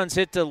 home runs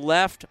hit to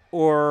left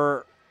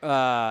or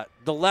the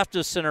left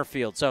of center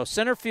field. So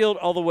center field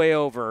all the way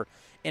over.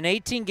 In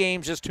 18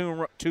 games, just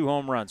 2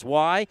 home runs.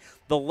 Why?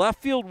 The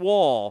left field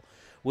wall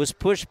was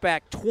pushed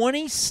back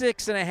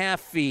 26.5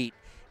 feet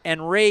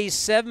and raised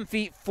 7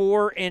 feet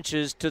 4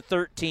 inches to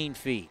 13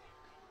 feet.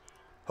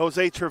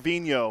 Jose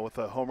Trevino with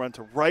a home run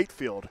to right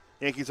field.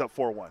 Yankees up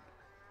 4-1.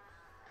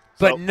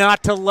 But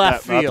not to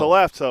left field. Not to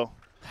left, so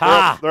they're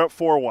up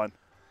 4-1.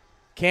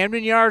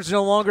 Camden Yards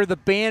no longer the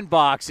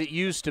bandbox it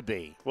used to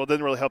be. Well, it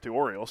didn't really help the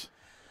Orioles.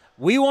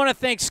 We want to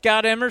thank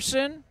Scott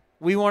Emerson.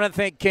 We want to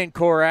thank Ken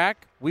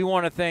Korak. We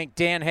want to thank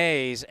Dan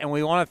Hayes. And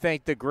we want to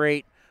thank the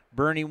great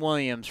Bernie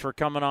Williams for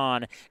coming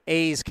on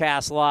A's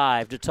Cast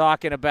Live to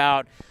talking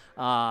about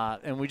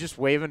and we just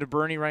waving to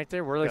Bernie right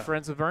there. We're like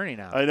friends with Bernie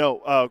now. I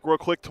know. Real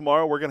quick,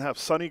 tomorrow we're going to have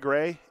Sonny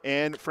Gray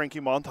and Frankie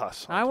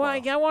Montas. I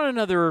want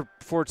another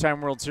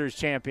 4-time World Series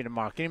champion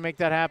tomorrow. Can you make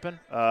that happen?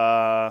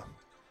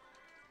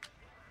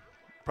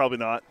 Probably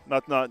not.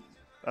 Not. I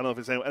don't know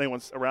if there's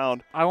anyone's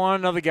around. I want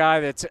another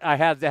guy that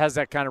has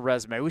that kind of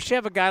resume. We should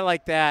have a guy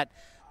like that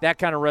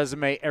kind of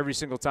resume every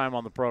single time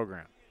on the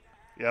program.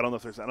 Yeah, I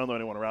don't know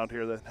anyone around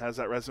here that has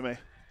that resume.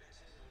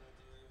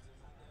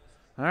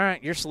 All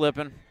right, you're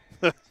slipping.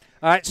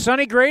 All right,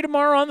 Sonny Gray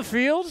tomorrow on the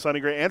field. Sonny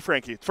Gray and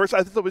Frankie. I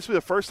think this will be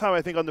the first time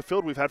I think on the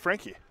field we've had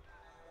Frankie.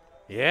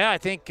 Yeah, I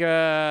think.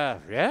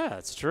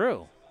 That's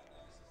true.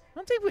 I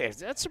don't think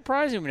that's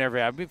surprising. We never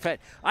have.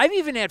 I've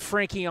even had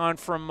Frankie on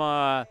from.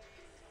 I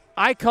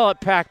call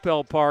it Pac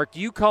Bell Park.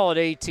 You call it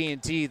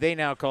AT&T. They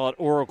now call it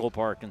Oracle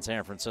Park in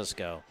San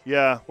Francisco.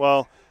 Yeah,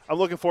 well, I'm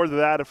looking forward to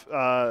that.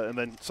 And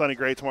then Sonny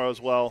Gray tomorrow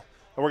as well.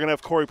 And we're going to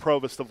have Corey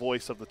Provis, the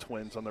voice of the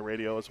Twins, on the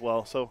radio as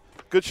well. So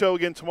good show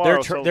again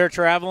tomorrow. They're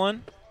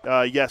traveling?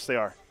 Yes, they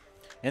are.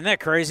 Isn't that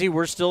crazy?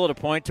 We're still at a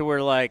point to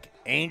where, like,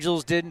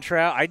 Angels didn't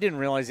travel. I didn't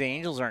realize the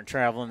Angels aren't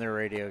traveling their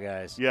radio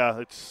guys. Yeah,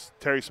 it's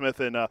Terry Smith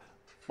and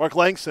Mark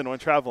Langston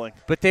went traveling.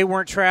 But they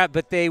weren't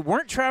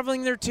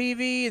traveling their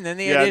TV, and then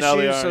they had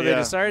issues, so they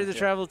decided to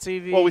travel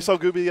TV. Well, we saw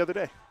Gooby the other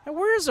day. And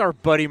where is our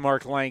buddy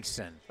Mark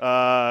Langston?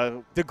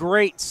 The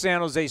great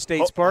San Jose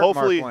State Spartan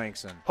Mark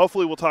Langston.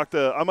 Hopefully we'll talk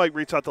to – I might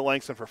reach out to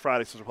Langston for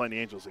Friday since we're playing the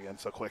Angels again,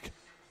 so quick.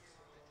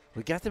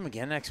 We got them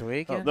again next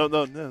week? No.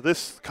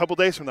 This couple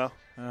days from now.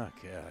 Oh,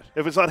 God.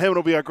 If it's not him,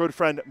 it'll be our good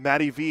friend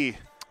Matty V.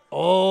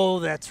 Oh,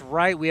 that's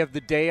right. We have the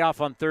day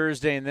off on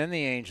Thursday and then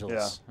the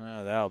Angels.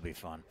 Yeah. Oh, that'll be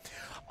fun.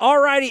 All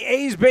righty,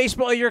 A's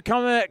baseball, you're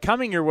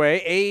coming your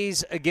way.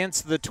 A's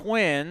against the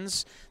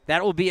Twins.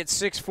 That will be at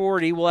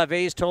 6:40. We'll have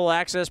A's Total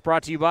Access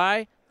brought to you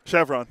by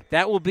Chevron.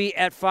 That will be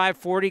at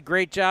 5:40.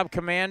 Great job,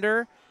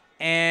 Commander.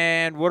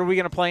 And what are we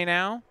going to play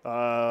now?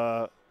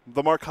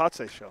 The Mark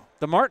Kotze Show.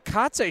 The Mark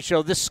Kotze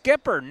Show. The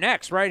Skipper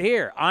next right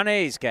here on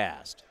A's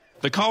Cast.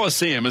 The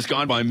Coliseum has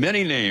gone by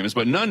many names,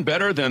 but none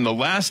better than the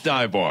Last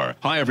Dive Bar.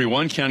 Hi,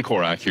 everyone. Ken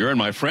Korak here, and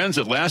my friends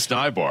at Last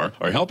Dive Bar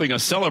are helping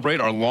us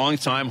celebrate our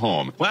longtime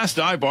home. Last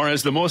Dive Bar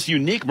has the most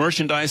unique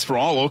merchandise for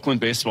all Oakland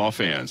baseball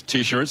fans.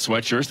 T-shirts,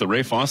 sweatshirts, the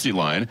Ray Fosse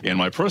line, and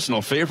my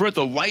personal favorite,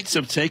 the lights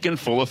have taken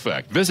full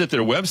effect. Visit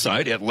their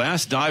website at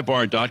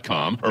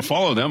lastdivebar.com or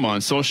follow them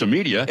on social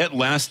media at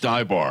Last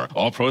Dive Bar.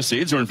 All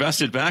proceeds are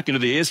invested back into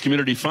the A's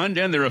Community Fund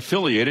and their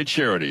affiliated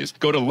charities.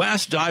 Go to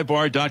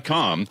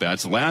lastdivebar.com.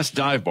 That's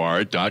lastdivebar.com.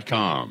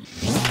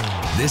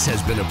 This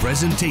has been a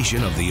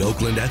presentation of the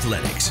Oakland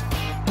Athletics.